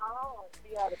family. Oh,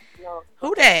 she had a no.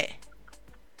 Who that?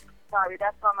 Sorry,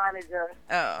 that's my manager.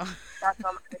 Oh. That's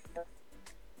my manager.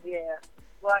 Yeah,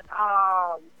 but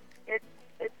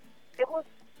it was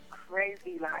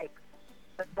crazy. Like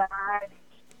the guy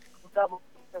who double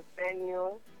the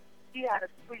venue, he had a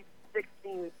sweet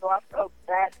 16, so I felt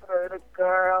bad for the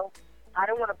girl. I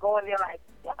didn't want to go in there like,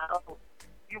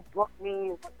 you booked me,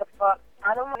 what the fuck?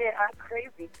 I don't want to act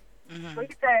crazy. Mm-hmm. So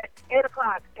he said 8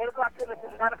 o'clock turned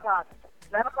into 9 o'clock.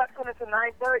 9 o'clock turned into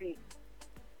 9:30.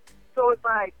 So it's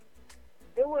like,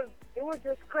 it was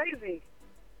just crazy.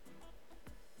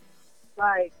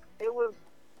 Like, I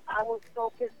was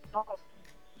so pissed off.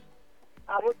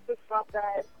 I was pissed off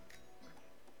that.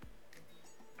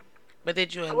 But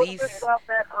did you at I was least? pissed off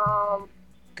that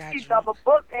he double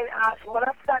booked, and when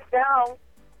I sat down,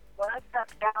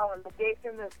 they gave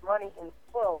him this money in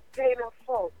full, paid in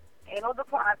full, ain't no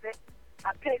deposit.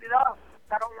 I paid it off.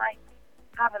 I don't like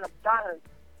having a balance.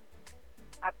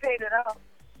 I paid it off,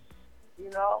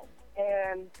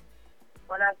 and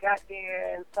when I got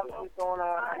there and something was going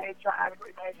on, they tried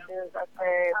questions. I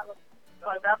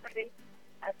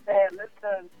said,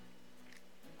 listen,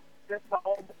 this is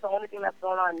the only thing that's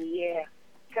going on. Yeah.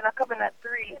 Can I come in at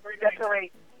 3?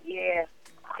 Decorate? Yeah.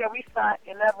 Can we start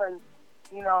 11?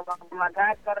 My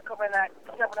guys got to come in at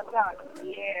 7 o'clock.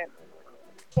 Yeah.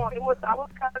 So I was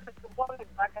kind of disappointed.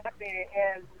 I got there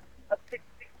and a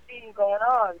 6:16 going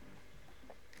on.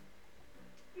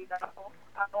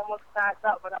 I almost passed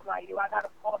up, but I'm like, I got a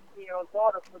 14-year-old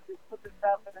daughter, so just put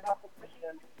yourself in a health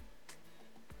position.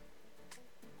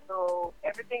 So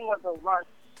everything was a rush.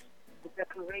 The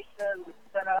decoration, the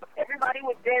setup, everybody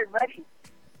was there ready.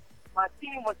 My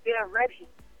team was there ready.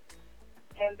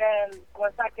 And then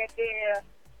once I get there,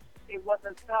 it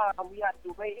wasn't time. We had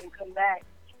to wait and come back.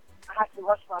 I had to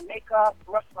rush my makeup,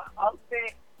 rush my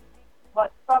outfit.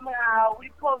 But somehow we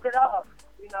pulled it off,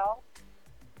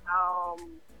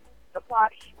 The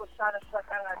party was trying to shut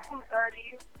down at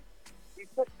 2:30. We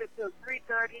pushed it to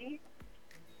 3:30.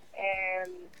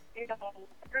 And,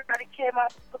 everybody came out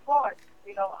to support.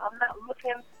 I'm not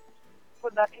looking for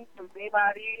nothing from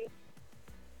anybody.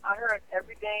 I heard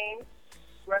everything,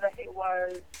 whether it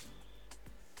was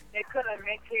they couldn't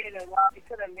make it and why they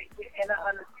couldn't make it, and I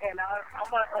understand.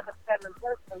 I'm an understanding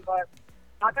person, but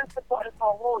I've been supporting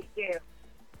for a whole year.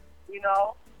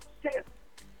 Yeah,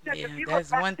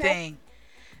 that's one thing.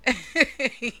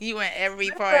 You at every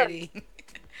party.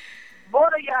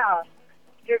 Both of y'all,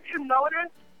 if you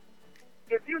notice,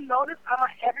 if you notice, I'm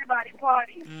at everybody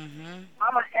party.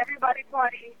 I'm at everybody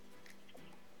party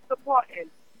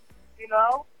supporting. You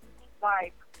know,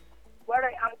 like whether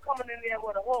I'm coming in there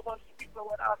with a whole bunch of people,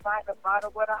 whether I'm buying a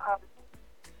bottle, whether I'm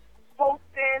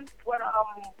posting, whether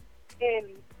I'm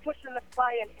in pushing the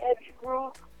fire in every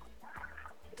group.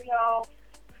 You know,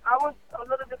 I was a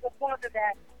little disappointed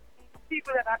that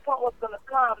people that I thought was gonna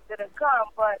come didn't come,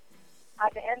 but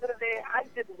at the end of the day, I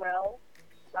did well.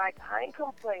 Like, I ain't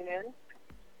complaining.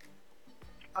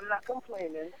 I'm not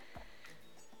complaining.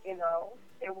 You know,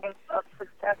 it was a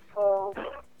successful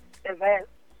event.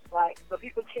 Like, the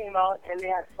people came out and they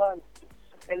had fun.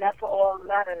 And that's what all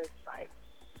matters. Like,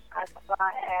 as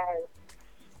far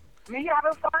as me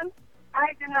having fun,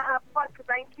 I did not have fun because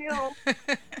I knew,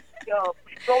 yo,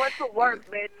 going to work,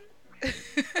 bitch.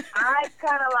 I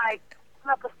kind of like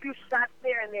snuck a few shots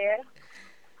there and there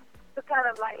to kind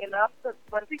of lighten up. Because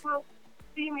when people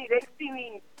see me, they see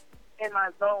me in my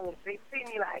zone. They see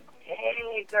me like,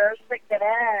 hey, girl, shake that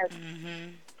ass.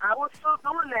 I was still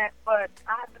doing that, but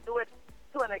I had to do it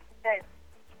to an extent.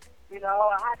 You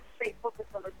know, I had to stay focused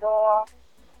on the door,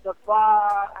 the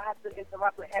bar. I had to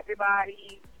interact with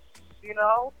everybody, you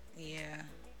know? Yeah.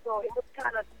 So it was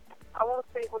kind of, I won't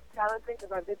say it was challenging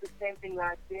because I did the same thing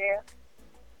last year.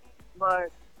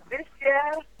 But this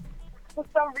year, for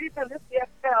some reason, this year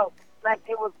felt like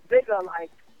it was bigger.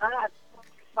 Like, I had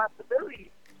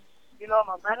responsibilities. You know,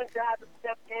 my manager had to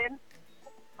step in.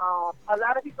 A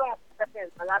lot of people have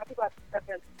to step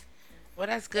in. Well,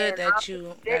 that's good that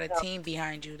you got a team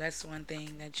behind you. That's one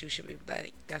thing that you should be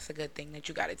like. That's a good thing that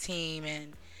you got a team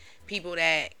and people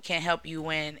that can help you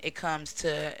when it comes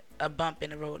to a bump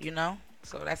in the road, you know?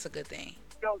 So that's a good thing.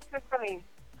 Yo, Tiffany,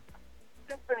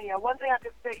 and one thing I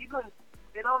can say, it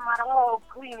don't matter how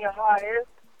clean your heart is,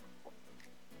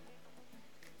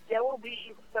 there will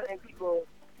be certain people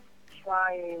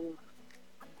trying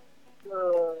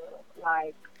to,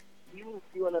 like, use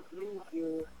you and abuse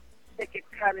you, take it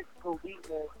kind of for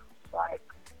weakness. Like,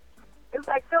 it's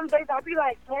like some days I'll be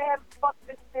like, man, fuck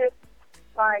this shit.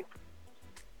 Like,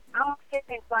 I'm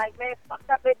saying, like, man, fuck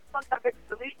that bitch,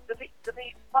 delete,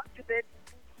 fuck you, bitch.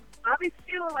 I be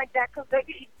feeling like that because they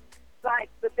be, like,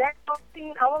 the dancehall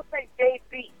scene, I won't say they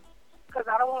beat, because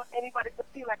I don't want anybody to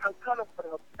feel like I'm coming for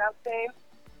them, you know what I'm saying?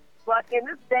 But in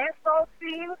this dancehall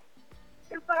scene,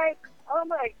 it's like, oh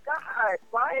my God,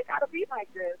 why it gotta be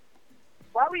like this?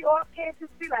 Why we all can't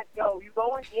just be like, yo, you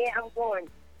going? Yeah, I'm going.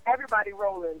 Everybody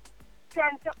rolling.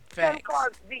 10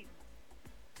 cars deep.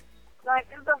 Like,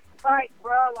 it's a fight,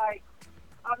 bro. Like,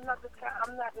 I'm not this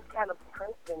kind of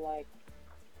person. Like,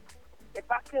 if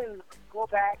I can go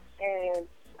back and,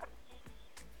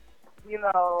 you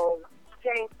know,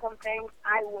 change some things,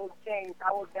 I will change.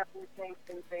 I will definitely change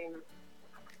some things.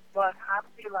 But I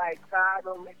feel like God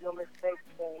don't make no mistakes.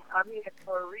 And I'm here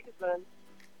for a reason.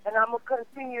 And I'm going to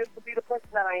continue to be the person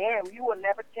that I am. You will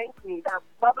never change me. That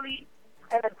bubbly,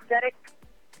 energetic,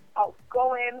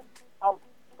 outgoing,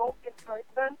 outspoken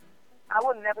person, I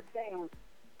will never change.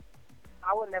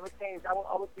 I will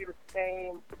always be the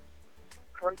same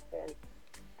person.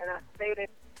 And I say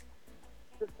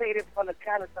it from the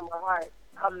kindness of my heart.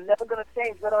 I'm never going to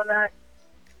change, whether or not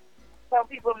some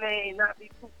people may not be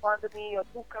too fond of me or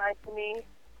too kind to me.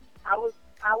 I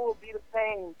will be the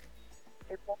same.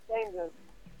 It's no changing.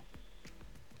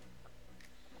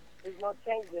 There's no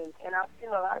changing. And I've seen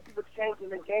a lot of people changing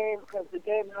the game because the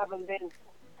game haven't been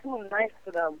too nice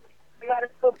to them. You got to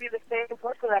still be the same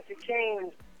person that you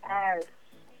changed as.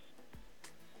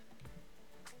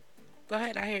 Go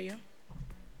ahead, I hear you.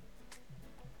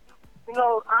 You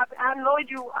know, I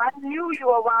knew you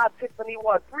a while, Tiffany,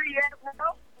 what, 3 years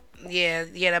now?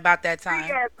 Yeah, about that time.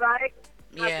 3 years, right?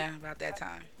 Yeah, about that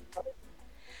time.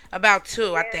 About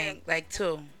 2, I think. Like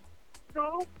 2.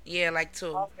 2? Yeah, like 2.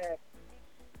 Okay.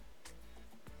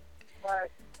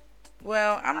 But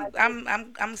well,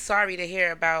 I'm sorry to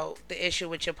hear about the issue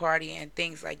with your party and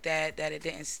things like that. That it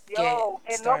didn't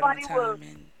get started on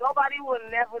time. Nobody will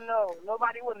never know.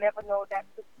 Nobody will never know that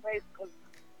took place because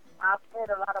I've heard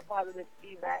a lot of positive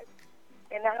feedback,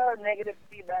 and I heard negative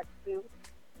feedback too.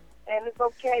 And it's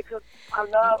okay because I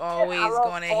love. You always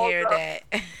going to hear that.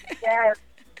 Yes,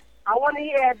 I want to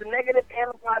hear the negative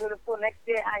and the positive. So next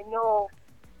year, I know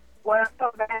when I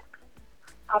come back,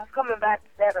 I'm coming back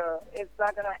better. It's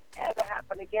not gonna ever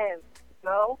happen again, you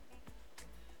know?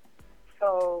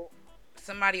 So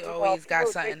somebody always got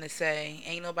something to say.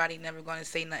 Ain't nobody never gonna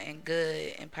say nothing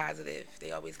good and positive.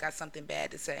 They always got something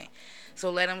bad to say. So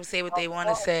let them say what they want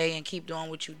to say and keep doing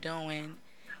what you're doing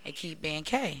and keep being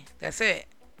K. That's it.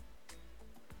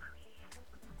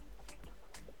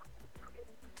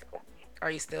 Are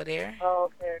you still there?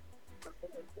 Oh, okay.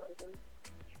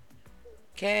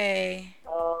 Okay.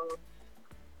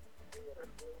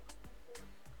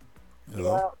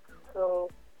 Hello? Yeah, so,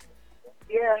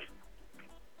 yeah.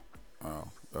 Oh,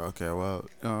 okay. Well,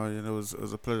 it was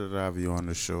a pleasure to have you on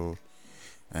the show,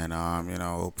 and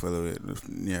hopefully in the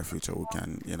near future we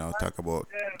can, talk about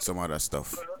some other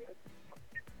stuff.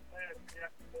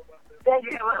 Thank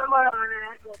you.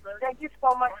 Thank you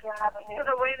so much for having me.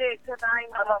 The way they tonight,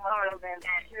 I don't know, man.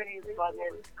 Security's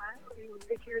bugging.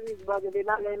 Security's bugging. They're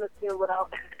not letting us in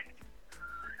without.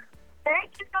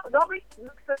 Thank you. Don't be.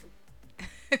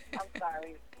 I'm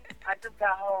sorry. I just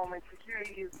got home and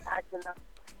security is acting up.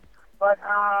 But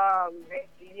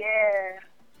yeah.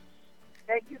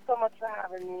 Thank you so much for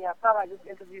having me. I felt like this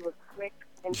interview was quick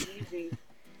and easy.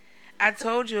 I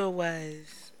told you it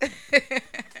was.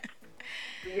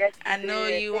 Yes, I know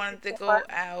did. you wanted to go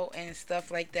out and stuff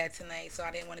like that tonight, so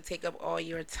I didn't want to take up all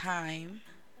your time.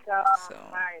 So.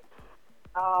 Right.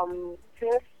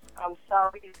 Tiff, I'm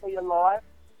sorry for your loss.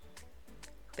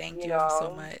 Thank you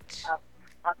so much.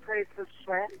 I pray for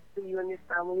strength for you and your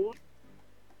family.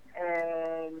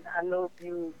 And I know if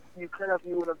you could have,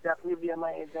 you would have definitely been at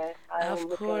my event. Of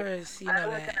course, you know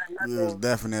that. We was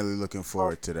definitely looking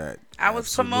forward to that. I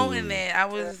was promoting it. I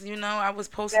was, I was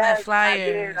posting that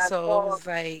flyer, so it was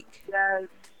like.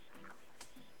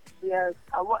 Yes.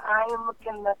 I am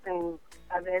looking nothing.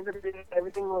 At the end of the day,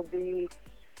 everything will be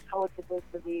how it's supposed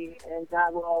to be, and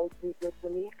God will always be good to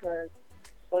me, because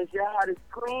once your heart is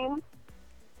clean,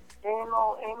 ain't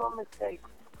no mistakes.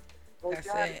 Once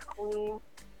your heart is clean,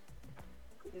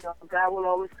 God will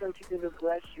always continue to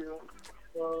bless you.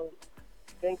 So,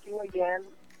 thank you again,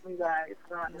 you guys.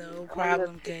 No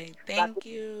problem, Kay. Thank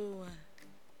you.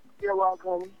 You're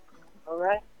welcome. All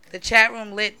right? The chat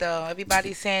room lit, though.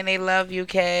 Everybody's saying they love you,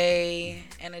 Kay,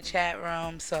 in the chat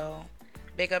room. So,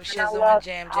 big up Shizzle and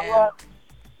Jam Jam.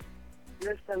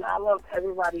 Listen, I love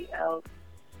everybody else.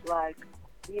 Like,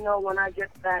 when I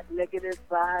get that negative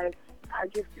vibe, I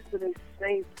just get to be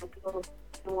safe. I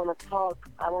don't want to talk.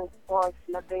 I don't force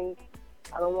nothing.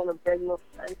 I don't want to beg no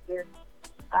friendship.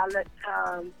 I let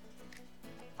time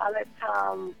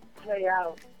play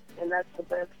out, and that's the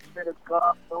best fit of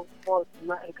God. Don't force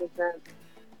nothing, because then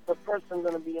the person's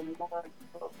gonna be annoyed.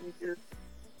 So you just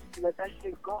let that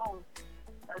shit go.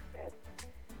 That's it.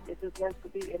 It's just meant to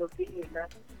be. It'll be. And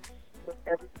that's with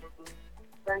everything.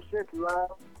 Friendship,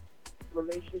 love,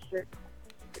 relationship.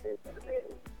 It is what it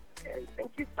is. And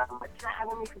thank you so much for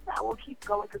having me, because I will keep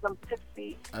going because I'm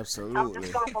tipsy. Absolutely. I'm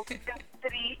just coming from Sin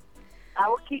City. I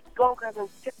will keep going because I'm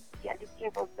tipsy. I just came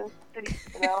from Sin City,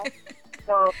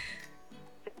 So,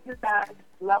 thank you guys.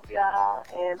 Love y'all.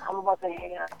 And I'm about to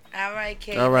hang out. All right,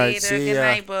 Kate. All right, later. see Good ya.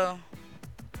 night, boo.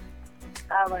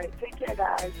 All right. Take care,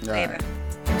 guys. Later.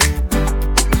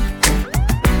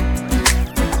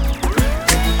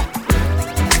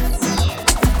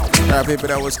 Alright, people,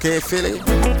 that was K Philly.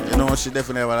 She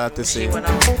definitely have a lot to say.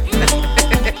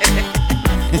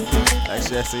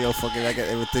 Actually, I say, fucking, I get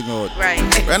everything out. Right.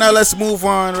 Right now, let's move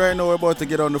on. Right now, we're about to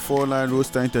get on the phone line,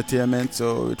 Rooster Entertainment.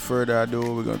 So, with further ado,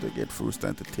 we're going to get Rooster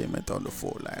Entertainment on the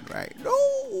phone line right now.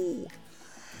 You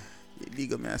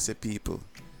dig me, I say, people.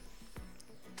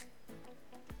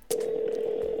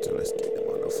 So, let's get them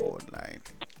on the phone line.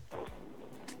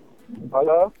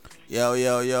 Hello?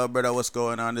 Yo, brother, what's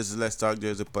going on? This is Let's Talk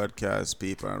Jersey Podcast,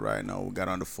 people. And right now, we got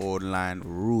on the phone line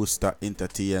Rooster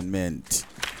Entertainment.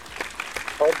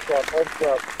 What's up?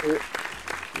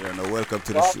 Welcome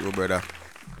to the show, brother.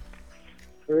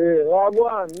 Go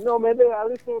on. No, man, I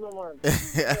listen to man. I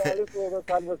listen to the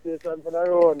conversation for the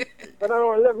around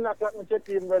 11 o'clock, I check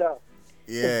in, brother.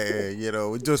 Yeah,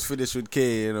 we just finished with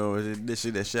K,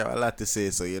 they share a lot to say,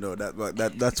 so,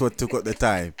 that's what took up the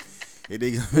time.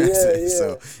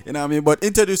 So, what I mean? But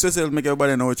introduce yourself, make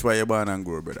everybody know which way you're born and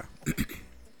grow, brother.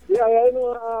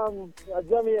 A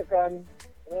Jamaican,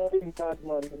 in that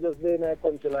man, just being in a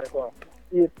country like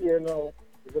 8 years now.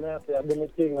 You're going to have to do my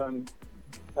thing and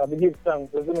I give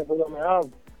thanks. It's going to have.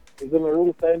 It's going to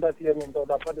Rooster Entertainment out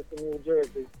of Patterson, New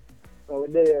Jersey. So we're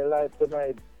there live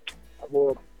tonight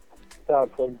about talk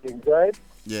some things, right?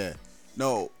 Yeah.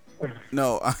 No,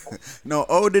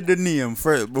 how did the name,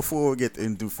 first, before we get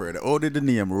into further, how did the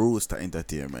name Rooster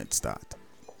Entertainment start?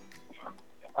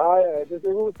 This is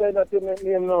Rooster Entertainment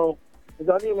name now. It's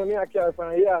a name I carry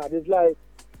from a yard. It's like,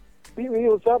 people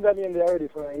used to have that name there already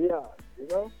from a yard,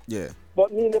 Yeah.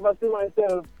 But me never see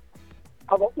myself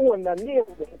have a own that name,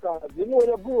 because when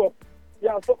you grew up, you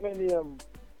have something named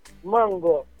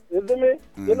Mango. You see me?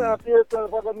 You don't have to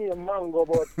yourself have a name Mango,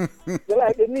 but you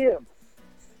like the name.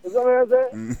 You see what I'm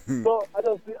saying? So I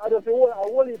just say, I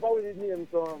whole heap of the name.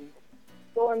 So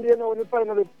one day now, when you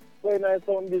finally play nice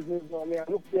sound business now, I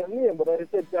look for a name, but at the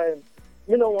same time,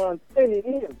 me don't want any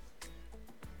name.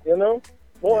 You know?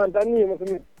 I want a name for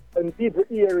me and people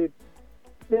hear it.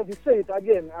 Maybe say it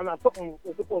again and that's something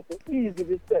that's supposed to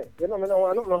easily say. You know, I don't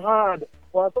want nothing hard. I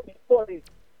want something funny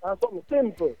and something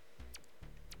simple.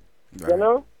 Right. You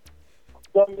know?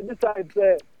 So I decide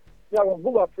to yeah, I'm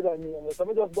go back to that name. So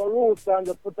I just go roots and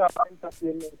just put up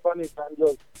entertainment on it and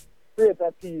just create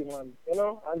a team and you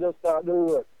know and just start the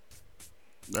work.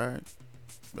 Alright.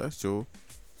 That's true.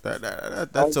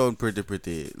 That sounds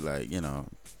pretty like, you know,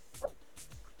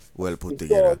 well put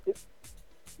together.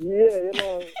 Yeah, you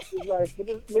know, it's like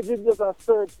maybe just a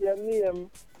search your name,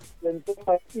 then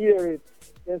somebody hear it,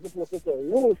 they're supposed to say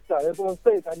rooster, they're supposed to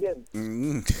say it again.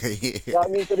 That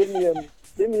means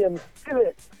the name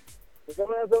select.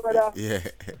 Yeah,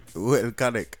 well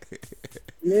connect.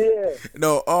 Yeah.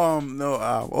 No,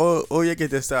 you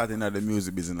get to start in the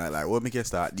music business like what make you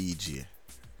start DJ?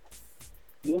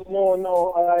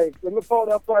 No, like when we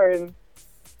found a foreign,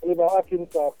 I live in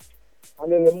Arkansas,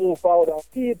 and then we move forward to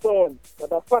T-Town,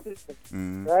 that's a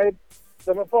Patterson, right?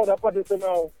 So we found a Patterson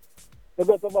now, we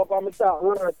go to back and we start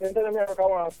work, and then I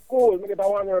want school, I get a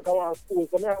one work, I want school,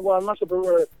 so I go and mash up the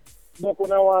work, but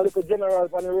when I want a little general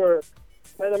for the work,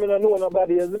 and I don't know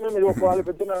nobody, you see me, I go for a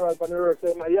little general for the work,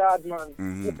 so I'm a yard man,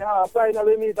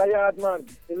 finally meet a yard man,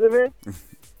 you see me?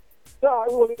 So I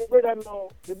roll with the brother now,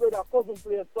 the brother cousin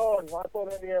play a song, one song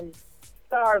named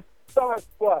Star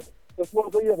Squad. You're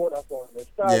supposed to hear about that song.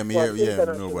 Star Squad,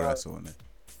 I know about that song.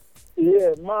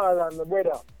 Yeah, Marlon, the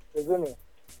brother, you see me?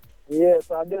 Yeah,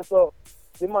 so I guess so.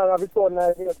 The man have his own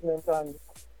nice investment and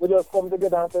we just come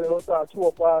together and say, let's start a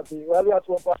show party. Well, we have a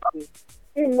show party.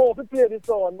 He knows to play the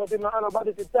song, but he don't have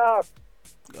nobody to talk.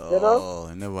 You know? Oh,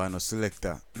 I never had no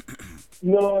selector.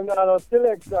 No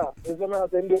selector. He's a man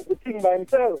saying the thing by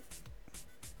himself.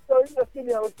 So he just see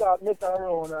me and start mess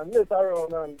around and the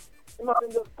man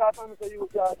just start and say you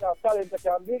can have talent you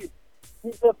can beat.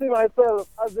 Me to see myself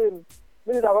as in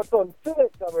me need have a son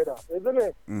selector, brother, isn't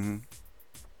it? Me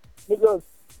just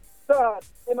start,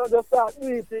 just start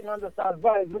eating and just start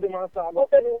vibes with him and start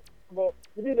okay, but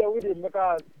you be there with him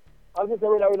because as I say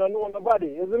brother we don't know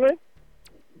nobody, isn't it?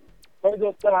 So we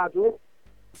just start to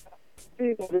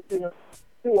see the thing,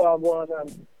 see what I'm going on.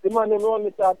 The man them want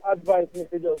me start advise me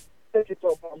to just take it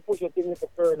up and push it things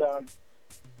further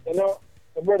and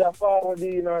the brother forward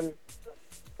in and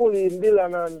pull in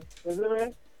Dylan and you see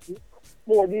me?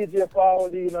 More DJ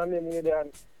forward in and them with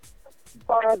and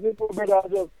far as people brother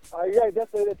just right,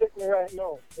 that's why they take me right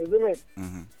now. You see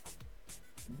me?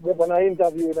 Go on an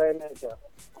interview with that nature.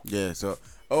 Yeah, so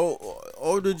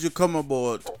how did you come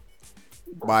about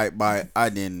by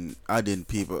adding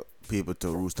people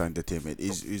to Rooster Entertainment?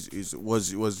 Is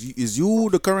you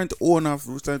the current owner of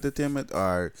Rooster Entertainment,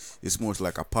 or it's more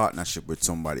like a partnership with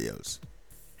somebody else?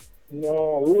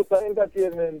 No, Rooster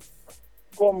Entertainment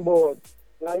come board.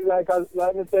 Like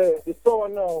me say, the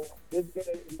sound now,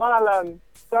 Marlon,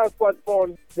 Star Squad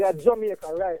Fund, they are Jamaica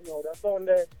right now. That sound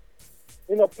there,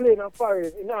 playing and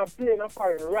foreign. Playing and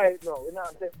foreign right now.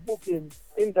 Booking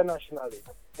internationally.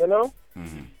 You know?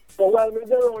 So while me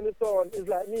there on the sound, it's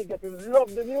like me getting to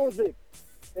love the music,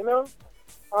 And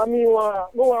me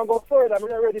want to go further. I'm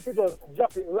not ready to just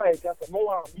drop it right. I said, I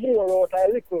want more out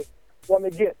a little what me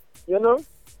get,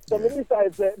 So me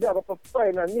decide they have to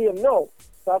find a name now.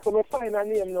 So after me find a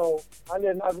name now, and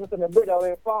then as I said, my brother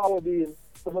went forward in.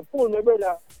 So I pull my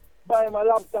brother, buy my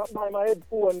laptop, buy my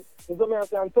headphone. So I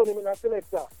say, I'm turning him in a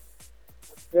selector.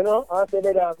 I say,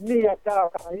 brother, me a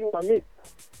talk and you a mix.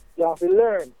 You have to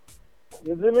learn.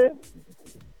 You see me?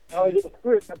 I just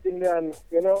create that thing there and,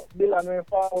 Dylan went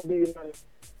forward in and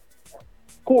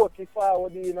Coach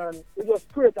forward in and we just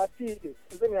create a team. You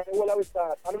see me? All we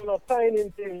start. I don't know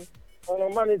signing thing, I don't know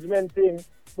management thing,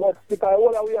 but because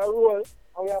all we are role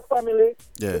and we are family,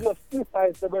 we just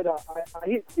decide, brother, I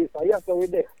hit this, I have to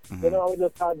with there. We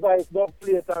just advise, don't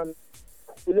play it and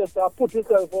you just put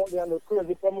yourself out there and do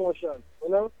crazy promotion,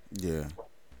 Yeah.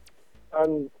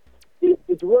 And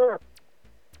it works.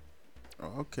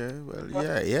 Okay, well,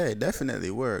 yeah, it definitely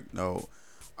worked. No,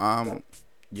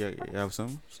 you have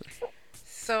some?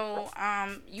 So,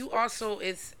 you also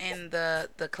is in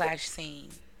the Clash scene.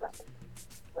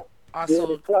 Also, yeah,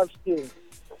 the Clash scene.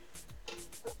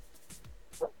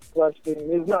 Clash thing.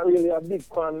 It's not really a big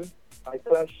fan of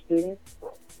Clash thing,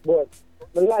 but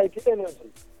I like the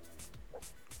energy.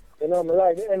 I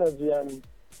like the energy and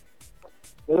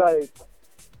I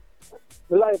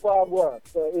like what I work.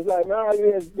 So it's like, man,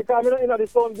 always, because I'm not in the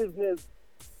sound business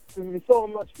for so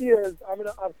much years, I mean,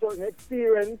 I have certain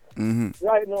experience.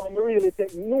 Right now, I'm really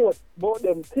taking notes about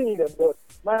them things, but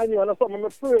mind you, I know something I'm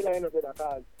afraid of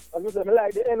because as I said, I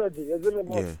like the energy, isn't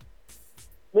it?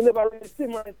 But I never really see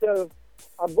myself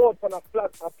I go up on a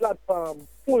platform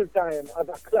full time as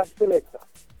a clash selector.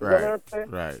 You know what I'm saying?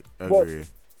 Right. But Agree.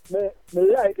 me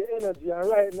like the energy, and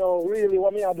right now, really,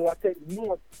 what me I do, I take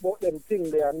notes about them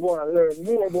things there and go and learn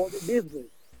more about the business.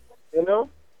 You know?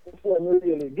 Before me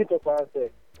really get up and say,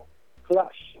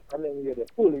 clash, and then get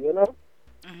it fully, you know?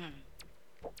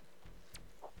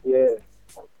 Yeah.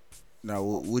 Now,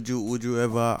 would you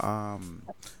ever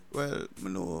well, you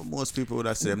know, most people would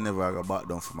have said them never go back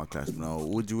down from a clash. Now,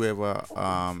 would you ever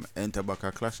enter back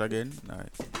a clash again? Like,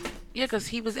 Yeah, because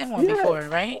he was in one before,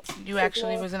 right? You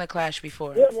actually was in a clash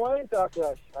before. Yeah, I enter a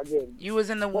clash again. You was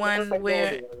in the one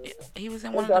where he was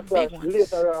in one of the big ones.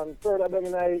 Later on, further down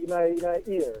in a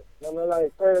year. You know,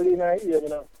 like early in a year, you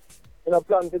know. You know,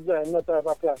 plan to join, not have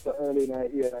a clash early in a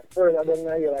year. Like further down in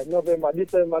a year, like November,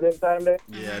 December, them time there.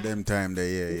 yeah, them time there,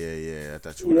 yeah.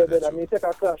 That's true. Yeah, That's but I mean, take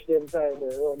a clash them time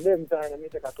there. Them time, I mean,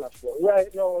 take a clash. But right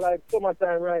now, like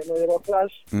summertime right now, you have a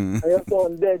clash, and your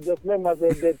son dead, just remember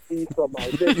the dead sea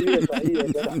summer. Dead later here,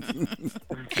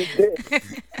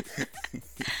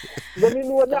 but you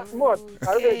know that much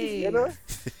already, you know?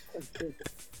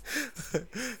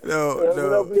 No,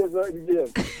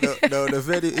 the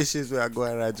very issues we are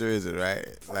going at Jersey, right?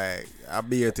 Like, I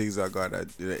hear things are going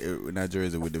at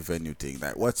Jersey with the venue thing.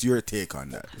 Like, what's your take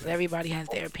on that? Everybody has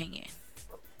their opinion.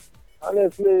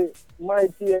 Honestly, my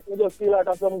take, I just feel like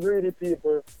I'm some greedy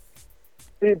people.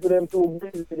 People them too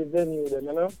greedy for the venue, them,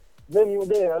 you know? Venue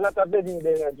there, a lot of venue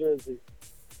there in Jersey.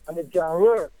 And it can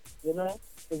work, you know?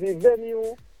 If the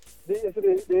venue,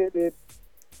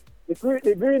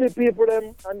 the greedy people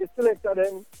them and the selector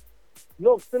them,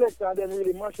 no selector them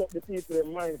really mash up the people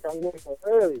in mind can go so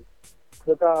early.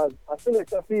 Because a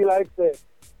selector feel like say,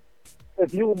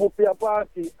 if you book your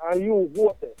party and you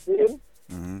vote there, see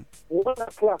him? 1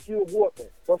 o'clock you vote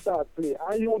there, so start play.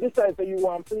 And you decide that you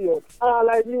want to play out all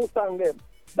like new song them.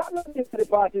 That not mean the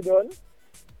party done.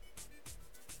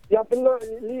 You have to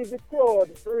leave the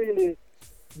crowd to really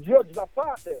judge the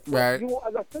party. Right. You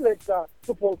as a selector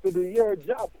supposed to do your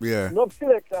job. Yeah. No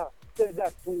selector say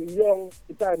that's too young,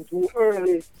 the time too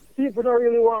early. People don't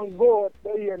really want to go out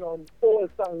there hear no old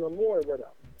song no more, brother.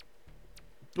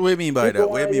 What do you mean by People that?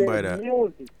 What do you mean by hear that?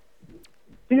 Music.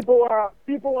 People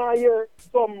want to hear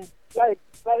some like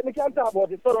we can talk about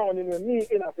the surrounding with me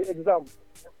in for example.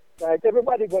 Like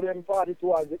everybody got them party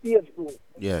towards the age group.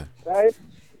 Yeah. Right?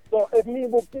 So if me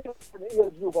book the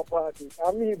age group of party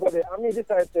and me go there and me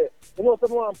decide to, you know,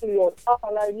 someone play out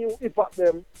all I knew hip hop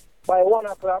them by 1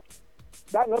 o'clock,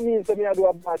 that no means to me I do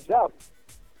a bad job.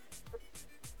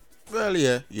 Well,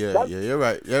 yeah, you're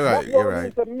right. That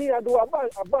means to me I do a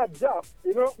bad job,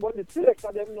 you know, but the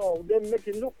selector them now, they make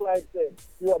it look like you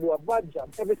do a bad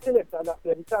job. Every selector at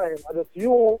them time, I just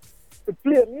you to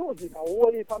play music, and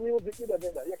what if a music is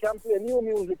there? You can play new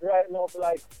music right now for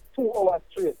like 2 hours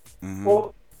straight.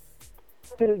 Or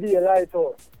till the light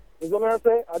out. You know what I'm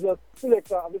saying? I just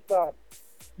selector at the start,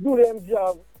 do them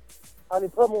job, and the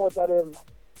promoter them,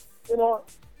 you know,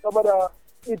 somebody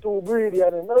it too greedy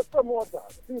and not promoter.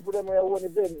 People them are only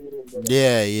venue.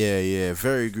 Yeah.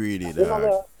 Very greedy, You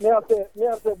know, me have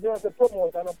to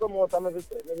promote and a promoter, maybe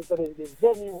say the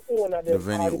venue owner them, The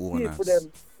venue or the owners. people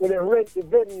them, when they rent the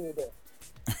venue there.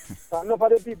 So enough of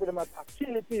the people them are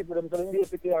kill the people them, so they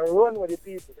basically run with the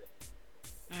people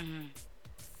them.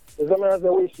 You know what I'm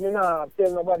saying? Wish me not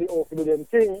tell nobody how to do them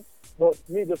thing, but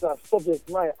me just have subject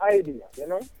my idea, you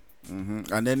know?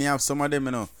 And then you have some of them,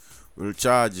 you know, will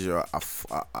charge you a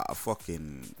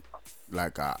fucking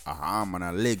like a arm and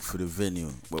a leg for the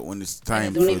venue. But when it's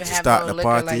time to start the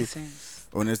party,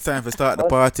 when it's time to start the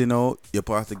party now, your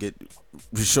party get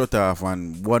shut off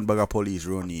and one bag of police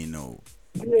run in now.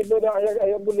 You know that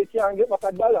your bullet can't get back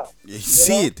 $1. You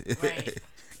see it?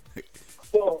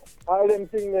 So all them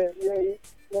things,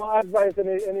 no advice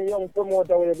any young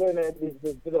promoter when you're going into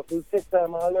business, because it takes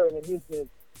time to learn the business.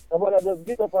 But I just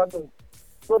get up and just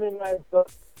running like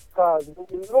cars, you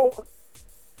lose,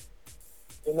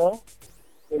 you know,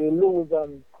 you lose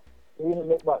and you really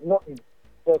make back nothing.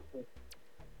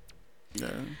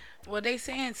 Well, they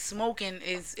saying smoking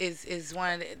is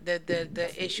one of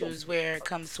the issues where it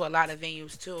comes to a lot of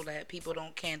venues too. That people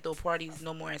can't throw parties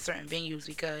no more in certain venues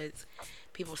because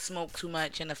people smoke too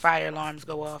much and the fire alarms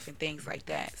go off and things like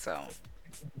that. So.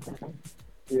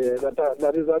 Yeah,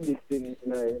 that is a big thing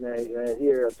in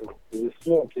here to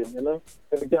smoking, you know.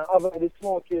 If you can avoid the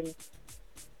smoking,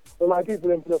 so my people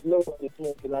them just love the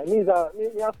smoking. Like me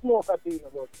a smoker too,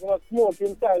 but you know,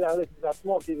 smoking style and it's a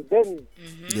smoking venue.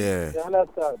 Yeah. You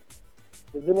understand?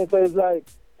 You know, so it's like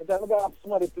if I have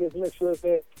somebody place, make sure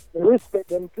say respect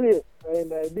them place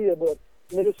and idea, but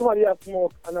maybe somebody has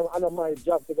smoke and I'm my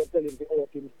job to go tell him to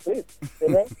open his place. You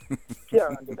know?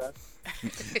 Can't do that.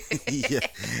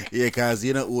 yeah, cause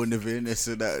you know own the business,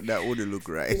 so that wouldn't look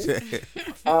right. So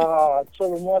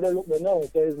more they look me now.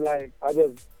 So it's like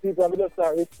people have just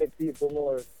start respect people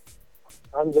more.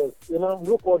 And just,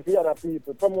 look out for other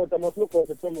people. Promoter must look out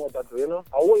for promoter too, And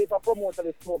what if a promoter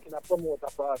is smoking a promoter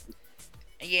party?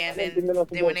 Yeah, and then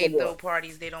when they throw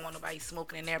parties, they don't want nobody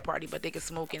smoking in their party, but they can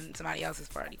smoke in somebody else's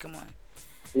party. Come on.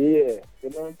 Yeah,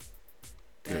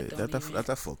 That's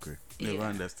a fucker. Never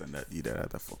understand that either.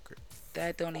 That's a fucker.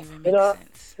 That don't even make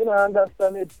sense. I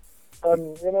understand it.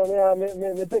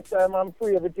 Me take time and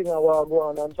free everything I want to go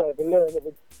on and try to learn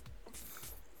everything.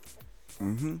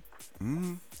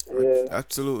 Yeah.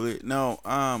 Absolutely. Now,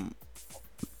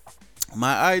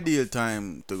 my ideal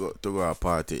time to go a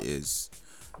party is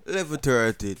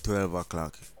 11:30, 12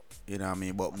 o'clock. You know what I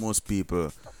mean? But most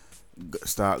people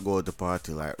start go to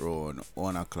party like around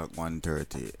 1 o'clock,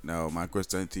 1:30. Now, my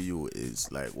question to you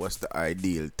is like, what's the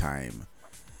ideal time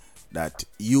that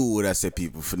you would have said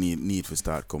people need to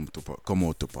start come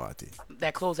out to party?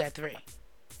 That close at 3.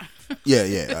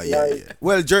 Yeah.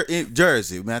 Well,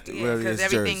 Jersey, because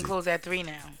everything closed at 3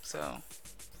 now. So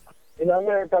in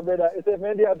America, brother, if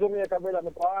maybe a Jamaica, brother, I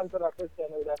can answer that question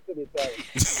with a steady time.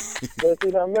 But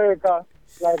in America,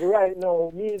 like right now,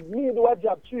 me do a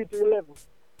job 3 to 11.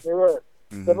 Me work.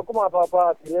 So if I come out for a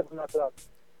party 11 o'clock,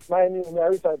 my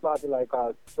reach a party like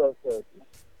 12:30.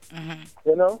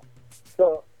 You know,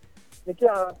 so. Me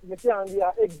can't give an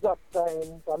exact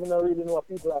time, so I don't really know what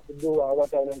people have to do or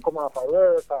what time them come off of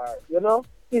work or,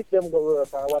 if them go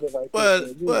work or whatever.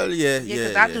 Well, yeah.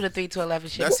 Because I do the 3 to 11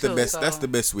 shit That's too. the best. So. That's the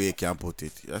best way you can put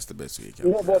it.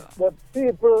 But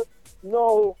people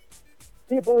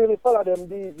really follow them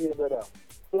DJ, brother.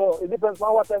 So it depends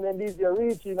on what time them DJ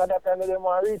reaching, and that time they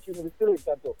want reaching the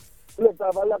selector too. Selector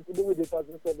have a lot to do with it, as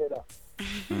you said, brother.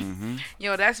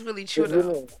 Yo, that's really true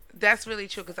though. That's really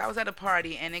true, because I was at a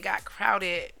party and it got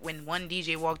crowded when one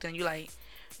DJ walked in. You like,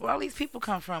 where all these people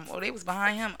come from? Oh, they was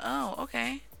behind him. Oh,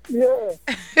 okay. Yeah.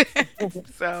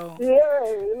 So. Yeah,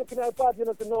 you're looking at a party,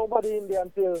 not nobody in there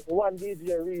until one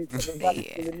DJ reaches and back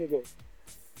to the middle.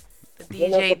 The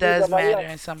DJ does matter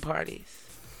in some parties.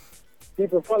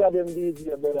 People follow them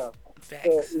DJ, brother. So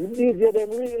DJ them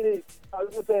really, I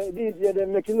would say DJ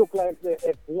them make it look like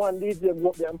if one DJ go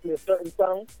up there and play a certain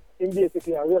song, in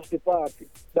basically a rush the party.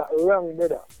 That wrong,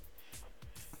 brother.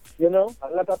 A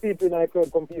lot of people in our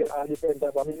crowd compare all different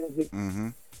type of music.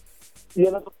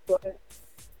 So,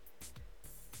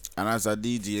 and as a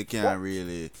DJ, you can't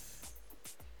really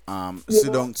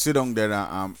sit down there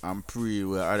and pray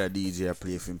where other DJ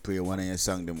play one of your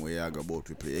songs them where you go about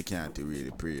to play. You can't really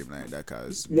pray him like that,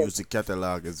 because music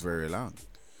catalog is very long.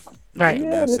 Right.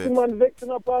 Yeah, this man vexing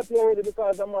a party already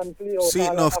because a man play out. See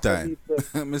enough time.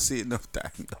 Me see enough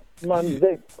time. Man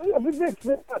vex. You have to vex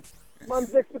with that. Man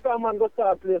vex because man go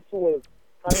start play soul.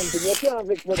 And you can't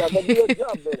vex with that, but do your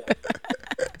job, brother.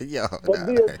 Do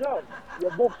your job. You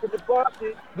book to the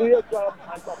party, do your job,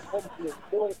 and stop complain.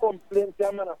 Don't complain, say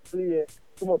I'm not play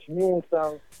too much new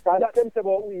song. Because that's them say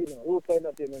about we, Roots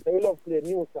Entertainment. We love playing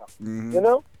new song.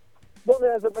 Don't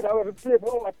as a brother, we play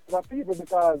for our people,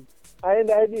 because I end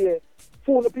the idea,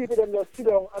 fool the people them just sit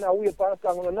down and I wait for a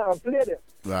song and now play them.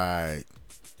 Right.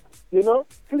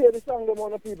 Play the song them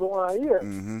on the people want to hear.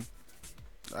 And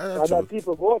that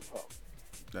people go out for.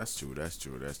 That's true.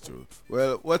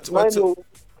 Well, what's Go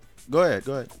ahead.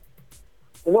 Me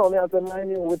I say my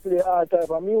new we play all type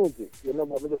of music,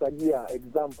 but we just give you an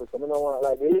example. So I don't want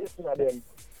like listen to them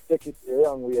take it the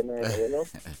wrong way,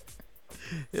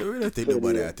 Yeah, we don't think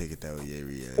nobody will take it that way,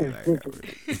 really. Like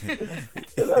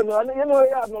you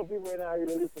have no people that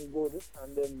really listen good.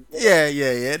 And then,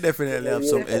 yeah. Definitely have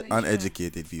some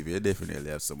uneducated people. You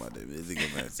definitely have some of them.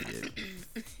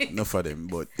 Not for them,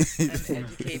 but.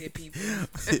 Uneducated people.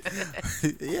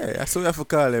 Yeah, that's what I have to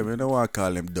call them. I don't want to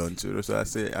call them dunce. So I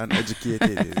say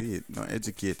uneducated. Not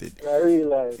educated. I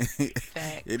realize.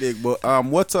 But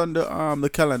what's on the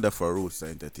calendar for Rooster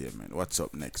Entertainment? What's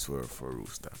up next for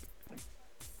Rooster?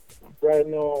 Right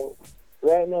now,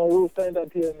 Rooster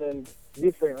Entertainment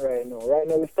different right now. Right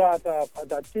now, we start off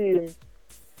as a team.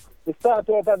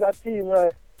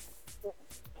 Right?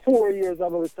 4 years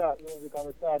ago, we start music, and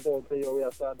we start out here. We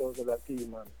start out as a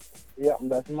team, and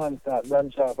that man start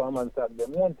branch off and man start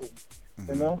them one thing,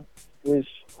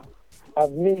 which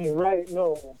have me right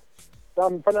now.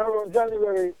 From around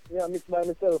January, I mix by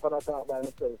myself and I talk by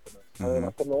myself. And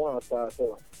I want to start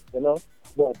out,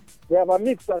 But we have a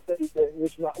mixer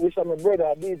which I'm a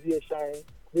brother, DJ Shine,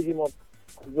 big him up.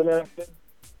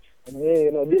 And yeah,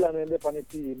 you know, Dylan ended up on the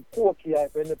team. Corky I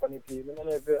ended up on the team. I don't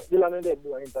know if Dylan ended up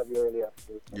doing an interview earlier.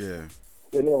 Yeah.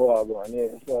 You know what I'm going,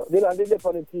 yeah. So Dylan did up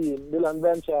on the team. Dylan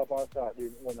venture up and start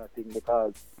doing one thing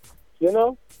because, you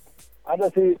know, I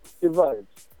just see the vibes.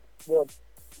 But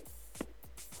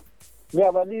we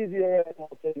have a DJ right now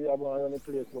tell you about on the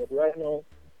place, but right now,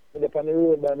 I'm on the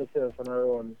road by myself and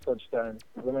around such time.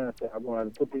 I'm going to say I'm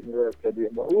going to put in work to do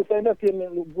it. But we say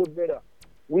entertainment look good, brother.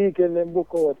 Weekend and book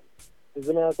out. It's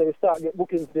going to say we start get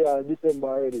bookings for December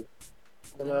already.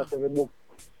 I'm going to say we book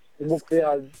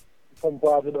for some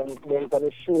part of them. Then on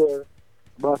the shore,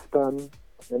 Boston,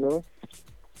 you know.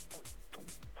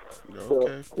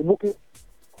 Okay. So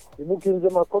the bookings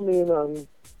them are coming in and,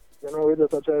 you know, we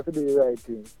just try to do the right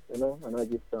thing, you know, and I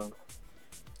give thanks.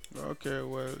 Okay,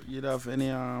 well, you have any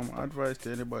advice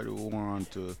to anybody who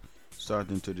want to start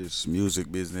into this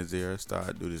music business here,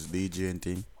 start do this DJing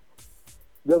thing?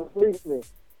 Just link me.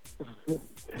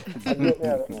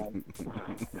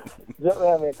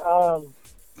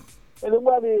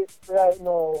 Anybody right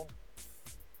now,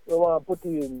 they want to put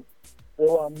in, they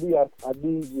want to be a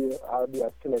DJ or be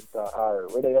a selector or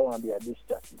whether you want to be a disc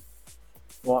jockey.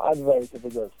 My advice if you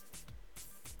just,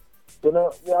 you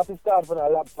know, you have to start from a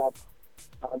laptop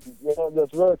and, you know,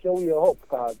 just work your way up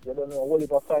because you don't know what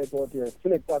if a fight out here.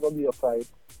 Selector going to be a fight,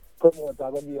 promoter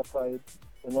going to be a fight,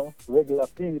 you know, regular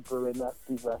people when that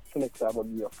is a selector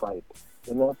going to be a fight,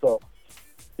 you know, so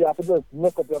you have to just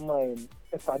make up your mind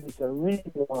if I just really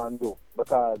want to do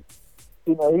because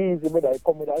it's not easy, but it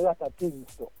come with a lot of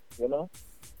things too, you know,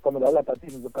 come with a lot of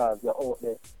things because you're out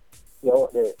there,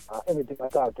 and anything I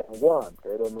can go on,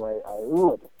 because you don't know I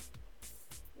road,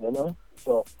 you know,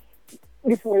 so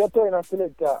before you're turning a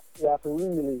selector, you have to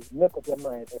really make up your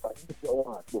mind if I think you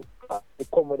want to. It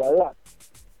come with a lot.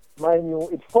 Mind you,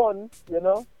 it's fun, you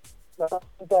know.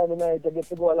 Sometimes in the night you get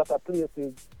to go a lot of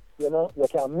places, you know. You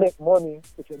can make money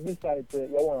if you decide to, you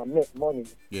want to make money.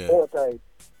 Yeah. Outside.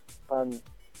 And,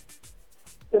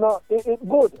 you know, it's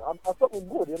good. It's something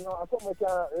good, you know. It's something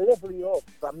that can level you up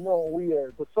from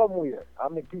nowhere to somewhere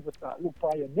and make people start look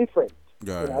for you different in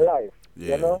their life,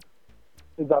 you know.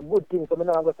 It's a good thing, so I'm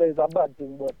not going to say it's a bad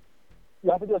thing, but you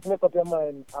have to just make up your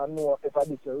mind and know if I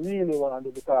you really want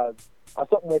to do because it's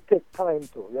something that takes time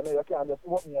to. You know, you can't just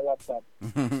open your laptop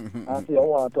and say you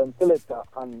want to selector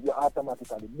and you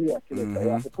automatically be a selector. You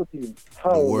have to put in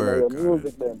time in your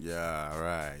music then. Yeah,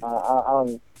 right.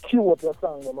 And cue up your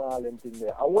song and all them things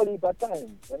there. And what is that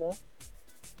time, you know?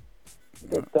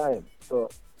 It takes time, so...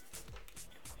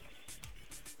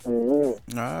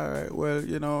 Mm-hmm. Alright, well,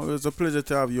 you know, it was a pleasure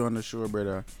to have you on the show,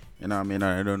 brother. You know what I mean?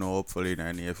 I don't know, hopefully in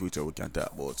the near future we can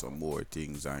talk about some more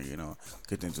things and, you know,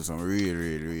 get into some real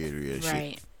right.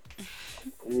 shit.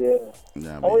 Yeah.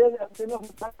 Yeah, oh, yeah, you know,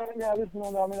 I listen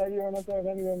to them, I hear them talk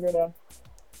anyway, brother.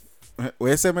 What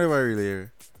you say, me really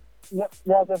hear? Yeah,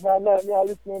 if I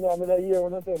listen to them, I hear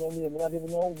them talk anyway, I don't even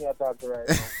know who I talk to right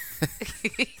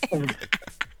now.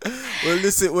 Well,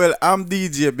 listen, I'm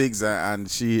DJ Biggs and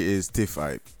she is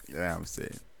Tiff-Hype. You know what I'm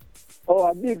saying?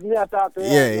 Oh, Biggs, me I talk to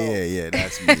Yeah,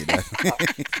 that's me.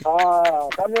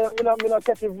 I'm not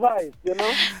catching voice, you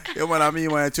know? Yeah, man, I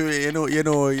mean, when you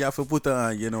know, you have to put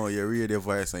on, you know, your radio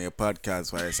voice and your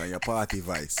podcast voice and your party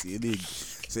voice. You dig?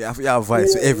 So you have to have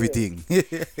voice for everything. Yeah.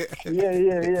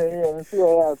 I see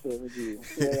what you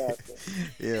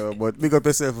Yeah, but big up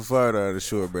yourself for further on the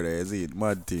show, brother. Is it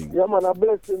mad thing? Yeah, man, a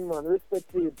blessing, man.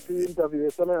 Respect to you. To interview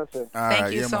you. So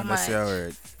thank you so much.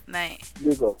 Night.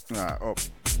 Big up. Up.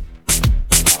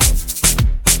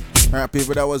 Alright,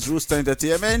 people, that was Rooster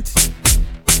Entertainment.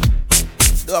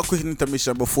 Do a quick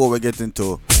intermission before we get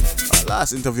into our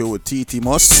last interview with TT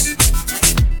Moss. You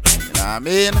know what I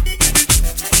mean?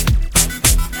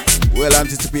 Well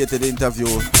anticipated interview.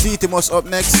 TT Moss up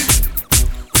next.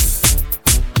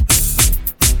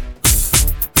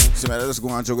 So let's go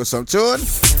and juggle some tune.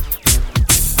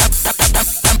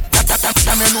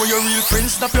 You know your real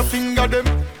friends, snap your finger them.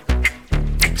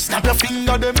 Snap your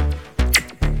finger them.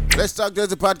 Let's Talk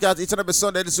Jersey podcast each and every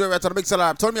Sunday. This is where we're at on the Mix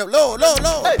Alarm. Turn me up low.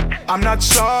 Hey. I'm not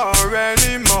sure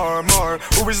anymore,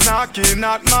 who is knocking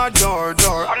at my door.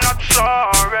 I'm not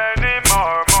sure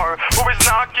anymore, who is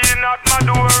knocking at my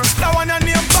door. Now when I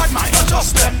name bad man, not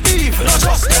just them evil, not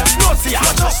just them naughty,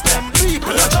 not just them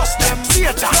people, not just them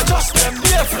Satan, not just them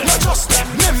devil, not just them.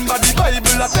 Remember the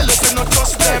Bible, I tell us not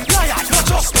just them liar, not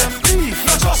just them thief,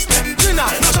 not just them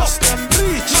deny, not just them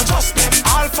bleach, not just them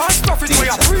all false prophet we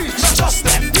are preach, not just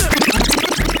them.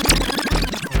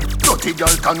 Dirty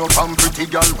girl turn up and pretty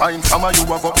girl wine. Some of you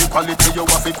have up equality, you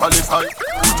have to qualify.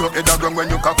 Put your head around when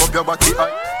you cock up your body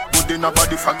high. Good in a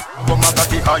body fan, come a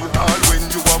body high. All when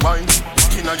you are wine,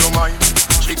 in your mind.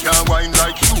 She can't whine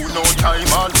like you, no time,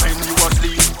 all when you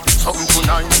asleep. Something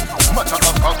tonight, matter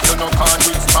of fact, you no can't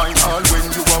waste time, all when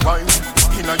you are wine,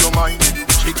 inna your mind.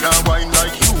 She can't whine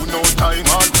like you, no time,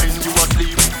 all when you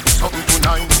asleep. Something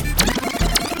tonight.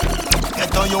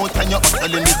 Get on your and you're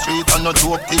hustle in the street and no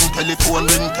joke thing. Telephone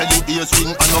ring, tele ears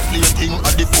ring, and no play thing.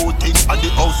 At the food thing, at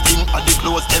the house thing, at the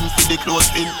clothes, them see the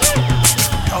clothes thing.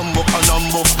 Tambo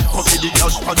Calambo, go see the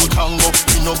cash for the tango.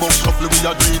 In no box shuffle, we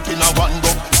a drink in a one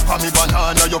go. For me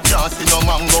banana, you can't see no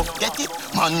mango. Get it?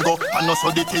 Mango, and no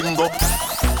so the thing go.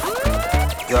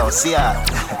 Yo, see ya.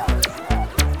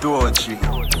 2 or 3.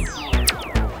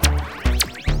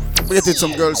 We get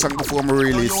some girl song before me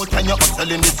release.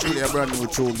 Really a brand new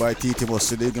tune by Titi Mus.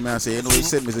 So they give me and say, you know, he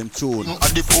sent me some tune.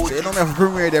 So you know me have to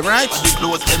premiere them, right?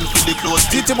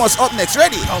 Titi Mus up next,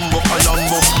 ready? Tambo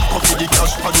Calambo, go see the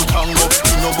cash for the tango.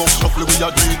 In no box shuffle, we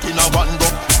a drink in a one go.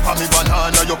 For me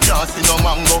banana, you can't see no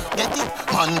mango. Get it?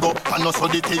 Mango, and no so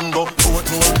the thing go. Don't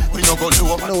know, we no go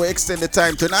low. No, we extend the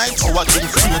time tonight.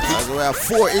 As we have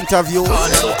 4 interviews.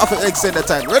 After extend the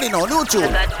time. Ready now, new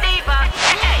tune.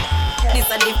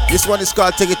 This one is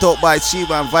called Take It Out by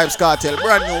Shiva and Vibes Cartel.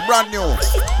 Brand new.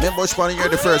 Remember, Shpani, you're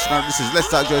the first one. This is Let's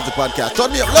Talk Jersey Podcast.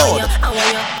 Turn me up loud.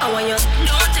 I want you.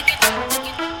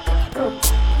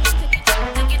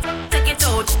 Take it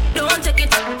out. Don't take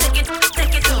it out.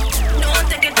 Don't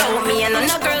take it out. Me and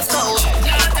another girl's cold.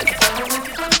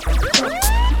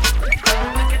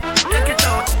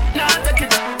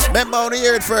 Remember, I want to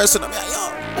hear it first.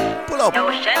 Pull up.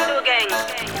 Yo, Shendu gang.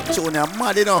 Tune, you're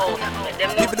mad enough.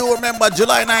 People do remember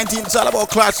July 19th. It's all about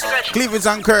clash, cleavage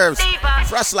and curves.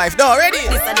 Frost life. No, ready?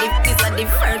 This a the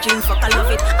virgin fuck, I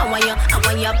love it. I want you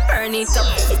burn it up.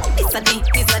 This a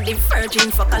the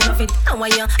virgin fuck, I love it. I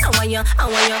want you.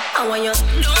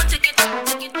 Don't take it out.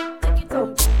 Take it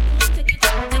out.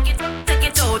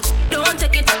 Don't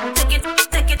take it out.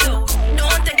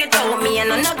 Don't take it out. Me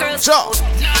and another girl. Sure.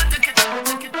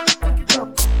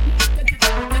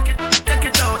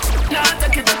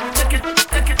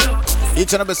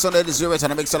 Each and every Sunday, this is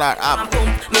and I make a lot up.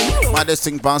 My this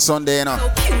thing on Sunday, you know.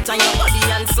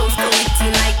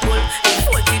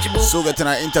 So get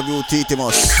tonight interview Titi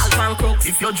Mus.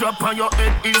 If you drop on your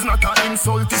head, it's not an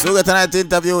insult. So get tonight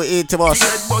interview Titi Mus.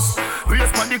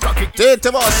 Titi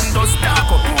Mus.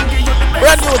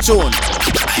 Brand new tune.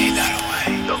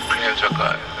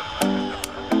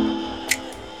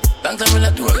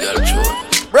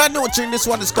 Brand new tune. This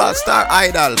one is called Star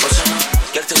Idol.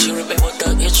 Get the shit repay what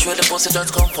the itch where the pussy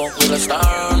just come from with a star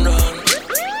and run.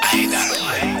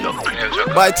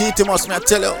 By Titi Mus, me I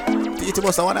tell you. Titi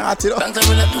Mus, I wanna ask you. I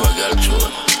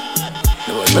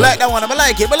like that one, I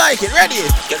like it, ready?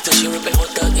 Get the shit repay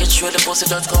what the itch where the pussy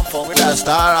just come from with a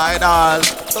Star Idol.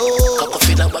 Cock off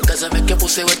in the back as I make your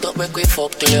pussy wet up, make we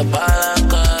fuck till your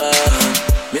balaka.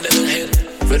 Me never hell,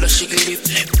 feel she can live.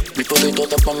 Me pull it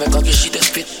out up and make her she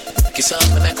just spit. Kiss her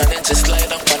and I can then just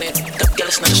slide up on it. That girl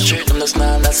is not straight, I'm just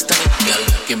not understand it. Girl,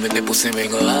 give me the pussy, me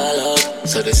go all out.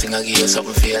 So this thing I give you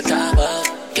something for your top up.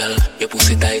 Girl, your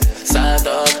pussy tight, sad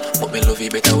up. But me love you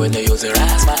better when you use your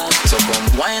ass mouth. So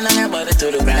come whine on your body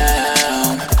to the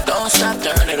ground. Don't stop,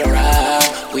 turn it around.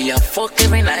 We are fuck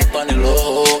every night on the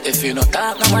low. If you not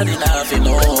talk, nobody know if you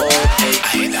know. Hey,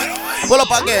 pull up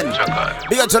again.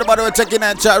 Big up to everybody who's checking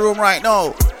that chat room right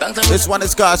now. This one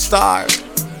is called Star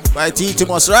by Titi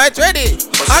Mus, right? Ready?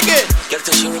 Again. Get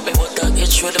the shit repay what the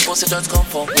itch where the pussy just come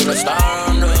from with a star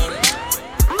and run.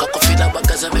 Cock off in the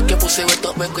back as I make your pussy wet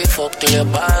up, make we fuck till your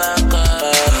balaka.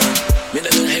 Me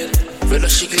never hell, feel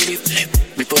she can live.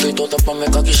 Me pull it out up and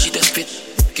make her she just spit.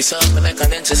 Kiss her and I can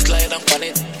then just slide up on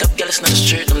it. That girl is not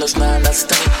straight, I'm just not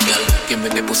understand it. Girl, give me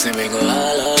the pussy, me go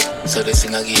all out. So this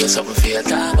thing I give you something for your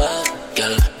top up.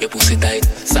 Girl, your pussy tight,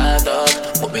 sad up.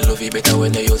 But me love you better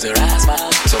when you use your ass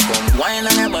mouth. So come whine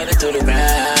on your body to the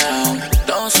ground.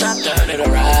 Don't stop, turn it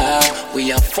around.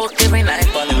 We are fuck every night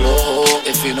on the low.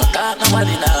 If you not talk,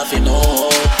 nobody know if you know.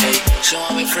 Hey, she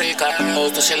want me freak her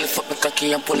out. So she fuck me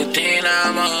cocky and pull it in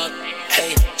her mouth.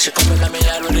 Hey, she come in and me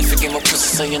already forgive my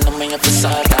pussy, so you know me have to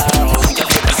sort her out. Girl,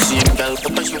 you the same girl,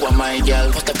 but you are my girl.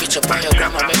 Put a picture on your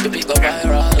grandma, make the big go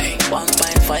viral.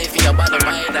 1.5 for your body,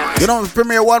 my dad. You know,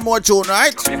 premiere one more tune,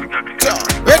 right?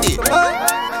 Ready?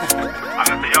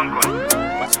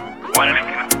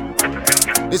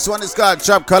 This one is called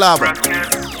Trap Collab.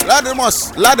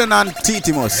 Laden and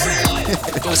Titi Mus.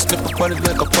 Go step up on it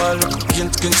like a ball.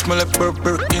 Skin smell like burr,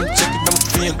 check it, I'm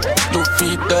pain. No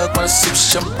feed dog, wanna sip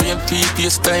champagne.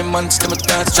 VPS diamonds, them a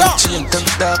dance from chain. Them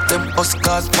dark, them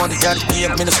Oscars, money got the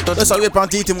game. Minister. Let's all get on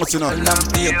T-Timos, you know.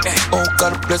 Oh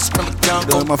God bless me, can't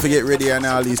don't ever forget ready and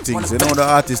all these things. You know the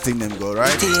artist thing them go,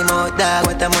 right? Team out dog,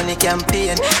 what a money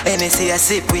campaign. NSC a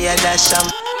sip, we a dash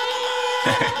champagne.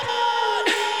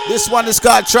 This one is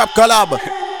called Trap Collab.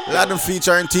 Latin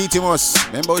featuring T-Timos.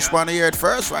 Remember which one you heard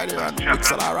first, right here on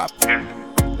Pixel Rap.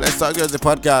 Let's Talk Girls, the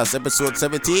podcast, episode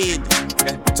 17.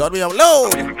 Turn me up low.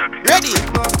 Ready?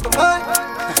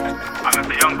 I'm at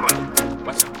the young one.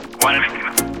 One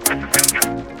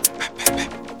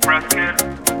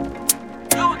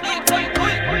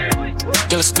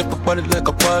Girl, snip a body like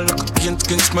a ball, look again,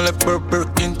 skin smell like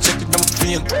Birkin, check it, I'm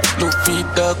feeling. No feed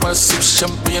dog, wanna sip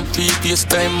champagne, VPS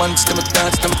diamonds, them a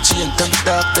dance, them chain, them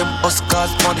dark, them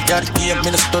Oscars, money got the game.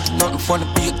 Minister, nothing fun to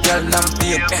be a girl, and I'm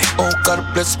being. Oh God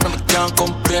bless me, can't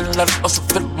complain. A lot of us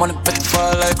feel money, bet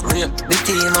fall like rain. The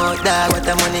team out dog, what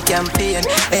a money campaign.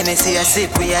 NSC a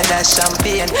sip, we a dash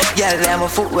champagne. Girl, I'm a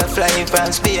footwear flying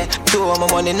from Spain. Two of my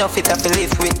money, enough it have to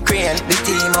live with crane. The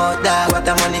team out dog, what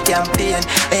a money campaign.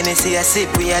 NSC a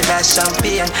sip, we a dash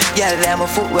champagne. Girl, I'm a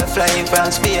footwear flying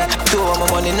from Spain. Two of my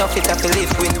money, enough it have to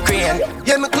live with crane.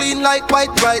 Yeah, me clean like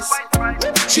white rice.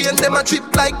 Chain them a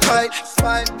drip like pipes.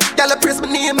 Girl, I praise my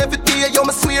name every day. Yo,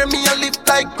 me swear me I live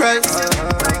like Christ.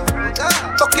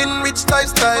 Fucking rich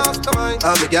lifestyle.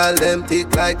 I'm a girl them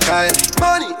thick like Kyle.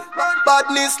 Money,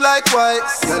 badness like white.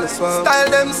 Style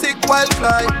them sick wild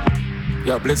fly.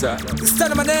 Yo, Blizzard. It's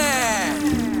time of my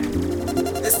name.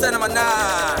 It's time of my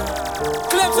name.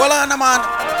 Hold on, man.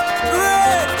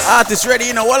 Artist ready,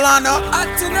 you know. Hold on now.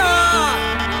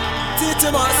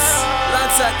 T-Timos.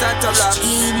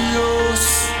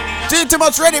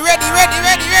 T-Timos ready.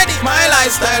 My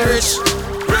lifestyle rich.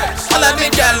 All of me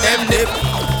girl them dip.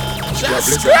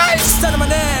 It's time of my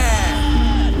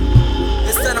name.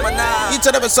 It's time of my name. Each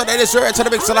and every Sunday, this right to the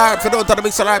Big Solar. If you don't have the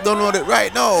Big Solar, download it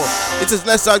right now. This is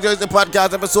Let's Talk Girls, the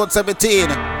podcast, episode 17.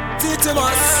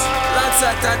 T-Timos.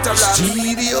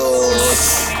 Studios.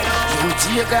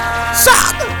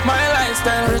 Stop. My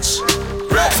lifestyle rich.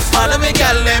 All of me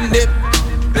girl them dip.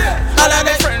 All of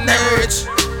them friends them rich.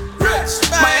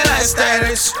 My lifestyle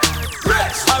rich.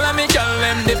 All of me girl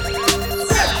them dip.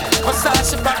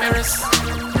 Versace on me wrist.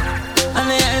 And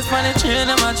the eyes on the chain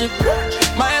of magic.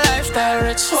 My lifestyle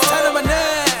rich. Tell them my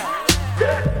name.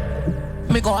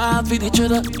 Me go hard for the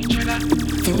cheddar.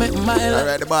 You make my life.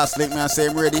 Alright, the boss link me and say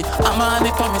I'm ready. I'm on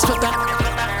it for me sweater.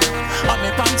 On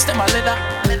me pants, them a leather.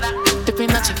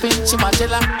 Dipping at your pinch, my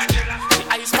jelly. The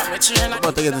ice on me chain. I'm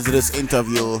about to get into this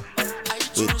interview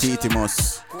with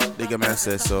T-Timos. They get me and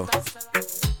say so.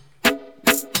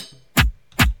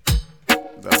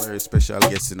 That's a very special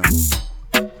guest, you know.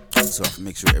 So I have to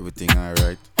make sure everything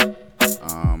alright. Well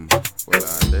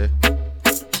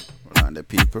on the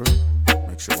people.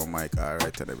 Make sure my mic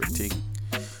alright and everything.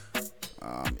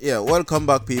 Yeah, welcome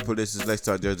back, people. This is Let's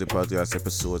Talk Jersey Podcast,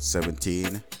 episode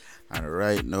 17. And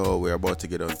right now we're about to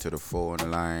get onto the phone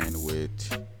line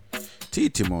with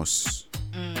T-Timos.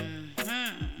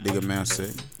 Dig me and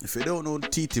say, if you don't know who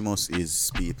T-Timos is,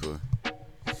 people,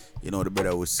 you know the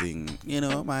brother who sing, you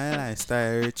know, my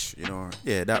lifestyle rich, you know,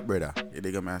 yeah, that brother. You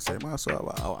dig me and say, man,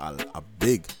 so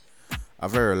a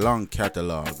very long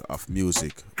catalog of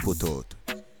music put out.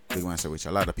 Dig me and say, which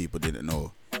a lot of people didn't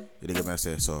know. You dig me and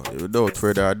say, so without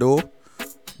further ado,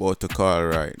 about to call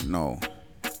right now.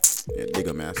 Yeah, dig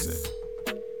me and say.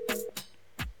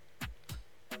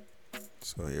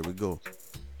 So here we go.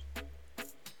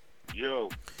 Yo.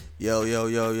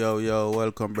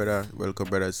 Welcome, brother.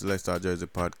 It's Let's Talk Jersey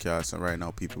podcast. And right now,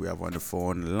 people, we have on the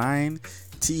phone line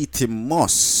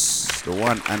T-Timos, the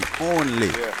one and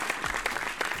only.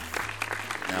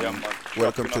 Yeah, man.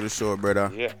 Welcome to the show,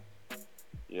 brother.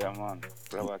 Yeah, man.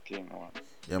 Brother King, man.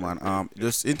 Yeah, man.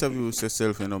 Just interview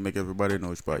yourself, you know, make everybody know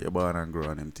which part you're born and grow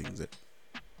and them things.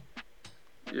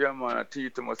 Yeah, man.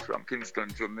 T-Timos from Kingston,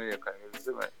 Jamaica. You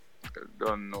see me? You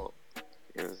don't know.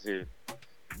 You see.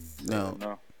 No,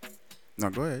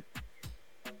 go ahead.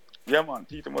 Yeah, man.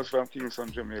 T-Timos from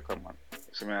Kingston, Jamaica, man.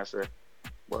 You see me? I say,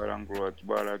 ball and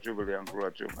Jubilee and grow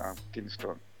at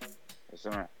Kingston. You see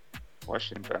me?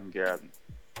 Washington Garden.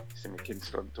 You see me?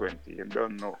 Kingston 20. You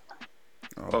don't know.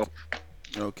 Oh.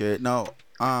 Okay. Now,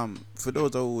 for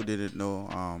those who didn't know,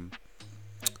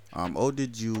 how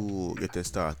did you get a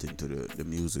start into the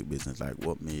music business? Like,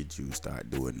 what made you start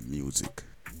doing music?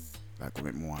 Like, what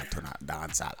made you want to turn out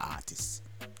dancehall artist?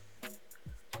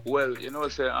 Well, you know,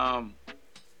 say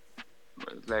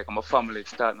like I'm a family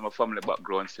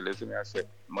background still. You see me, I said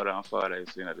mother and father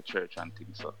is in the church and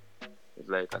things. So it's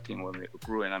like a thing when me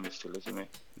growing and me still, you see me.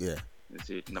 Yeah. You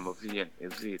see it in my vein.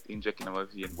 You see it injecting in my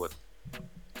vein. But,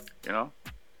 you know,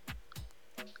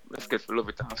 let's get to love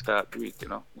it and start do it, you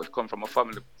know. But come from a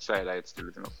family side, I still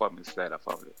live in a family side of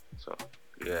family. So,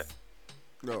 yeah.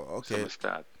 No, okay. So we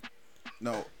start.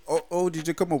 Now, how did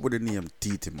you come up with the name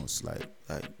Titimus? Like,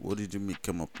 what did you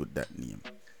come up with that name?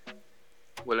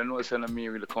 Well, I know it's not me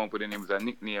really come up with the name. It's a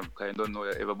nickname, because I don't know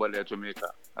everybody in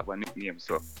Jamaica have a nickname.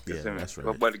 So, yeah, that's right.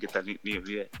 Everybody get a nickname,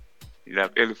 yeah. You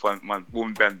have Elephant Man,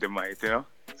 Boom Dynamite, you know.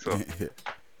 So,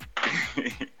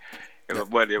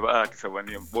 everybody have an artist have a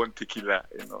name, Bounty Killer,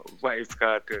 you know, Vice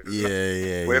Carter.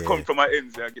 Yeah. Where you come from, I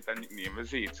get a nickname, you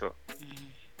see it, so.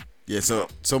 Yeah, so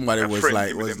somebody was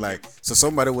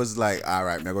like, all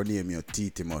right, I'm gonna name you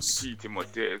Titimus.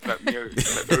 Titimus, yeah, it's not me.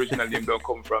 The original name don't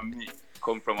come from me.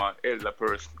 Come from an elder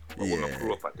person. When I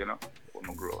grew up at, you know, when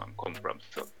I grew up and come from.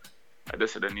 So I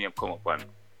just said the name come up and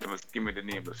they must give me the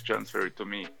name, just transfer it to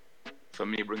me. So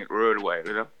me bring it worldwide,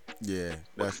 you know? Yeah,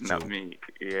 that's true. Not me,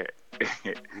 yeah.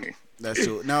 That's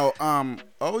true. Now,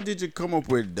 how did you come up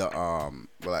with the how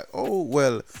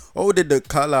did the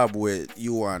collab with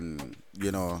you and,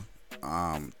 you know,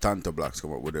 Tanto Blacks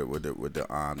come up with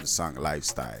the song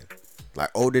Lifestyle? Like,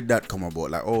 how did that come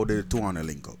about? Like, how did the two on the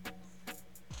link up?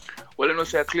 Well, you know,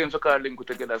 say I claim to call link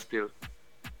together still.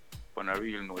 On a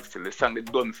real note, still the song they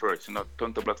done first. You know,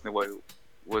 Tanto Blacks never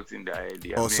was in the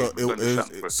idea. Oh, so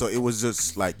it was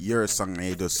just like your song, and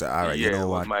you just say, all right, yeah, you know it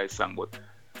was what? my song, but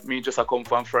me just I come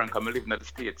from Frank. I'm living in the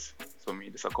States, so me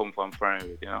just I come from Frank,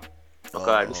 you know.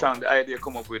 Because the song, the idea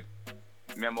come up with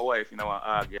me and my wife, you know,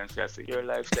 argue, and she said, your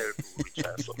lifestyle too rich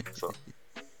or something.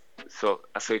 So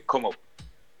I say, come up.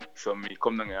 So me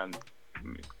come down here and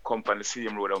come on the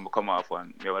same road and come off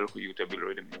and me have a look at you to build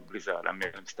rhythm in Blizzard and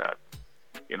make them start.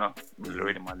 You know, build the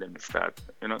rhythm and then start.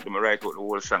 You know, they write out the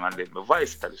whole song and then me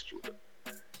voice it at the studio.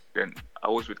 Then I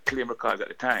was with Claim Records at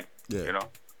the time, you know.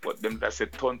 But them that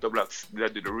said Tanto Blacks,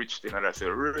 that do the rich thing and I said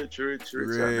rich.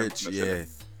 Yeah.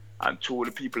 And two of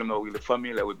the people now really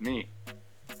familiar with me.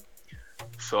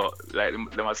 So, like, them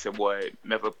must say, boy,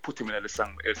 never put him in the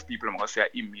song, else people are going to say, I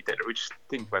imitate the rich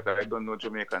thing, but I don't know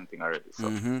Jamaican thing already. So,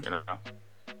 you know,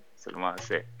 so they must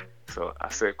say. So, I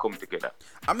say, come together.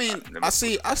 I mean, I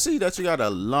see that you got a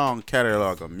long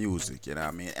catalog of music, you know what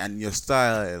I mean? And your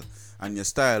style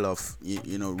of,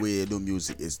 you know, way you do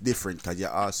music is different because you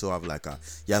also have like a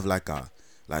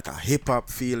hip-hop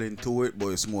feeling to it, but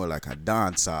it's more like a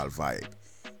dancehall vibe.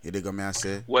 You dig what I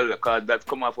say? Well, because that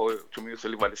come off to me used to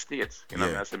live at the States. You know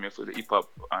what I say? Me used to the hip hop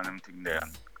and everything there.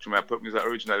 To me, I was an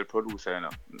original producer, you know.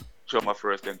 Drummer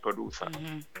first, then producer.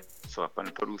 So upon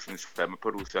the producing side, I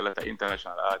produce a lot of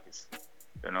international artists.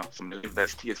 You know, some live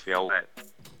that States for a while.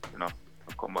 You know,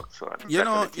 I come back. So you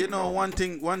know, one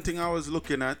thing I was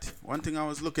looking at,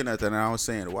 and I was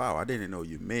saying, wow, I didn't know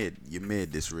you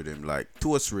made this rhythm, like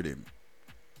Toast rhythm.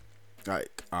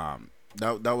 Like that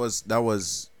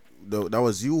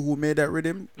was you who made that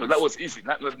rhythm? No, that was easy.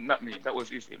 Not me. That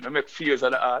was easy. I make Fears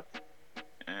of the Art.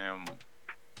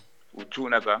 With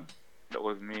Tunaga. That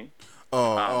was me.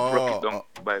 Broke It Down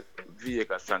by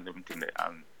Vegas and everything there.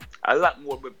 And a lot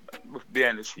more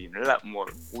behind the scene. A lot more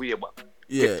way back.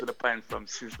 Yeah. Get to the point from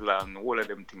Sizzler and all of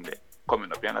them things there.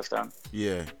 Coming up, you understand?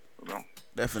 Yeah. You know?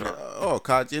 Definitely.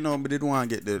 Cause you know, but didn't want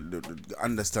to get the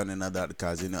understanding of that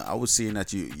because you know I was seeing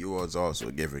that you was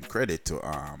also giving credit to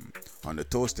on the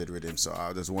Toasted rhythm, so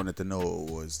I just wanted to know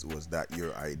was that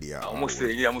your idea? I must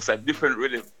say different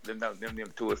rhythm than them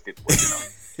Toasted, but you know.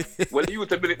 Well, you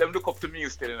to believe them look up to me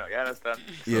still, you know, you understand?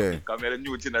 Yeah. Because I'm a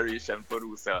new generation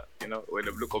producer, you know, when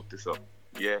they look up to so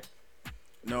yeah.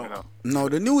 No, you know? No,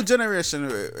 the new generation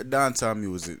dancehall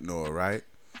music, no, right?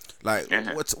 Like,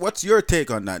 what's your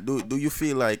take on that? Do you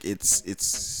feel like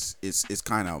it's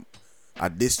kind of a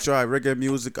destroy reggae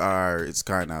music, or it's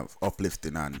kind of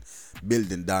uplifting and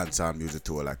building dancehall music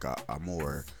to like a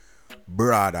more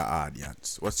broader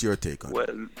audience? What's your take on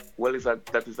that? Well,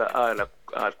 that is a hard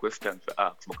question to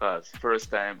ask because first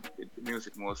time the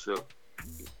music the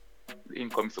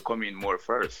income is to come in more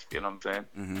first. You know what I'm saying?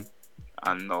 Mm-hmm.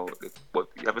 And now, but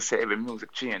you have to say every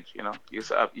music change, you know. You used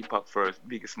to have hip hop first,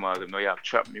 big, small, now you have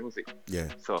trap music. Yeah.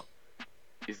 So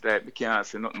it's like we can't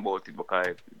say nothing about it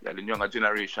because the younger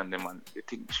generation, them and the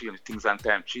things change, things and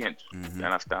time change. Mm-hmm. You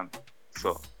understand?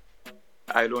 So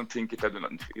I don't think it will do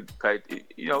nothing.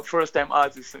 You know, first time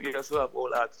artists, you also have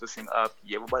all artists to sing half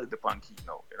key. Everybody the key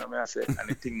now. You know what I say? And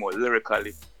they think more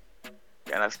lyrically.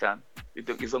 You understand? It's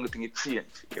the only thing it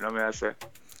changed. You know what I say?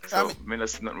 So I mean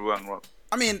that's nothing wrong.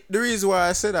 I mean, the reason why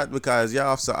I say that because you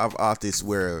also have artists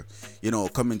where, you know,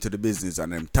 come into the business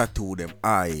and them tattoo them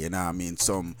eye, you know what I mean?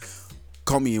 Some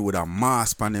come in with a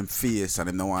mask on them face and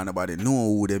them don't want nobody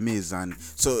know who them is. And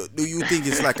so do you think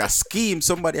it's like a scheme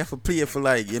somebody have to play for,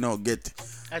 like, you know, get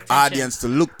audience to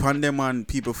look upon them and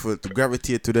people to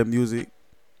gravitate to their music?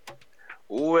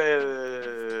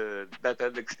 Well, that's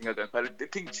the next thing again. But the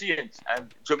thing changed,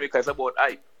 and Jamaica is about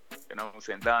hype. You know what I'm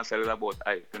saying? Dancehall is about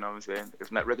hype. You know what I'm saying?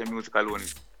 It's not reggae music alone.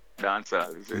 It's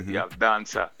dancehall. You have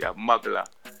dancer, you have magla.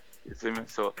 You see me?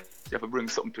 So you have to bring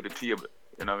something to the table.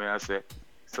 You know what I say?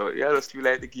 So yeah, I just feel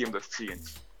like the game just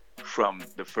changed from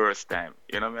the first time.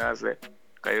 You know what I say?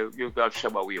 Because you have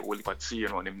Shabba way, only for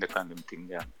cheering on him, the kind of thing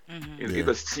there. It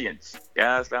just changed. You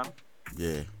understand?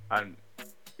 Yeah. And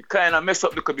it kind of mess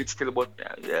up a little bit still, but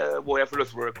yeah, boy, I have to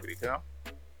just work with it, you know?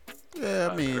 Yeah,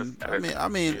 I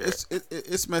mean,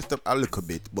 it's messed up a little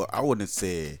bit, but I wouldn't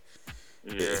say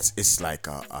it's like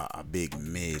a big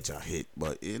major hit,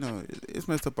 but you know, it's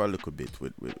messed up a little bit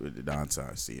with the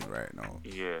dancehall scene right now.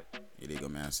 Yeah. Illegal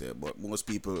man said, but most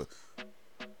people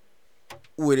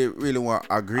would it really want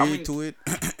to agree to it?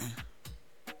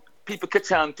 People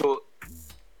catch on to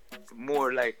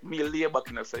more like me lay back,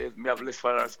 you know, so me have less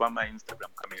followers on my Instagram,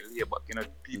 because me lay back, you know,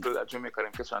 people at Jamaica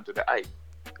them catch on to the hype.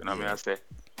 You know what I say?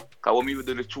 Because when we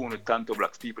do the tune with Tonto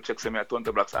Blacks, people check me a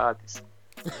Tonto Blacks artist.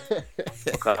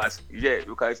 because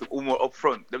it's more up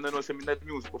front. Them don't know say me not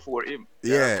music before him.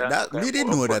 Yeah, that we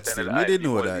didn't know that still. We didn't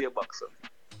know that.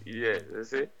 Yeah, you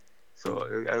see? So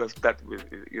that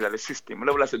is the system.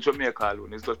 Whenever I say Jamaica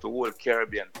alone, it's just the whole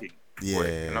Caribbean thing.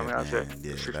 Yeah, you know what I say?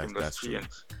 Yeah, the system that's true.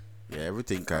 changed. Yeah,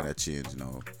 everything kind of changed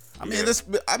now.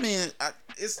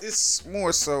 It's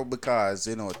more so because,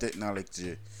 you know,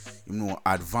 technology, you know,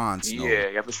 advanced now. Yeah,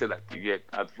 you have to say that. You get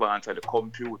advanced and the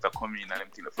computer come in and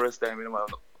everything. The first time you know, have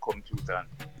a computer and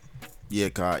yeah,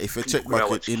 cause if you check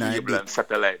back in cable and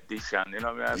satellite dish and you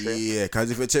know what I say? Yeah, cause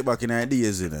if you check back in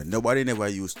ideas, you know, nobody never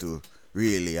used to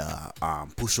really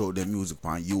push out the music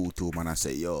on YouTube and I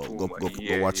say, yo, go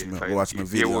watch my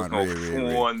video on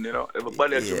phone, you know.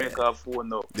 Everybody has to make a phone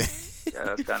now. You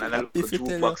understand? And I look at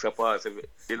jukebox apart.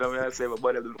 You know what I say?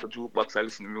 Everybody has to look at jukebox and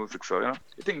listen to music. So, you know,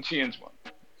 the thing changed, man.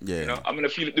 Yeah. You know, I'm gonna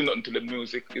feel it do nothing to the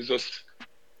music. It's just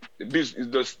the business.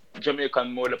 It's just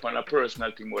Jamaican more upon a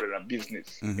personal thing more than a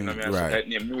business. You know what I say? Like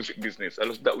name music business. I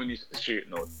just that we need to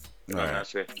straighten out. You know what I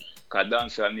say? Cause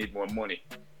dancers need more money.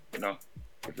 You know.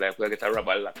 It's like we get a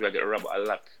rubber a lot.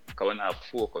 Because we not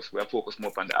focus. We are focused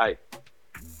more on the eye.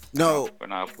 No. We're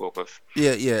not focused.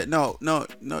 Yeah. No.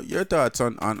 Your thoughts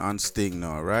on Sting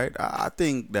now, right? I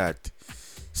think that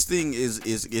Sting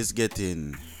is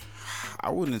getting, I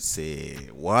wouldn't say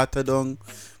watered down,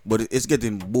 but it's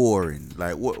getting boring.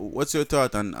 Like, what's your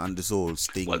thought on this whole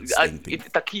Sting thing?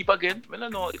 It a keep again? I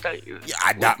don't know.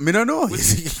 Me don't know.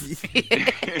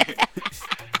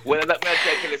 Well, that may I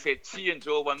tell you, say change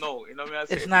over now. You know what I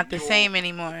say? It's not the same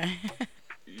anymore.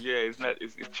 Yeah, it's not.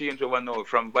 It's change over now.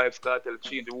 From Vybz Kartel,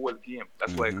 change the whole game.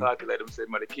 That's why Kartel let them say,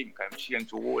 "My the king," can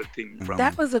change the whole thing. From,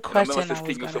 that was a question I was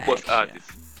Sting going to ask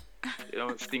artist. You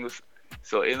know, Sting was.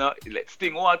 So you know, like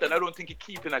Sting want, and I don't think he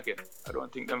keeping again. I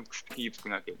don't think them keep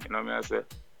Sting again. You know what I say?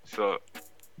 So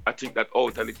I think that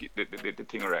out of the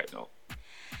thing right now.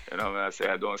 You know what I say?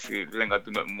 I don't see Lenga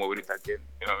do nothing more with it again.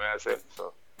 You know what I say?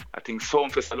 So. I think some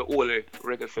festival, all the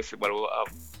reggae festival will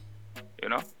have, you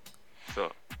know. So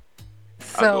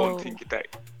I don't think it.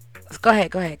 Go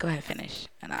ahead, finish.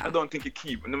 I don't think it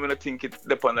keep. I'm gonna think it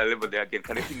up on that level there again.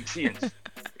 Cause the thing change.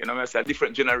 You know what I say? A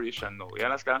different generation now. You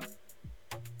understand?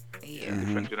 Yeah.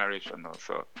 Different generation now.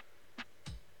 So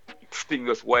Sting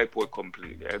just wipe out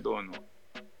completely. I don't know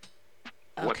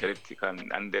what they think,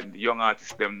 and then the young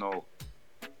artists them know.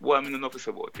 Well, I mean,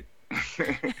 nothing about it.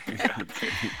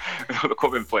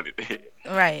 Coming for it.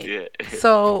 Right. Yeah.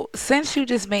 So since you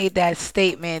just made that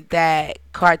statement that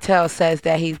Kartel says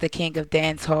that he's the king of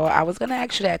dancehall, I was gonna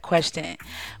ask you that question.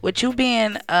 With you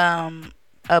being a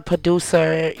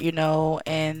producer, you know,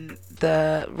 in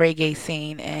the reggae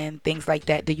scene and things like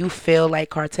that, do you feel like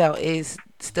Kartel is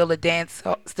still a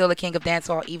king of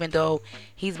dancehall, even though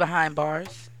he's behind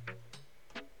bars?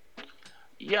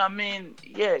 Yeah, I mean,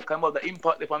 come about the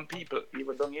impact upon people,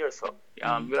 even down here, so.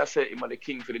 Will I say him the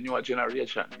king for the newer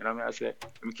generation? You know what I say?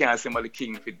 We can't say him the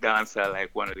king for dancer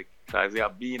like one of the, because they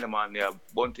have Beenie Man, they have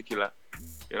Bounty Killer.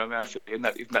 You know what I say?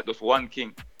 It's not just one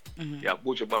king. You have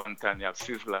Buju Banton, you have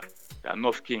Sizzla, you have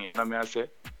enough king, you know what I say?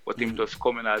 But him just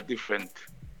come in a different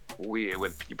way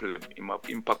when people, him have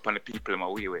impact on the people in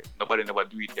a way. Nobody never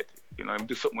do it yet. You know, him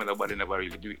do something nobody never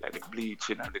really do it, like the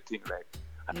bleaching and the thing like.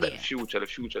 And the future, the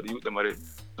youth, them are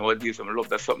nowadays, I love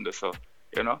that something there, so,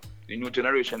 you know, the new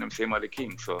generation, them say, the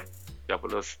king, so, you have to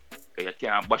just, you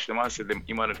can't bash them and say them,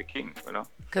 him are the king, you know.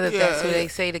 Because if that's who they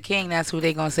say the king, that's who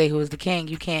they going to say who's the king.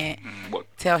 You can't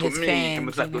tell to his me, fans, him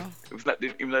is not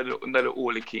the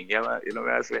only king. Yeah, you know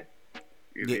what I say?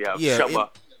 You have Shabba.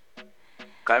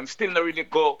 Cause I'm still not really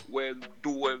go where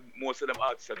most of them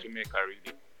artists at Jamaica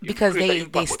really. Because they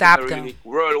stopped them. Really,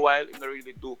 worldwide, they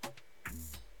really do.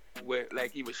 Where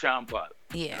like even Sean Paul.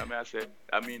 Yeah. You know what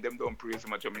I mean, them don't praise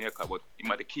him at Jamaica, but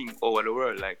him are the king over the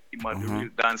world. Like him are the real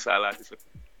dancehall artist.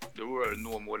 The world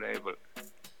know more than ever.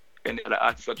 Any other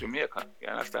artists at Jamaica, you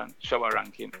understand? Shabba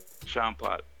Rankin, Sean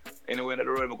Paul. Anywhere in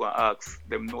the world, I'm going to ask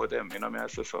them, know them, you know what I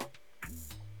say? So,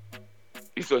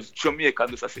 it's just Jamaica,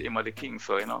 just as him are the king,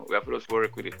 so, you know, we have to just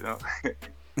work with it, you know?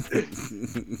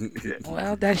 Yeah.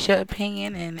 Well, that's your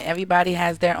opinion, and everybody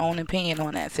has their own opinion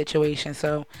on that situation,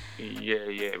 so. Yeah,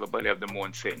 everybody have their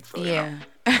own saying, so, yeah.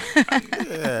 You know?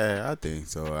 Yeah, I think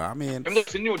so. I mean.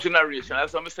 It's a new generation,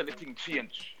 that's why I say the thing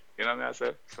change, you know what I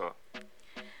say? So.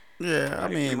 Yeah, I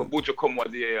mean. If a butcher come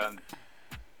one day and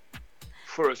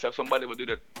first have somebody will do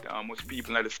that, most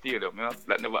people in the stadium, you know,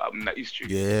 that never happened in the history.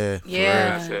 Yeah.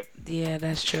 Yeah,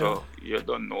 that's true. So you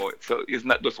don't know it. So it's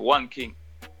not just one king.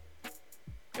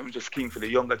 I'm just king for the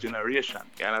younger generation.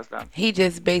 You understand? He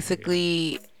just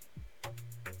basically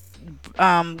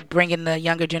bringing the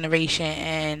younger generation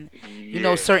and you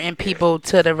know certain people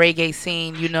to the reggae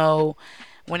scene. You know,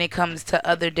 when it comes to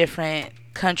other different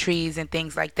countries and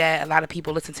things like that, a lot of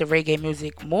people listen to reggae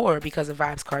music more because of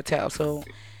Vybz Kartel. So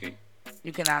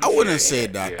you can. I wouldn't say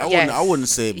that. I wouldn't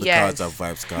say because of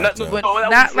Vybz Kartel.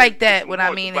 Not like that. What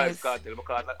I mean is, because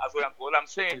what I'm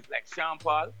saying is like Sean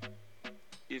Paul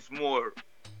is more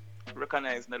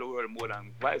recognized in the world more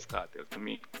than Vybz Kartel to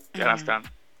me. You understand?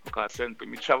 Because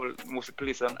me travel most of the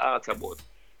places and ask about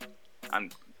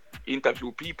and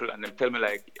interview people and them tell me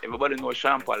like everybody knows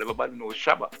Sean Paul, everybody knows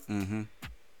Shabba.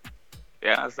 You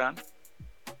understand?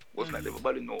 But not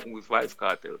everybody knows who is Vybz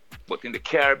Kartel. But in the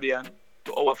Caribbean,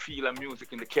 to our feel of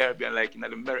music in the Caribbean, like in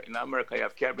America, you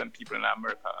have Caribbean people in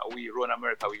America. We run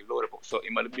America, we load up. So he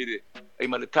might be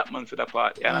the top man for that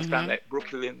part. You understand? Like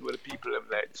Brooklyn, where the people have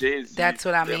like Jay-Z. That's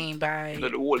what I mean by the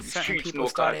whole certain streets people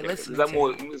started listening to.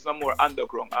 It's a more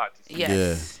underground artist.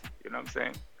 Yes. You know what I'm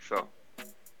saying? So.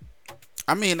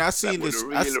 I mean, I seen this. The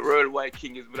real worldwide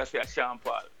king is, but I say Sean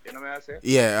Paul. You know what I say?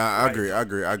 Yeah, I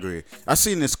agree. I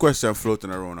seen this question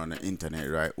floating around on the internet,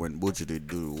 right? When Buju did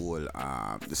do the whole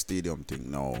the stadium thing.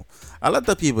 No, a lot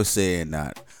of people saying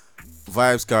that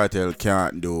Vybz Kartel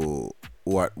can't do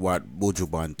what Buju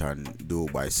Banton do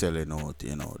by selling out,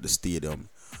 you know, the stadium.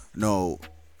 No,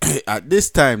 at this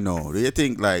time, no. Do you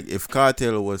think like if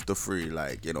Kartel was to free,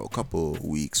 like you know, a couple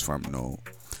weeks from now?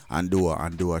 And do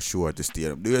a show at the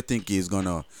stadium. Do you think he's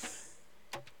gonna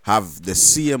have the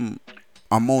same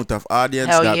amount of audience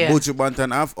that Buju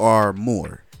Banton have, or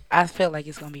more? I feel like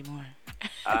it's gonna be more.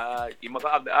 He might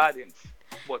have the audience,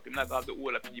 but he not have the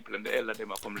older people and the elder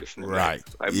them come listening. Right.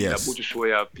 I mean, yes. Buju show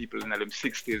you have people in them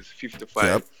 60s,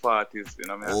 55, 40s. You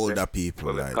know what I mean? Older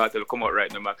people. But like. Kartel come out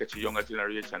right now, market your younger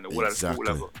generation, the whole exactly.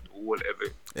 school, the whole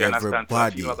you understand? So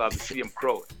he not have the same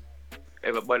crowd.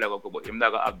 Everybody will go, but him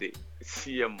not gonna have the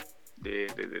same the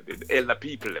elder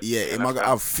people. Yeah, him not gonna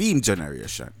have theme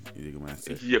generation.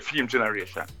 Yeah, theme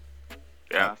generation.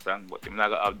 You understand? But him not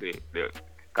gonna have the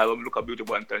because when we look at Buju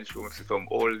Banton show, we see some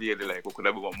old lady like who could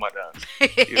have been my mother.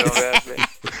 You know what I'm saying?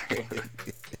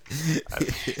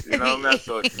 You know what I mean?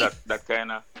 So that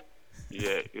kind of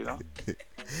you know.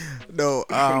 No,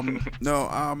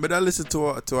 but I listen to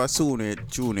a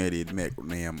tune they did make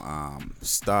name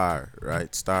Star,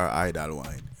 right? Star Idol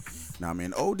Wine. Now I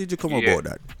mean, how did you come about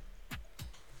that?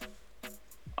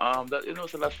 That you know,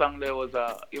 so that song there was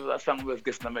it was a song was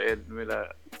guessing in my head. Me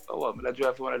like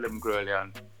drive one of them girls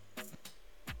and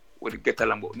would get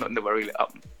along, but nothing never really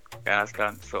happened. You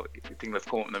understand? So the thing that's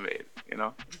come up in my head, you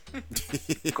know.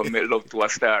 Come make love to a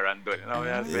star and done, you know what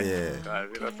I'm saying? Yeah. Because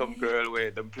you know some girl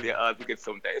where them play hard to get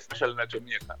sometimes, especially in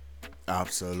Jamaica.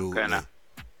 Absolutely. Kind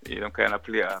of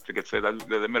play hard to get so that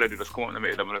the melody just come up in my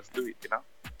head, I'm gonna do it, you know.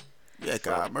 Yeah,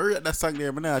 cause I'm rate that song there,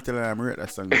 I'm not telling I'm rate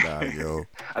that song there, yo.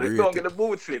 And you don't get the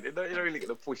boots in, you don't really get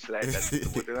the push like that,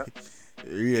 you know.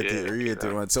 Rate it,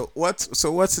 man. So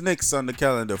what's next on the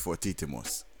calendar for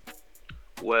Titimos?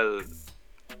 Well,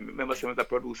 remember I'm a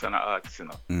producer and an artist, you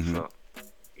know.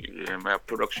 So my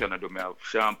production I do, I have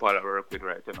Sean Paul I work with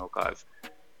right now, cause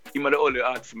he's the only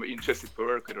artist I'm interested to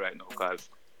work with right now, cause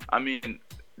I mean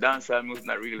dancehall music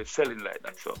not really selling like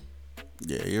that, so.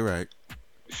 Yeah, you're right.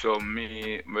 So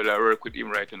me when I work with him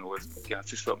right now was can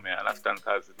assist me, I understand,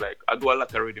 cause it's like I do a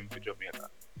lot of rhythm for Jamaica,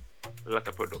 a lot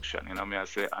of production, you know what I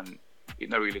say, and it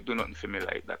not really do nothing for me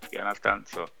like that, you understand?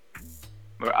 So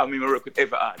I mean I work with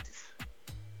every artist,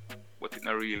 but it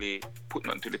not really put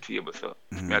nothing to the table. So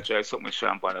I try something with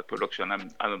Sean Paul that production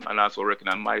and also working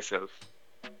on myself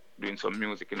doing some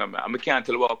music, you know. I can't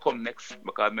tell what will come next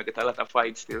because I get a lot of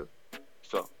fights still.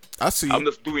 So I see. I'm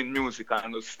just doing music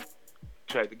and just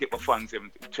try to get my fans,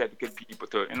 try to get people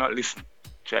to, you know, listen.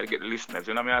 Try to get the listeners,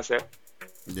 you know what I say?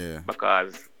 Yeah.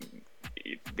 Because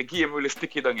the game really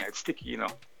sticky down here. It's sticky, you know.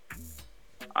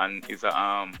 And it's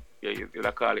a you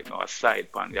call it now a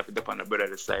side pan. You have to depend on the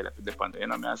brother side, you have to depend on, you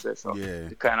know what I say? So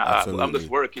it's kinda hard. I'm just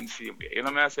working same way, you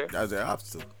know what I say? As I have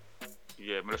to.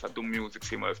 Yeah, I just do music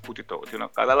same way, just put it out, you know.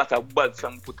 Cause a lot of bad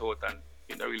songs put out and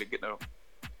you don't really get no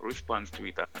response to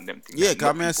it and them things. Yeah,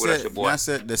 cause I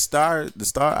said the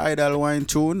star idol wine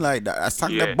tune like that. I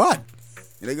sang the bad.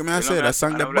 You know what I said? I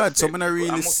sang the bad. So I don't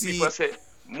really see. People say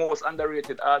most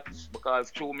underrated artists because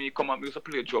through me come up, we used to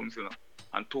play drums, you know,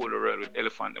 and tour the world with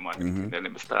Elephant them and then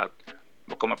they start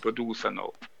become a producer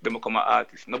now. Then become an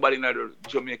artist. Nobody in the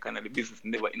Jamaica and the business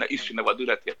never in the history never do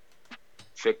that yet.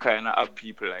 So you kinda have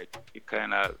people like you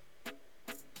kinda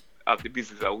have the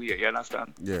business aware, you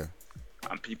understand? Yeah.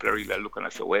 And people are really looking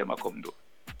and say, where am I come do?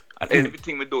 And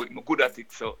everything we do, I'm good at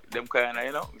it. So them kinda,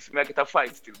 you know, I get a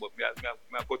fight still, but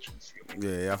I go through.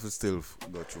 Yeah, you have to still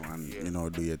go through and you know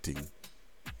do your thing.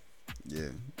 Yeah.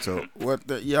 So what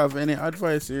you have any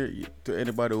advice here to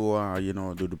anybody who you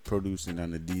know do the producing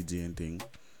and the DJing thing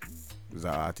as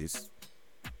an artist?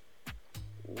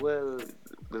 Well,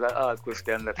 there's an hard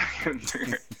question that I can to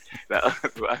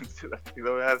answer that, you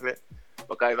know what I say?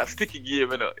 Because it's a sticky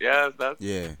game, you know. You understand?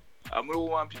 Yeah. I don't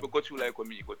want people go through like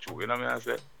me go through, you know what I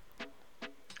say?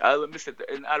 I always said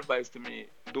an advice to me,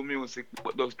 do music,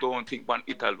 but just don't think about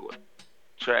it alone.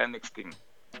 Try the next thing.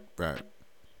 Right.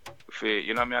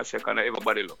 You know what I say? Because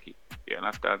everybody lucky. You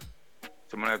understand?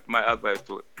 So my advice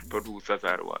to producers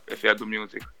are what? If you do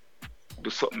music, do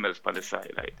something else on the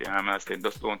side. Like, you know what I say?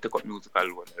 Just don't take up music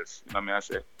alone else. You know what I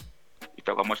say? It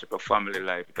have much of your family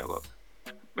life. It have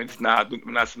when it's not,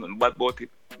 I'm not saying nothing bad about it,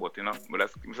 but you know, but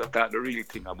that's talk the real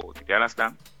thing about it. You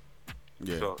understand?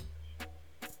 Yeah. So,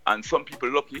 and some people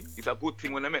lucky, it's a good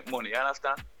thing when they make money, you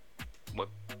understand? But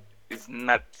it's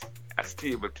not a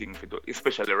stable thing to do,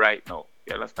 especially right now.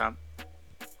 You understand?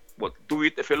 But do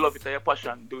it if you love it and your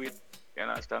passion, do it. You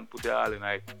understand? Put your all in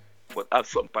it. But have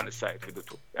something on the side to do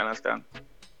too. You understand?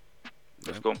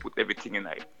 Just don't put everything in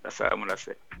it. That's what I'm gonna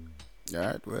say.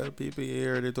 Alright, well people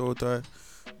heard it out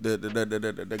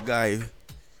the guy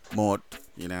Mott,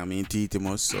 you know what I mean,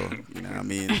 Titimus, so you know what I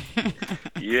mean.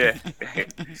 Yeah.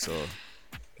 So you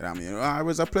know what I mean, it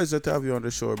was a pleasure to have you on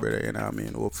the show, brother, you know what I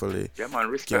mean. Hopefully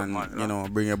can you know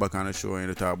bring you back on the show and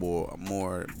to talk about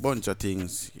more bunch of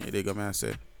things. You dig what I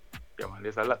say? Yeah man,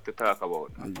 there's a lot to talk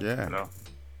about, man. Yeah. You know?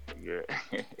 Yeah.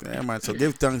 Yeah man, so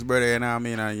give thanks, brother, you know what I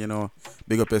mean, and you know,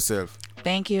 big up yourself.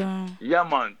 Thank you. Yeah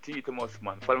man, Titimus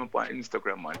man. Follow me on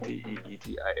Instagram man,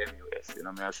 TEETIMUS, you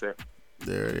know what I say?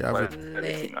 There you have it.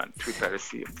 Everything on Twitter the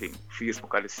same thing,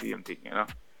 Facebook are the same thing, you know.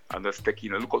 And just take,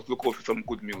 you know, look out for some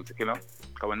good music, you know.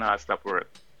 Because we not stop work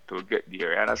to get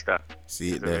there, you understand?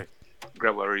 See it there.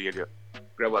 Grab a radio,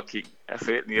 grab a king. That's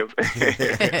it, name.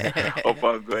 Up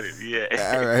and got it,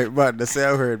 yeah. Alright, man, that's what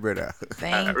I heard, brother.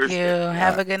 Thank you.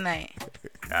 Have a good night.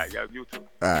 Yeah, you too.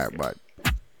 Alright, bud.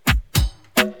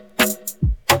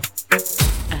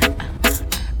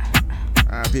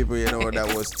 People, you know,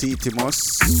 that was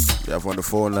Titimus. You have on the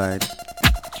phone line.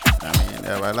 I mean, they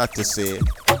have a lot to say.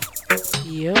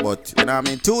 Yep. But, you know what I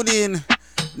mean, tune in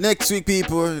next week,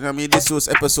 people. You know what I mean, this was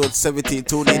episode 17.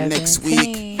 Tune in next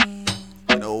week.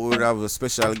 You know, we'll have a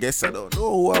special guest. I don't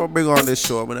know who I'll bring on this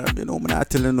show. But, you know, I'm not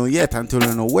telling you yet until,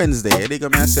 you know, Wednesday. You dig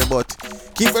what I say? But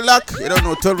keep it locked. You don't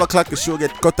know, 12 o'clock the show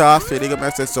get cut off. You dig what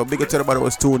I say? So big up to everybody who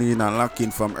was tuning in and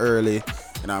locking from early.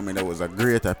 You know what I mean? That was a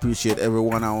great. I appreciate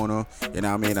everyone I wanna. You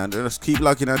know what I mean? And just keep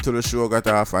locking until the show got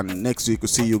off. And next week we'll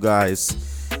see you guys.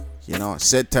 You know,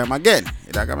 set time again.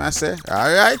 You know what I say?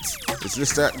 Alright. It's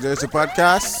just the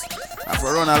podcast. I have to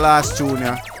run a last tune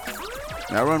here.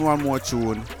 I run one more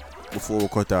tune before we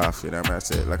cut off. You know what I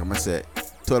say? Like I'm say,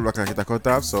 12 o'clock it cut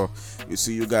off. So we'll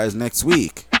see you guys next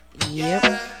week. Yep.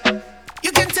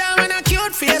 You can tell when a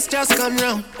cute face just come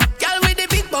round. Girl with the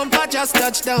big bumper just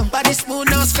touch down. Body smooth,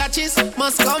 no scratches,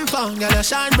 must compound. Girl, you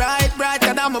shine bright,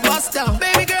 cause I'm a bust down.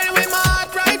 Baby girl, with my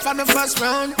heart right from the first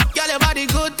round. Girl, your body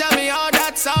good, tell me how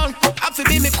that sound. Have to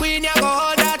be me queen, you go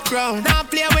hold that crown. Now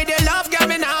play with your love, girl,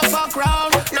 me now fuck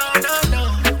round. No.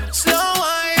 Slow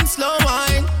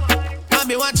wine. I'll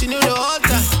be watching you the whole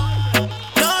time.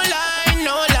 No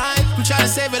lie. I'm trying to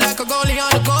save it like a goalie on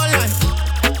the goal line.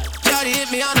 Shawty hit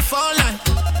me on the phone line.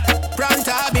 Pronto,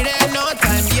 I'll be there in no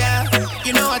time, yeah.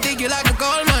 You know I dig you like a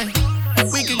gold mine.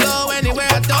 We can go anywhere,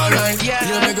 I don't mind, yeah.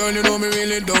 Yeah, my girl, you know me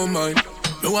really don't mind.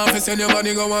 The You want to send your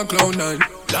body go on cloud nine.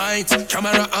 Lights,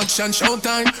 camera, action,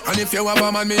 showtime. And if you have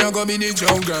a man, me I go be the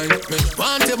Joe grind. Me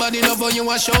want your body love for you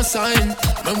a show sign.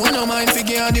 Me wanna mind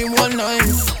figure the one line.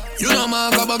 You know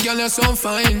my go but girl you're so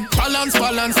fine.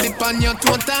 Balance, tip on your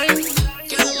toe time.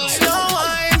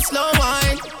 Slow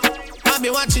wine. I be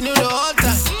watching you the whole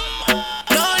time.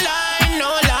 No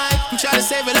lie. I'm trying to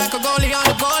save it like a goalie on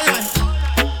the goal line.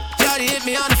 Jody hit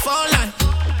me on the phone line.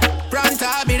 Pronto,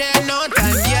 I'll be there in no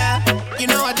time, yeah. You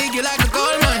know I dig you like a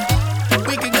gold mine.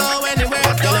 We could go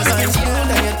anywhere. Don't mind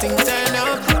smooth and your thing turn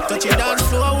up. Touch your dance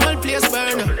floor, whole place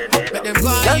burn up. Let them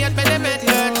go and yet, let them hurt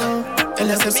up.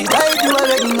 Unless them see like you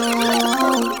already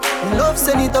know. Love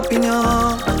send it up in you.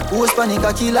 Who's panic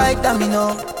a key like that, me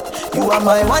know. You are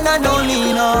my one and only,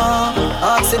 you know.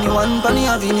 Ask anyone for me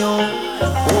having you.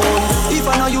 Oh, if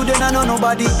I know you, then I know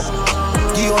nobody.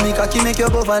 Give me cocky, make you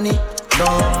go funny. No,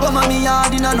 come on me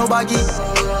yard in a no baggy.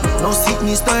 No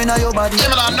sickness turn on your body. Yeah,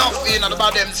 man, enough, you know,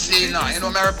 about them scene, you know,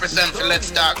 me represent the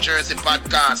Let's Talk Jersey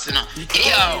podcast, you know.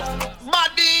 Yo,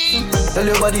 body. Tell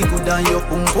your body good and your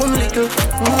pum pum little.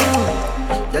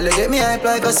 Girl, you get me hype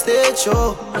like a stage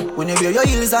show. When you wear your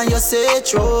heels and you say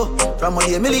true. From when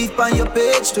you me leave on your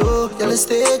page too. Girl, you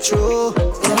stay true.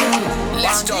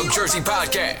 Let's Talk Jersey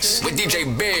podcast with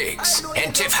DJ Biggs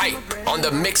and Tiff Hype on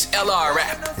the Mix LR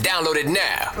app. Download it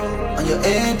now. On your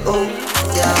end, oh,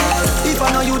 yeah. If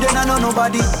I know you, then I know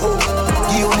nobody. Oh,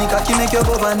 give me cocky, make you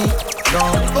go funny. No,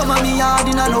 come on me yard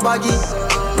in a no baggy.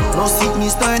 No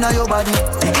sickness turn on your body.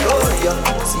 Victoria,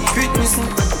 secret missing.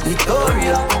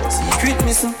 Victoria, secret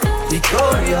missing.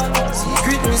 Victoria,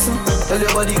 secret missing. Tell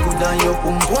your body good and your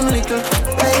pum pum little.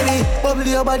 Baby, bubble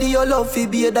your body, your love fi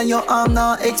beard and your arm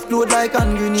now explode like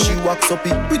an grenade. She walks up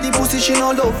it, pretty pussy she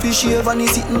no love fi shave and he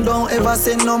sitting down ever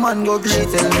send no man go green.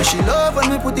 She tell me she love when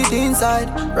me put it inside.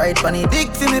 Right panny dick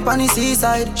fi me panny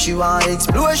seaside. She want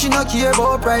explore, she no care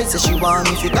about price. Say she want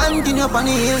me fi continue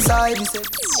panny hillside. He said